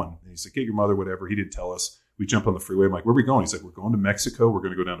are we going? And he's like, get your mother, whatever. He didn't tell us. We jump on the freeway. I'm like, where are we going? He's like, we're going to Mexico. We're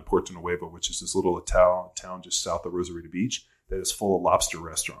going to go down to Puerto Nuevo, which is this little town just south of Rosarito Beach that is full of lobster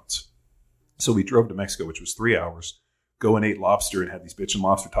restaurants. So we drove to Mexico, which was 3 hours, go and ate lobster and had these bitchin'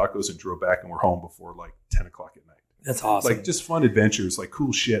 lobster tacos and drove back and we're home before like 10 o'clock at night. That's awesome. Like just fun adventures, like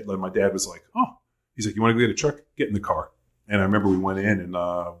cool shit. Like my dad was like, oh, he's like, you want to go get a truck? Get in the car. And I remember we went in and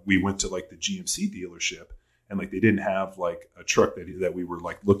we went to like the GMC dealership and like they didn't have like a truck that we were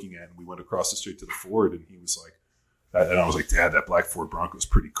like looking at. And we went across the street to the Ford and he was like, and I was like, Dad, that black Ford Bronco is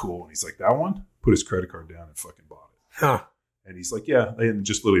pretty cool. And he's like, that one? Put his credit card down and fucking bought it. Huh. And he's like, yeah, and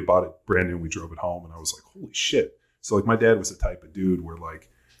just literally bought it brand new. And we drove it home and I was like, holy shit. So like my dad was the type of dude where like,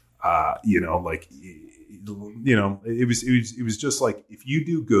 it was just like, if you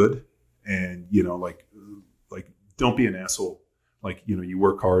do good and, like don't be an asshole. Like, you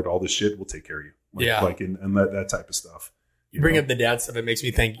work hard, all this shit will take care of you. Like, yeah. Like, and that type of stuff. You bring up the dad stuff. It makes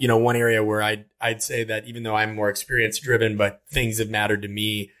me think, one area where I'd say that even though I'm more experience driven, but things have mattered to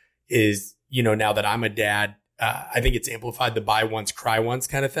me is, now that I'm a dad, I think it's amplified the buy once, cry once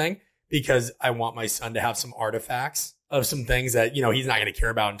kind of thing, because I want my son to have some artifacts of some things that, he's not going to care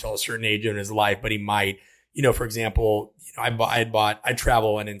about until a certain age in his life, but he might, for example, I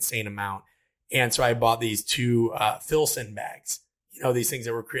travel an insane amount. And so I bought these 2 Filson bags, these things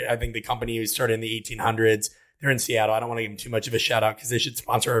that were created. I think the company was started in the 1800s. They're in Seattle. I don't want to give them too much of a shout out because they should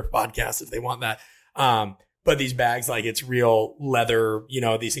sponsor our podcast if they want that. But these bags, like it's real leather,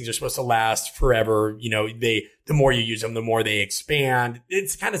 these things are supposed to last forever. The more you use them, the more they expand.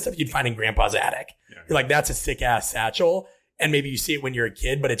 It's kind of stuff you'd find in grandpa's attic. Yeah. You're like, that's a sick ass satchel. And maybe you see it when you're a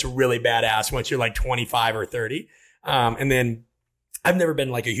kid, but it's really badass once you're like 25 or 30. And then I've never been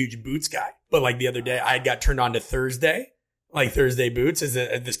like a huge boots guy, but like the other day I got turned on to Thursday. Like Thursday Boots is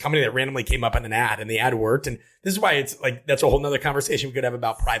this company that randomly came up in an ad and the ad worked. And this is why it's like, that's a whole nother conversation we could have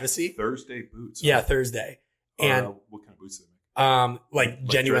about privacy. Thursday Boots. Yeah. Thursday. And what kind of boots do they make? Like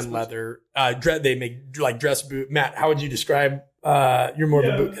genuine leather. They make like dress boot. Matt, how would you describe? You're more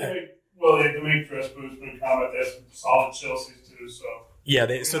of a boot guy. They make dress boots, but in combat they have some solid Chelsea's too. So yeah,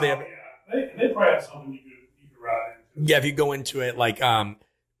 they have. Yeah, they probably have something you could ride into. Yeah, if you go into it like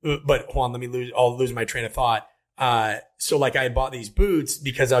but hold on, I'll lose my train of thought. So like I bought these boots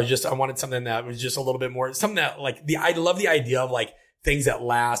because I wanted something that was just a little bit more something that like I love the idea of like things that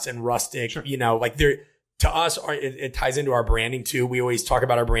last and rustic. Sure. Like they're. To us, it ties into our branding too. We always talk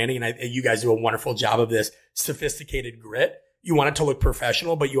about our branding, and you guys do a wonderful job of this sophisticated grit. You want it to look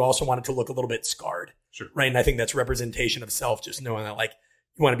professional, but you also want it to look a little bit scarred, sure. Right? And I think that's representation of self, just knowing that like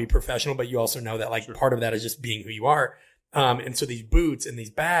you want to be professional, but you also know that like part of that is just being who you are. And so these boots and these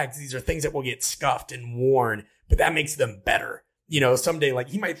bags, these are things that will get scuffed and worn, but that makes them better. Someday like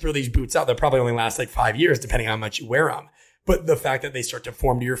he might throw these boots out. They'll probably only last like 5 years, depending on how much you wear them. But the fact that they start to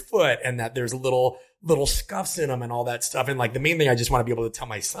form to your foot and that there's little scuffs in them and all that stuff. And like the main thing I just want to be able to tell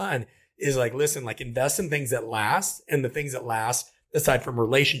my son is like, listen, like invest in things that last, and the things that last aside from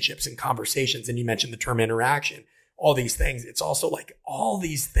relationships and conversations. And you mentioned the term interaction, all these things. It's also like all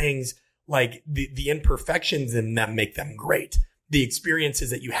these things, like the imperfections in them make them great. The experiences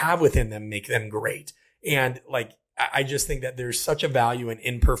that you have within them make them great. And like, I just think that there's such a value in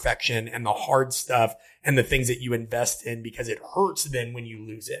imperfection and the hard stuff and the things that you invest in, because it hurts then when you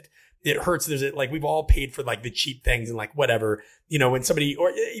lose it. It hurts. Like we've all paid for like the cheap things and like whatever, when somebody,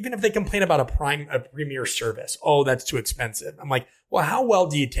 or even if they complain about a premier service, oh, that's too expensive. I'm like, well, how well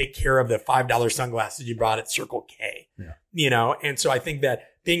do you take care of the $5 sunglasses you brought at Circle K? Yeah. And so I think that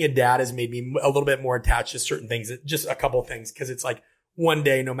being a dad has made me a little bit more attached to certain things, just a couple of things. Cause it's like one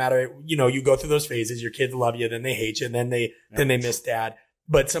day, no matter, you go through those phases, your kids love you, then they hate you, and then they miss dad.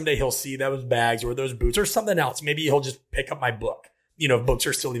 But someday he'll see those bags or those boots or something else. Maybe he'll just pick up my book. If books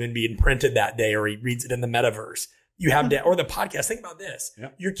are still even being printed that day, or he reads it in the metaverse. You have or the podcast. Think about this. Yeah.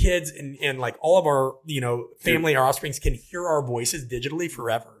 Your kids and like all of our, family, our offsprings can hear our voices digitally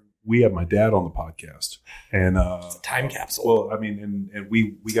forever. We have my dad on the podcast, and it's a time capsule. Well, I mean, and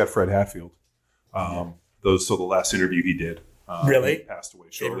we got Fred Hatfield. The last interview he did, really he passed away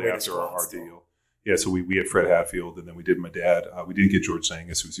shortly after our deal. Yeah. So we had Fred Hatfield, and then we did my dad. We didn't get George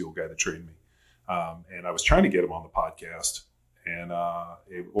Sangus, who's the old guy that trained me. And I was trying to get him on the podcast. And I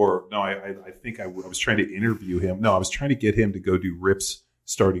think I was trying to interview him. No, I was trying to get him to go do Rip's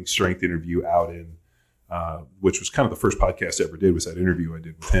starting strength interview out in, which was kind of the first podcast I ever did, was that interview I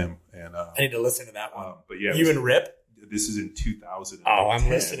did with him. And I need to listen to that one. But yeah, you and Rip. This is in 2000. Oh, I'm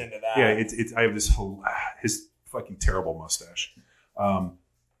listening to that. Yeah, it's I have this whole his fucking terrible mustache. And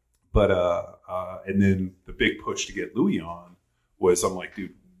then the big push to get Louis on was, I'm like,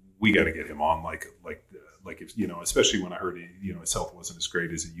 dude, we got to get him on, like if, especially when I heard his health wasn't as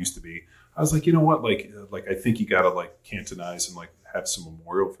great as it used to be. I was like, you know what, like I think you got to like cantonize and like have some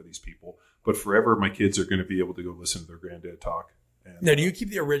memorial for these people. But forever, my kids are going to be able to go listen to their granddad talk. And, now, do you keep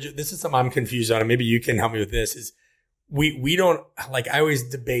the original? This is something I'm confused on, and maybe you can help me with this. Is we don't, like, I always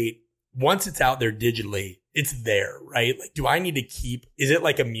debate, once it's out there digitally, it's there, right? Like, do I need to keep? Is it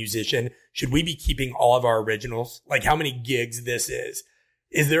like a musician? Should we be keeping all of our originals? Like, how many gigs this is?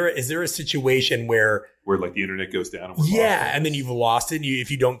 Is there a situation where like the internet goes down? And and then you've lost it. If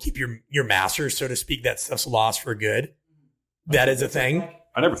you don't keep your masters, so to speak, that stuff's lost for good. That is a thing.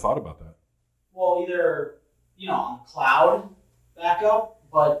 I never thought about that. Well, either on cloud backup,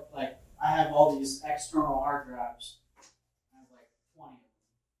 but like I have all these external hard drives. I have like 20.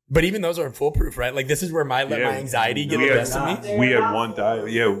 But even those aren't foolproof, right? Like this is where my anxiety get the best of me. We had one die.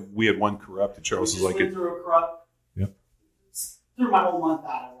 Yeah, we had one corrupted. Charles was like it. Through a corrupt. Through my whole month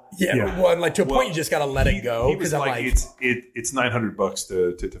out of life. Yeah. Well, and like to a point, you just got to let it go. Because I'm like, it's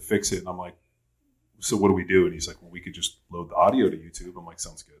 $900 to fix it, and I'm like, so what do we do? And he's like, well, we could just load the audio to YouTube. I'm like,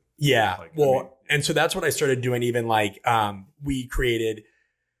 sounds good. Yeah. And so that's what I started doing. Even like, we created.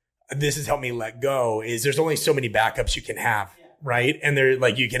 This has helped me let go. Is there's only so many backups you can have. Yeah. Right. And they're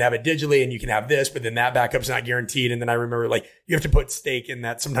like, you can have it digitally and you can have this, but then that backup's not guaranteed. And then I remember like, you have to put stake in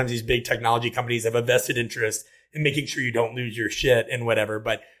that. Sometimes these big technology companies have a vested interest in making sure you don't lose your shit and whatever.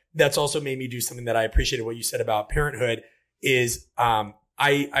 But that's also made me do something that I appreciated what you said about parenthood is, I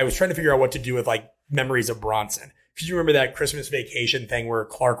was trying to figure out what to do with like memories of Bronson. Cause you remember that Christmas Vacation thing where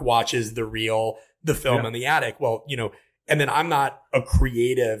Clark watches the film in the attic. Well, and then I'm not a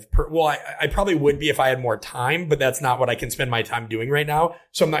creative. I probably would be if I had more time, but that's not what I can spend my time doing right now.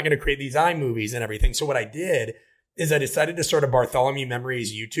 So I'm not going to create these iMovies and everything. So what I did is I decided to start a Bartholomew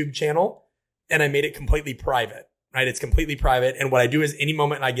Memories YouTube channel, and I made it completely private, right? It's completely private. And what I do is any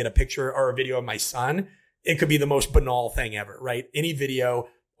moment I get a picture or a video of my son, it could be the most banal thing ever, right? Any video,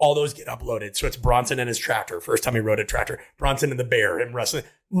 all those get uploaded. So it's Bronson and his tractor. First time he rode a tractor. Bronson and the bear and wrestling.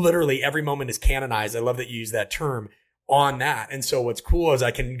 Literally every moment is canonized. I love that you use that term on that. And so what's cool is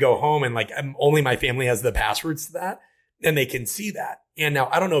I can go home and like only my family has the passwords to that and they can see that. And now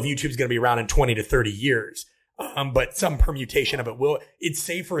I don't know if YouTube's going to be around in 20 to 30 years. But some permutation of it will. It's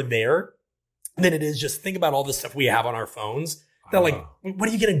safer there than it is just think about all the stuff we have on our phones. That like, what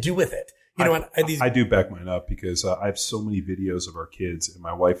are you going to do with it? I do back mine up because I have so many videos of our kids, and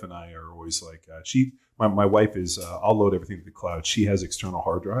my wife and I are always like, my wife is, I'll load everything to the cloud. She has external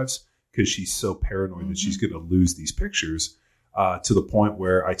hard drives because she's so paranoid that she's going to lose these pictures to the point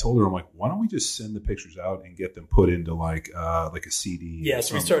where I told her, I'm like, why don't we just send the pictures out and get them put into like a CD?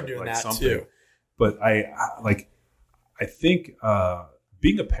 Yes, we started doing that too. But I think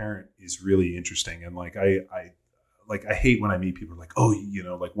being a parent is really interesting, and like I hate when I meet people like,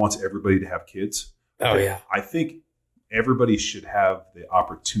 like wants everybody to have kids. Oh yeah. I think everybody should have the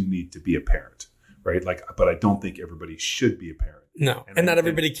opportunity to be a parent, right? Like, but I don't think everybody should be a parent. No, and not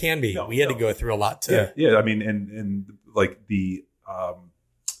everybody can be. We had to go through a lot too. Yeah. I mean, and like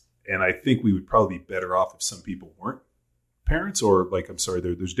and I think we would probably be better off if some people weren't parents, or like, I'm sorry,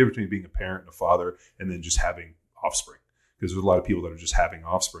 there's a difference between being a parent and a father and then just having offspring. Because there's a lot of people that are just having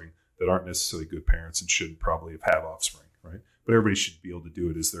offspring that aren't necessarily good parents and should probably have offspring, right? But everybody should be able to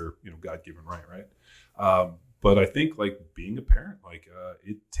do it as their, God-given right? But I think like being a parent, like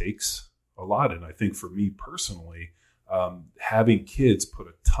it takes a lot. And I think for me personally, having kids put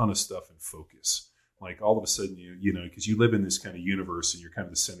a ton of stuff in focus. Like all of a sudden, because you live in this kind of universe and you're kind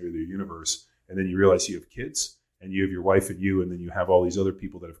of the center of the universe. And then you realize you have kids and you have your wife and you, and then you have all these other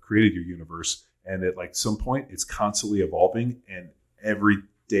people that have created your universe. And at like some point it's constantly evolving, and every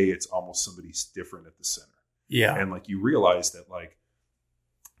day it's almost somebody's different at the center. Yeah. And like you realize that like,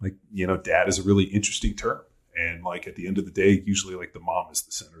 dad is a really interesting term. And like at the end of the day, usually like the mom is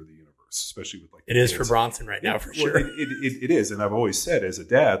the center of the universe, especially with like it is for Bronson right now for sure. It is. And I've always said as a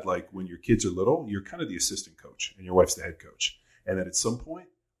dad, like when your kids are little, you're kind of the assistant coach and your wife's the head coach. And then at some point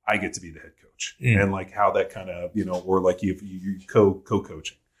I get to be the head coach and like how that kind of, or like you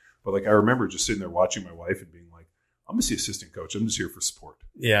co-coaching. But like I remember just sitting there watching my wife and being like, I'm just the assistant coach. I'm just here for support.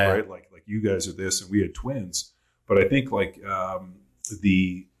 Yeah. Right. Like you guys are this, and we had twins. But I think like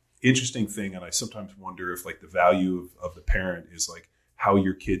the interesting thing, and I sometimes wonder if like the value of the parent is like how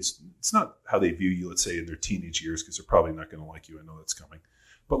your kids, it's not how they view you, let's say in their teenage years, because they're probably not going to like you. I know that's coming.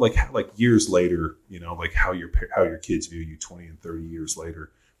 But like years later, like how your kids view you 20 and 30 years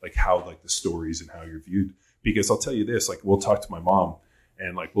later, like how like the stories and how you're viewed. Because I'll tell you this, like we'll talk to my mom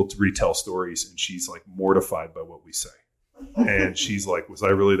and like we'll retell stories, and she's like mortified by what we say. And she's like, was I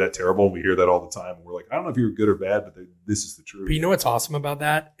really that terrible? And we hear that all the time. And we're like, I don't know if you were good or bad, but this is the truth. But you know what's awesome about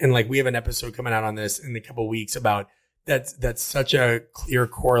that? And like we have an episode coming out on this in a couple of weeks about that's such a clear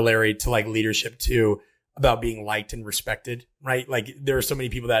corollary to like leadership too, about being liked and respected, right? Like there are so many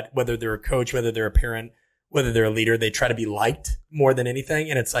people that whether they're a coach, whether they're a parent, whether they're a leader, they try to be liked more than anything.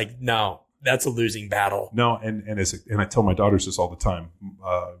 And it's like, no, that's a losing battle. No. And I tell my daughters this all the time.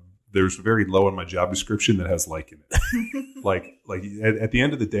 There's very low in my job description that has like in it. like at the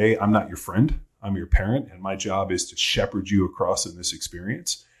end of the day, I'm not your friend. I'm your parent. And my job is to shepherd you across in this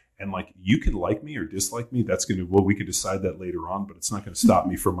experience. And like, you can like me or dislike me. That's we can decide that later on, but it's not going to stop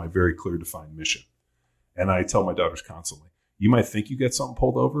me from my very clear defined mission. And I tell my daughters constantly, you might think you get something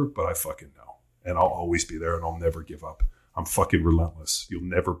pulled over, but I fucking know. And I'll always be there, and I'll never give up. I'm fucking relentless. You'll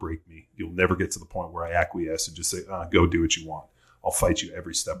never break me. You'll never get to the point where I acquiesce and just say, go do what you want. I'll fight you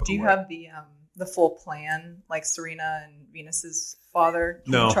every step of the way. Do you have the full plan like Serena and Venus's father,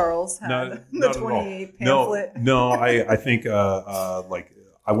 King No, Charles, had the 28 pamphlet? No, I think like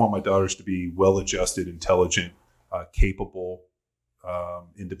I want my daughters to be well-adjusted, intelligent, capable,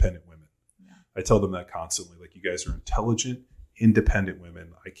 independent women. Yeah. I tell them that constantly. Like, you guys are intelligent, independent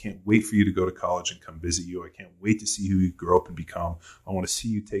women. I can't wait for you to go to college and come visit you. I can't wait to see who you grow up and become. I want to see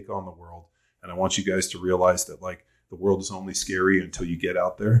you take on the world. And I want you guys to realize that like the world is only scary until you get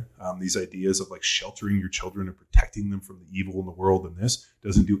out there. These ideas of like sheltering your children and protecting them from the evil in the world and this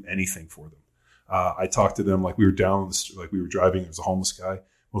doesn't do anything for them. I talked to them like we were like we were driving. There was a homeless guy.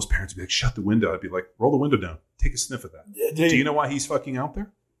 Most parents would be like, shut the window. I'd be like, roll the window down. Take a sniff of that. Yeah, do you know why he's fucking out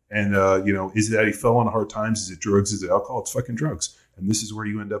there? And, is it that he fell on hard times? Is it drugs? Is it alcohol? It's fucking drugs. And this is where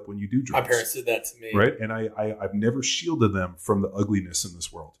you end up when you do drugs. My parents did that to me. Right. And I've never shielded them from the ugliness in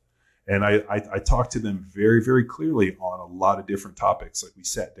this world. And I talked to them very, very clearly on a lot of different topics. Like we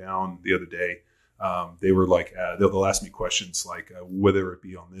sat down the other day. They were like, they'll ask me questions like whether it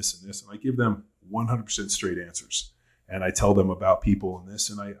be on this and this. And I give them 100% straight answers. And I tell them about people and this.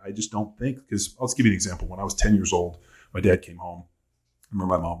 And I just don't think, because I'll just give you an example. When I was 10 years old, my dad came home. I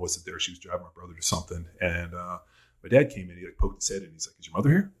remember my mom wasn't there. She was driving my brother to something. And my dad came in. He like poked his head in. He's like, is your mother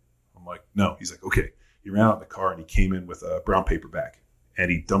here? I'm like, no. He's like, okay. He ran out in the car and he came in with a brown paper bag. And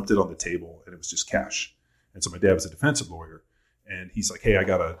he dumped it on the table, and it was just cash. And so my dad was a defensive lawyer. And he's like, hey, I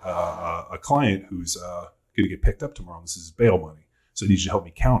got a client who's going to get picked up tomorrow. This is his bail money. So I need you to help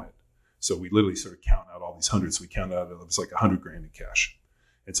me count it. So we literally started counting out all these hundreds. We counted out, it was like $100,000 in cash.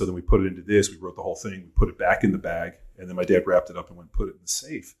 And so then we put it into this. We wrote the whole thing. We put it back in the bag. And then my dad wrapped it up and went and put it in the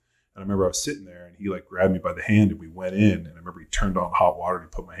safe. And I remember I was sitting there, and he like grabbed me by the hand, and we went in. And I remember he turned on hot water and he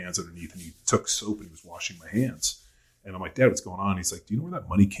put my hands underneath, and he took soap and he was washing my hands. And I'm like, Dad, what's going on? He's like, do you know where that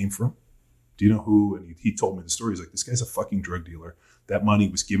money came from? Do you know who? And he told me the story. He's like, this guy's a fucking drug dealer. That money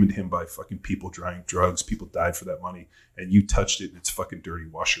was given to him by fucking people trying drugs. People died for that money. And you touched it, and it's fucking dirty.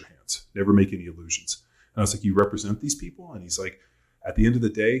 Wash your hands. Never make any illusions. And I was like, you represent these people? And he's like, at the end of the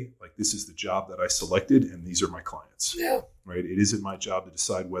day, like, this is the job that I selected, and these are my clients. Yeah. Right? It isn't my job to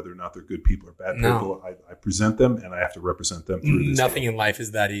decide whether or not they're good people or bad people. I present them, and I have to represent them through this. Nothing in life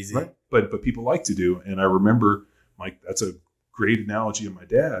is that easy. Right? But people like to do. And I remember, Mike, that's a great analogy of my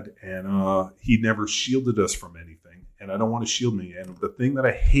dad. And he never shielded us from anything. And I don't want to shield me. And the thing that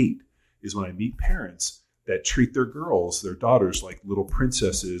I hate is when I meet parents that treat their girls, their daughters, like little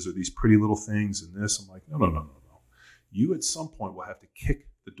princesses or these pretty little things and this. I'm like, no. You at some point will have to kick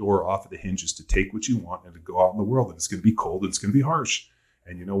the door off of the hinges to take what you want and to go out in the world. And it's going to be cold and it's going to be harsh.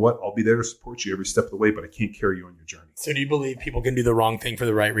 And you know what? I'll be there to support you every step of the way, but I can't carry you on your journey. So do you believe people can do the wrong thing for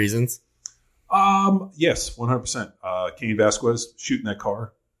the right reasons? Yes, 100%. Cain Vasquez shooting that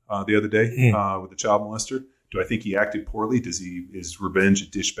car the other day with the child molester. Do I think he acted poorly? Is revenge a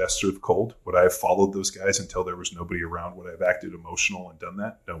dish best served cold? Would I have followed those guys until there was nobody around? Would I have acted emotional and done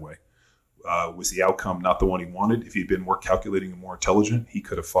that? No way. Was the outcome not the one he wanted? If he'd been more calculating and more intelligent, he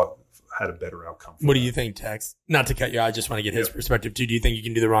could have had a better outcome. What do you think, Tex? Not to cut you out, I just want to get his perspective too. Do you think you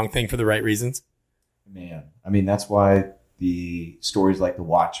can do the wrong thing for the right reasons? Man, I mean, that's why the stories like The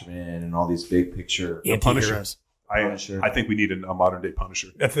Watchmen and all these big picture anti-heroes. I think we need a modern day Punisher.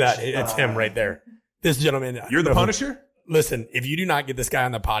 That's him right there. This gentleman. You're the Punisher? Listen, if you do not get this guy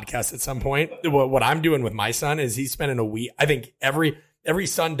on the podcast at some point, what I'm doing with my son is he's spending a week. I think every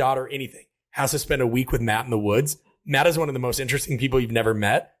son, daughter, anything has to spend a week with Matt in the woods. Matt is one of the most interesting people you've never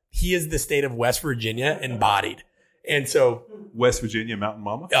met. He is the state of West Virginia embodied. And so West Virginia Mountain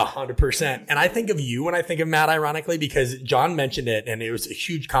Mama? 100%. And I think of you when I think of Matt, ironically, because John mentioned it and it was a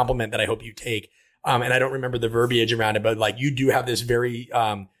huge compliment that I hope you take. And I don't remember the verbiage around it, but like you do have this very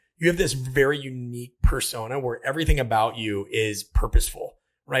unique persona where everything about you is purposeful,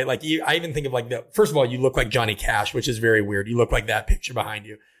 right? Like I even think of first of all, you look like Johnny Cash, which is very weird. You look like that picture behind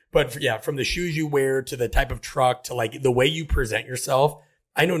you. But from the shoes you wear to the type of truck to like the way you present yourself,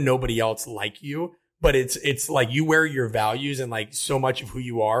 I know nobody else like you, but it's like you wear your values and like so much of who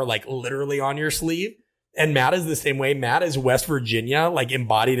you are, like literally on your sleeve. And Matt is the same way. Matt is West Virginia, like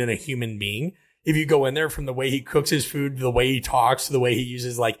embodied in a human being. If you go in there from the way he cooks his food, to the way he talks, to the way he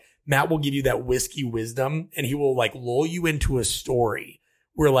uses, like Matt will give you that whiskey wisdom and he will like lull you into a story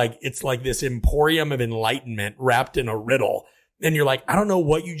where like, it's like this emporium of enlightenment wrapped in a riddle. And you're like, I don't know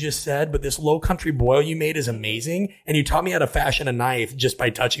what you just said, but this low country boil you made is amazing. And you taught me how to fashion a knife just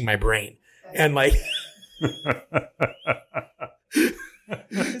by touching my brain. And like,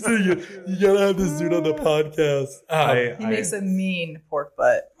 so you gotta have this dude on the podcast. He makes a mean pork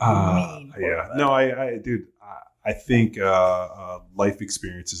butt. Mean pork butt. No, I think life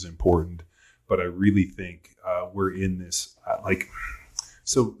experience is important, but I really think we're in this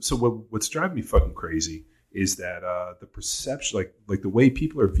so what's driving me fucking crazy is that the perception, like the way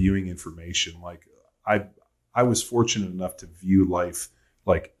people are viewing information. Like I was fortunate enough to view life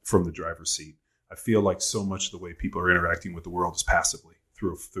like from the driver's seat. I feel like so much of the way people are interacting with the world is passively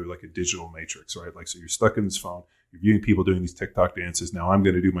through like a digital matrix, right? Like, so you're stuck in this phone, you're viewing people doing these TikTok dances. Now I'm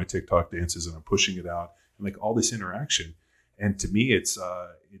going to do my TikTok dances and I'm pushing it out and like all this interaction. And to me, it's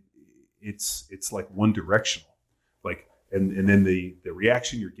like one directional, like, and then the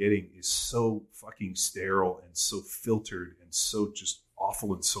reaction you're getting is so fucking sterile and so filtered and so just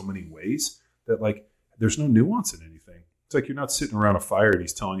awful in so many ways that like, there's no nuance in anything. It's like, you're not sitting around a fire and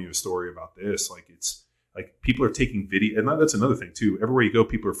he's telling you a story about this. Like, it's like people are taking video. And that's another thing too. Everywhere you go,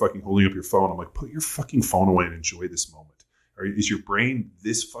 people are fucking holding up your phone. I'm like, put your fucking phone away and enjoy this moment. Or is your brain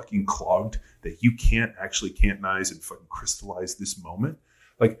this fucking clogged that you can't actually canonize and fucking crystallize this moment?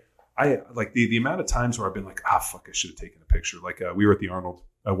 Like, I like the amount of times where I've been like, fuck, I should have taken a picture. Like we were at the Arnold.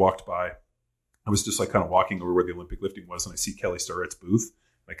 I walked by. I was just like kind of walking over where the Olympic lifting was, and I see Kelly Starrett's booth.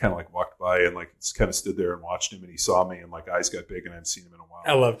 I kind of like walked by and like just kind of stood there and watched him, and he saw me and like eyes got big, and I hadn't seen him in a while.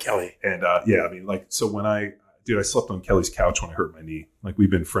 I love Kelly. And yeah, I mean, like, so when I slept on Kelly's couch when I hurt my knee. Like, we've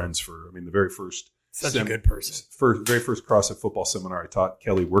been friends for, I mean, the very first a good person. Very first CrossFit football seminar I taught,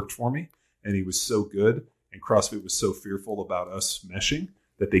 Kelly worked for me, and he was so good, and CrossFit was so fearful about us meshing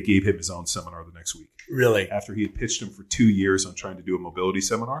that they gave him his own seminar the next week. Really? After he had pitched him for 2 years on trying to do a mobility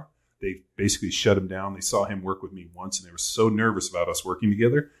seminar, they basically shut him down. They saw him work with me once, and they were so nervous about us working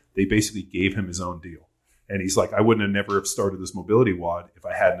together, they basically gave him his own deal. And he's like, I wouldn't have never have started this mobility WOD if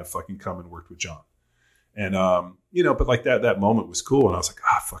I hadn't have fucking come and worked with John. And, but like that moment was cool. And I was like,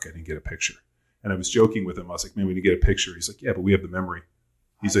 fuck, I didn't get a picture. And I was joking with him. I was like, man, we didn't get a picture. He's like, yeah, but we have the memory.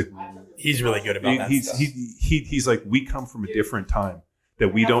 He's like, he's really good about that. He's like, we come from a different time that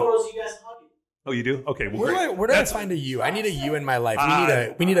we don't. Photos of you guys hugging. Oh, you do? Okay. Well, where do I find a you? I need a you in my life.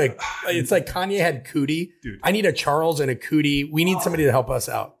 We need a, it's like Kanye had Cootie. Dude. I need a Charles and a Cootie. We need somebody to help us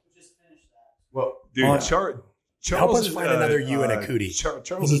out. Just finished that. Well, dude, Charles help us find another you and a Cootie.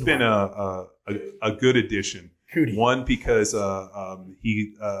 Charles has been a good addition. Cootie. One, because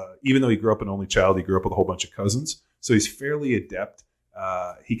he even though he grew up an only child, he grew up with a whole bunch of cousins, so he's fairly adept.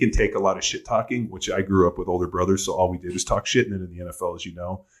 He can take a lot of shit talking, which I grew up with older brothers, so all we did was talk shit. And then in the NFL, as you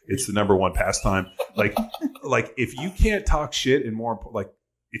know, it's the number one pastime. Like if you can't talk shit, and more like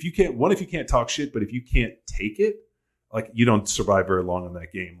if you can't talk shit, but if you can't take it, like you don't survive very long in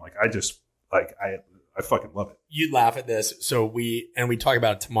that game. Like I fucking love it. You'd laugh at this. So we talk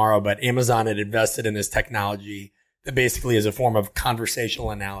about it tomorrow, but Amazon had invested in this technology that basically is a form of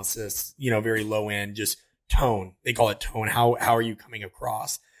conversational analysis, very low end, just tone. They call it tone. How are you coming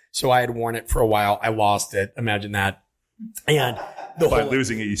across? So I had worn it for a while. I lost it. Imagine that. And by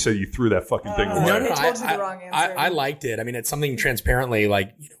losing it, you said you threw that fucking thing away. No, I told you the wrong answer. I liked it. I mean, it's something transparently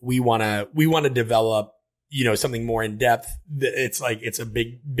like we want to develop, something more in depth. It's like, it's a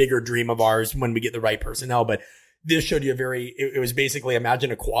bigger dream of ours when we get the right personnel. But this showed you it was basically,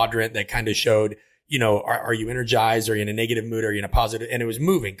 imagine a quadrant that kind of showed, are you energized? Are you in a negative mood? Are you in a positive? And it was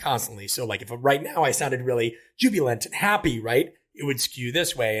moving constantly. So like if right now I sounded really jubilant and happy, right? It would skew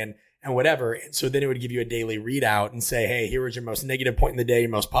this way and whatever. And so then it would give you a daily readout and say, hey, here was your most negative point in the day, your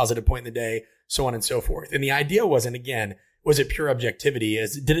most positive point in the day, so on and so forth. And the idea wasn't, again, was it pure objectivity?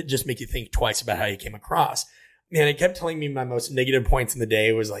 Did it just make you think twice about how you came across? And it kept telling me my most negative points in the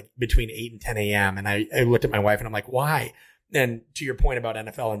day was like between 8 and 10 a.m. And I looked at my wife and I'm like, why? And to your point about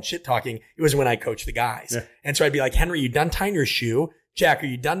NFL and shit talking, it was when I coached the guys. Yeah. And so I'd be like, Henry, you done tying your shoe? Jack, are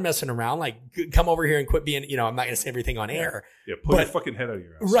you done messing around? Like, come over here and quit being, I'm not going to say everything on air. Yeah, pull your fucking head out of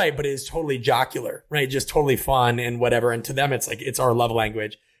your ass. Right, but it's totally jocular, right? Just totally fun and whatever. And to them, it's like, it's our love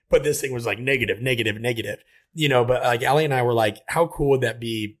language. But this thing was like negative. But like Allie and I were like, how cool would that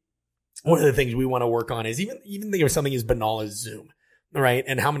be? One of the things we want to work on is even think of something as banal as Zoom, right?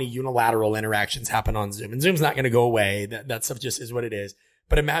 And how many unilateral interactions happen on Zoom. And Zoom's not going to go away. That stuff just is what it is.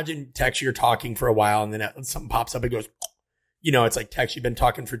 But imagine text, you're talking for a while and then something pops up. It goes, it's like text, you've been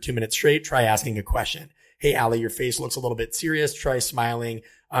talking for 2 minutes straight. Try asking a question. Hey, Allie, your face looks a little bit serious. Try smiling.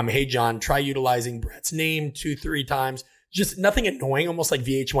 Hey, John, try utilizing Brett's name 2-3 times. Just nothing annoying, almost like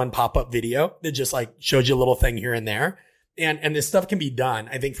VH1 pop-up video that just like shows you a little thing here and there. And this stuff can be done.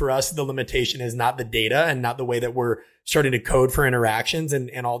 I think for us, the limitation is not the data and not the way that we're starting to code for interactions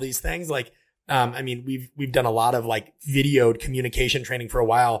and all these things. Like, we've done a lot of like videoed communication training for a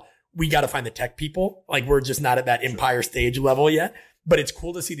while. We got to find the tech people. Like we're just not at that Empire stage level yet, but it's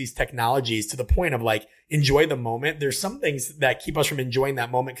cool to see these technologies to the point of like, enjoy the moment. There's some things that keep us from enjoying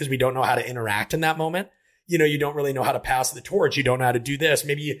that moment because we don't know how to interact in that moment. You don't really know how to pass the torch. You don't know how to do this.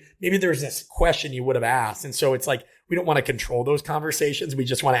 Maybe there's this question you would have asked. And so it's like, we don't want to control those conversations. We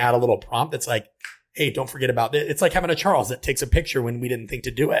just want to add a little prompt that's like, hey, don't forget about this. It's like having a Charles that takes a picture when we didn't think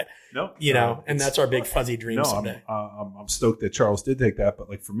to do it. And that's our big fuzzy dream someday. I'm stoked that Charles did take that. But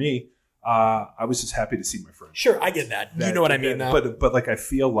like for me, I was just happy to see my friend. Sure. I get that. You know what I mean though? But like, I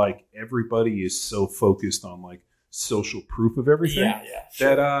feel like everybody is so focused on like social proof of everything. Yeah.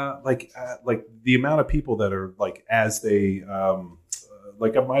 Sure. That like the amount of people that are like, as they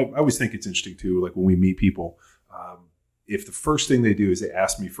like, I always think it's interesting too. Like when we meet people, if the first thing they do is they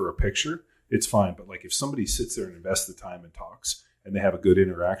ask me for a picture, it's fine. But like if somebody sits there and invests the time and talks and they have a good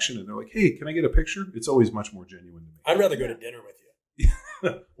interaction and they're like, hey, can I get a picture? It's always much more genuine to me. I'd rather go to dinner with you.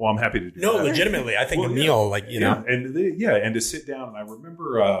 Well, I'm happy to do that. No, legitimately. I think a meal, like, know. And and to sit down. And I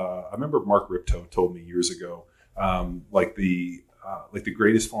remember Mark Ripto told me years ago, like the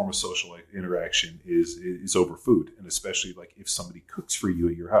greatest form of social interaction is over food. And especially like if somebody cooks for you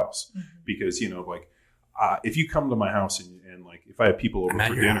at your house, because, if you come to my house and like, if I have people over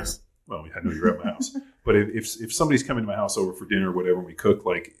for dinner, well, I know you're at my house, but if somebody's coming to my house over for dinner or whatever, and we cook,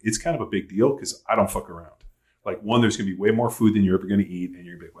 like, it's kind of a big deal because I don't fuck around. Like, one, there's going to be way more food than you're ever going to eat, and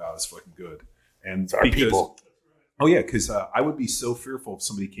you're going to be like, wow, that's fucking good. And it's our people. Oh yeah, because I would be so fearful if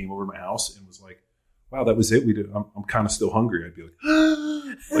somebody came over to my house and was like, wow, that was it. I'm kind of still hungry. I'd be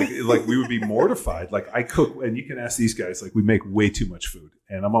like, like we would be mortified. Like I cook, and you can ask these guys, like we make way too much food,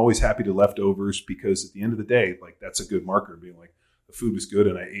 and I'm always happy to leftovers because at the end of the day, like that's a good marker being like the food was good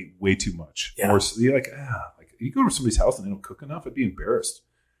and I ate way too much. Yeah. Or you're like you go to somebody's house and they don't cook enough, I'd be embarrassed.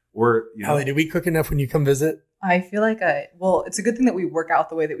 Or Allie, did we cook enough when you come visit? I feel like it's a good thing that we work out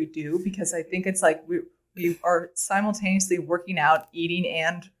the way that we do, because I think it's like we are simultaneously working out, eating,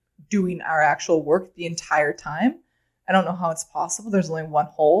 and doing our actual work the entire time. I don't know how it's possible. There's only one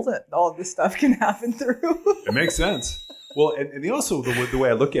hole that all of this stuff can happen through. It makes sense. Well, and also the way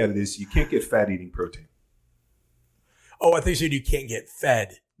I look at it is you can't get fat eating protein. Oh, I think you said you can't get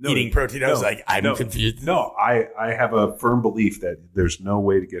fed eating protein. I was like, I'm confused. No, I have a firm belief that there's no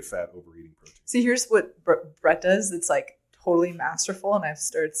way to get fat over eating protein. See, here's what Brett does that's like totally masterful, and I've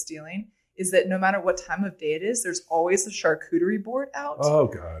started stealing, is that no matter what time of day it is, there's always the charcuterie board out. Oh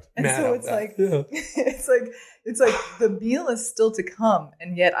God. And Man, so it's like, it's like the meal is still to come,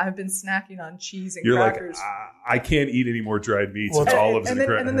 and yet I've been snacking on cheese and You're crackers. I can't eat any more dried meats Well, and olives and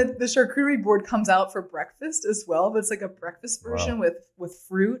then the charcuterie board comes out for breakfast as well, but it's like a breakfast version with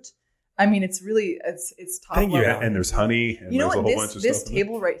fruit. I mean, it's really it's top Thank you, level. Alan. and there's honey and You know there's a what? whole bunch of This stuff. in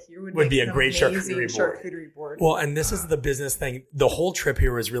table right here would Would make be a an great amazing charcuterie board. charcuterie board. Well, and this is the business thing. The whole trip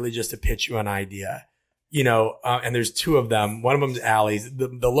here was really just to pitch you an idea, you know, and there's two of them. One of them's Allie's. The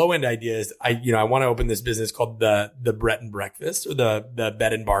low end idea is I want to open this business called the Breton Breakfast, or the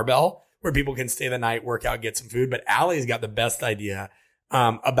Bed and Barbell, where people can stay the night, work out, get some food. But Allie's got the best idea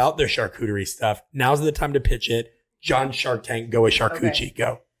about their charcuterie stuff. Now's the time to pitch it. John Shark Tank, go with charcuterie. Okay.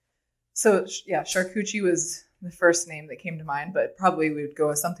 Go. So yeah, charcuterie was the first name that came to mind, but probably we would go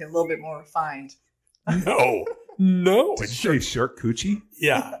with something a little bit more refined. No. Did you say charcuterie?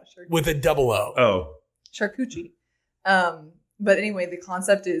 Yeah. With a double O. Oh, Charcuterie. But anyway, the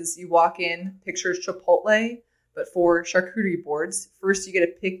concept is you walk in, picture Chipotle, but for charcuterie boards. First, you get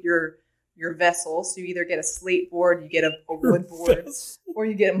to pick your vessel. So you either get a slate board, you get a wood board, or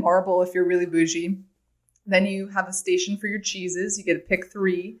you get a marble if you're really bougie. Then you have a station for your cheeses. You get to pick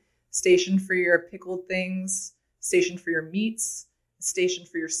 3. Station for your pickled things, station for your meats, station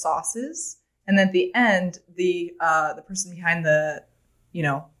for your sauces. And then at the end, the person behind the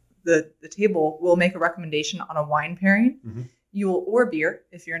table will make a recommendation on a wine pairing. Mhm. Or beer,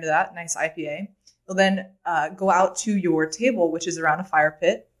 if you're into that, nice IPA. You'll then go out to your table, which is around a fire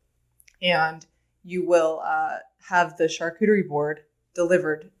pit, and you will have the charcuterie board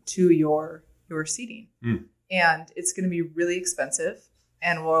delivered to your seating. Mm. And it's going to be really expensive,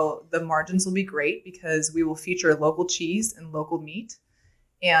 and the margins will be great because we will feature local cheese and local meat,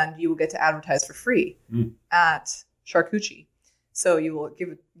 and you will get to advertise for free at Charcuterie. So you will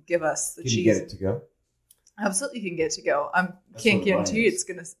give us the Can cheese. you get it to go? Absolutely, you can get it to go. I That's can't what guarantee mine you is.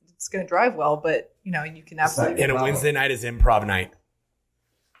 it's gonna drive well, but you can absolutely. not- And a Bravo. Wednesday night is improv night.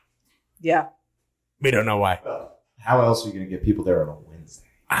 Yeah. We don't know why. How else are you going to get people there on a Wednesday?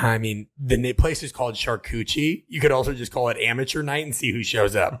 I mean, the place is called Charcuterie. You could also just call it amateur night and see who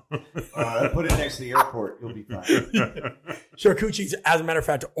shows up. Put it next to the airport. You'll be fine. Charcuterie's, as a matter of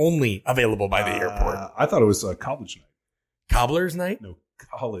fact, only available by the airport. I thought it was college night. Cobbler's night? No,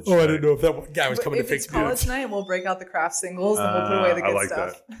 college. Oh, I night. didn't know if that one guy was But coming to if fix it's college goods. night, we'll break out the craft singles and we'll put away the I good like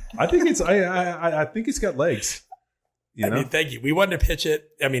stuff. I think it's I think it's got legs. You know? I mean, thank you. We wanted to pitch it.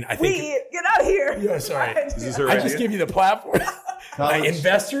 I mean, I think. Get out of here. Yeah, sorry. Is this her I idea? just gave you the platform. College.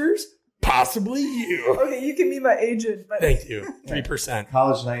 Investors, possibly you. Okay, you can be my agent, but Thank you. 3%.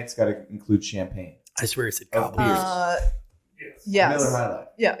 College night's got to include champagne. I swear it said Oh, cobbler. Yes. yes. Miller High Life.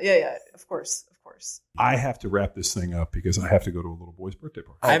 Yeah. Of course. I have to wrap this thing up because I have to go to a little boy's birthday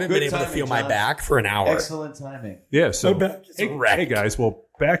party. I haven't good been able to timing, feel my John. back for an hour. Excellent timing. Yeah, so My back is hey, wrecked. hey guys, well,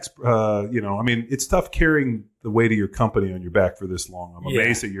 backs. I mean, it's tough carrying the weight of your company on your back for this long. I'm Yeah.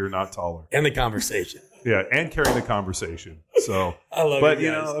 amazed that you're not taller. And the conversation. Yeah, and carrying the conversation. So, I love but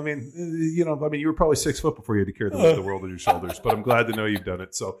you guys. you were probably 6 foot before you had to carry the world on your shoulders. But I'm glad to know you've done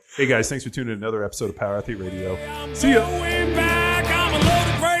it. So, hey guys, thanks for tuning in to another episode of Power Athlete Radio. See ya. Way back, I'm a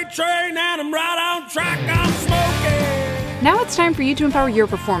loaded freight train and I'm right on track, I'm smoking. Now it's time for you to empower your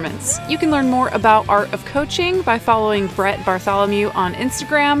performance. You can learn more about Art of Coaching by following Brett Bartholomew on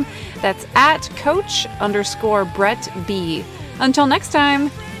Instagram. That's at coach_Brett B. Until next time,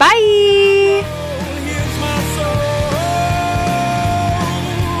 bye!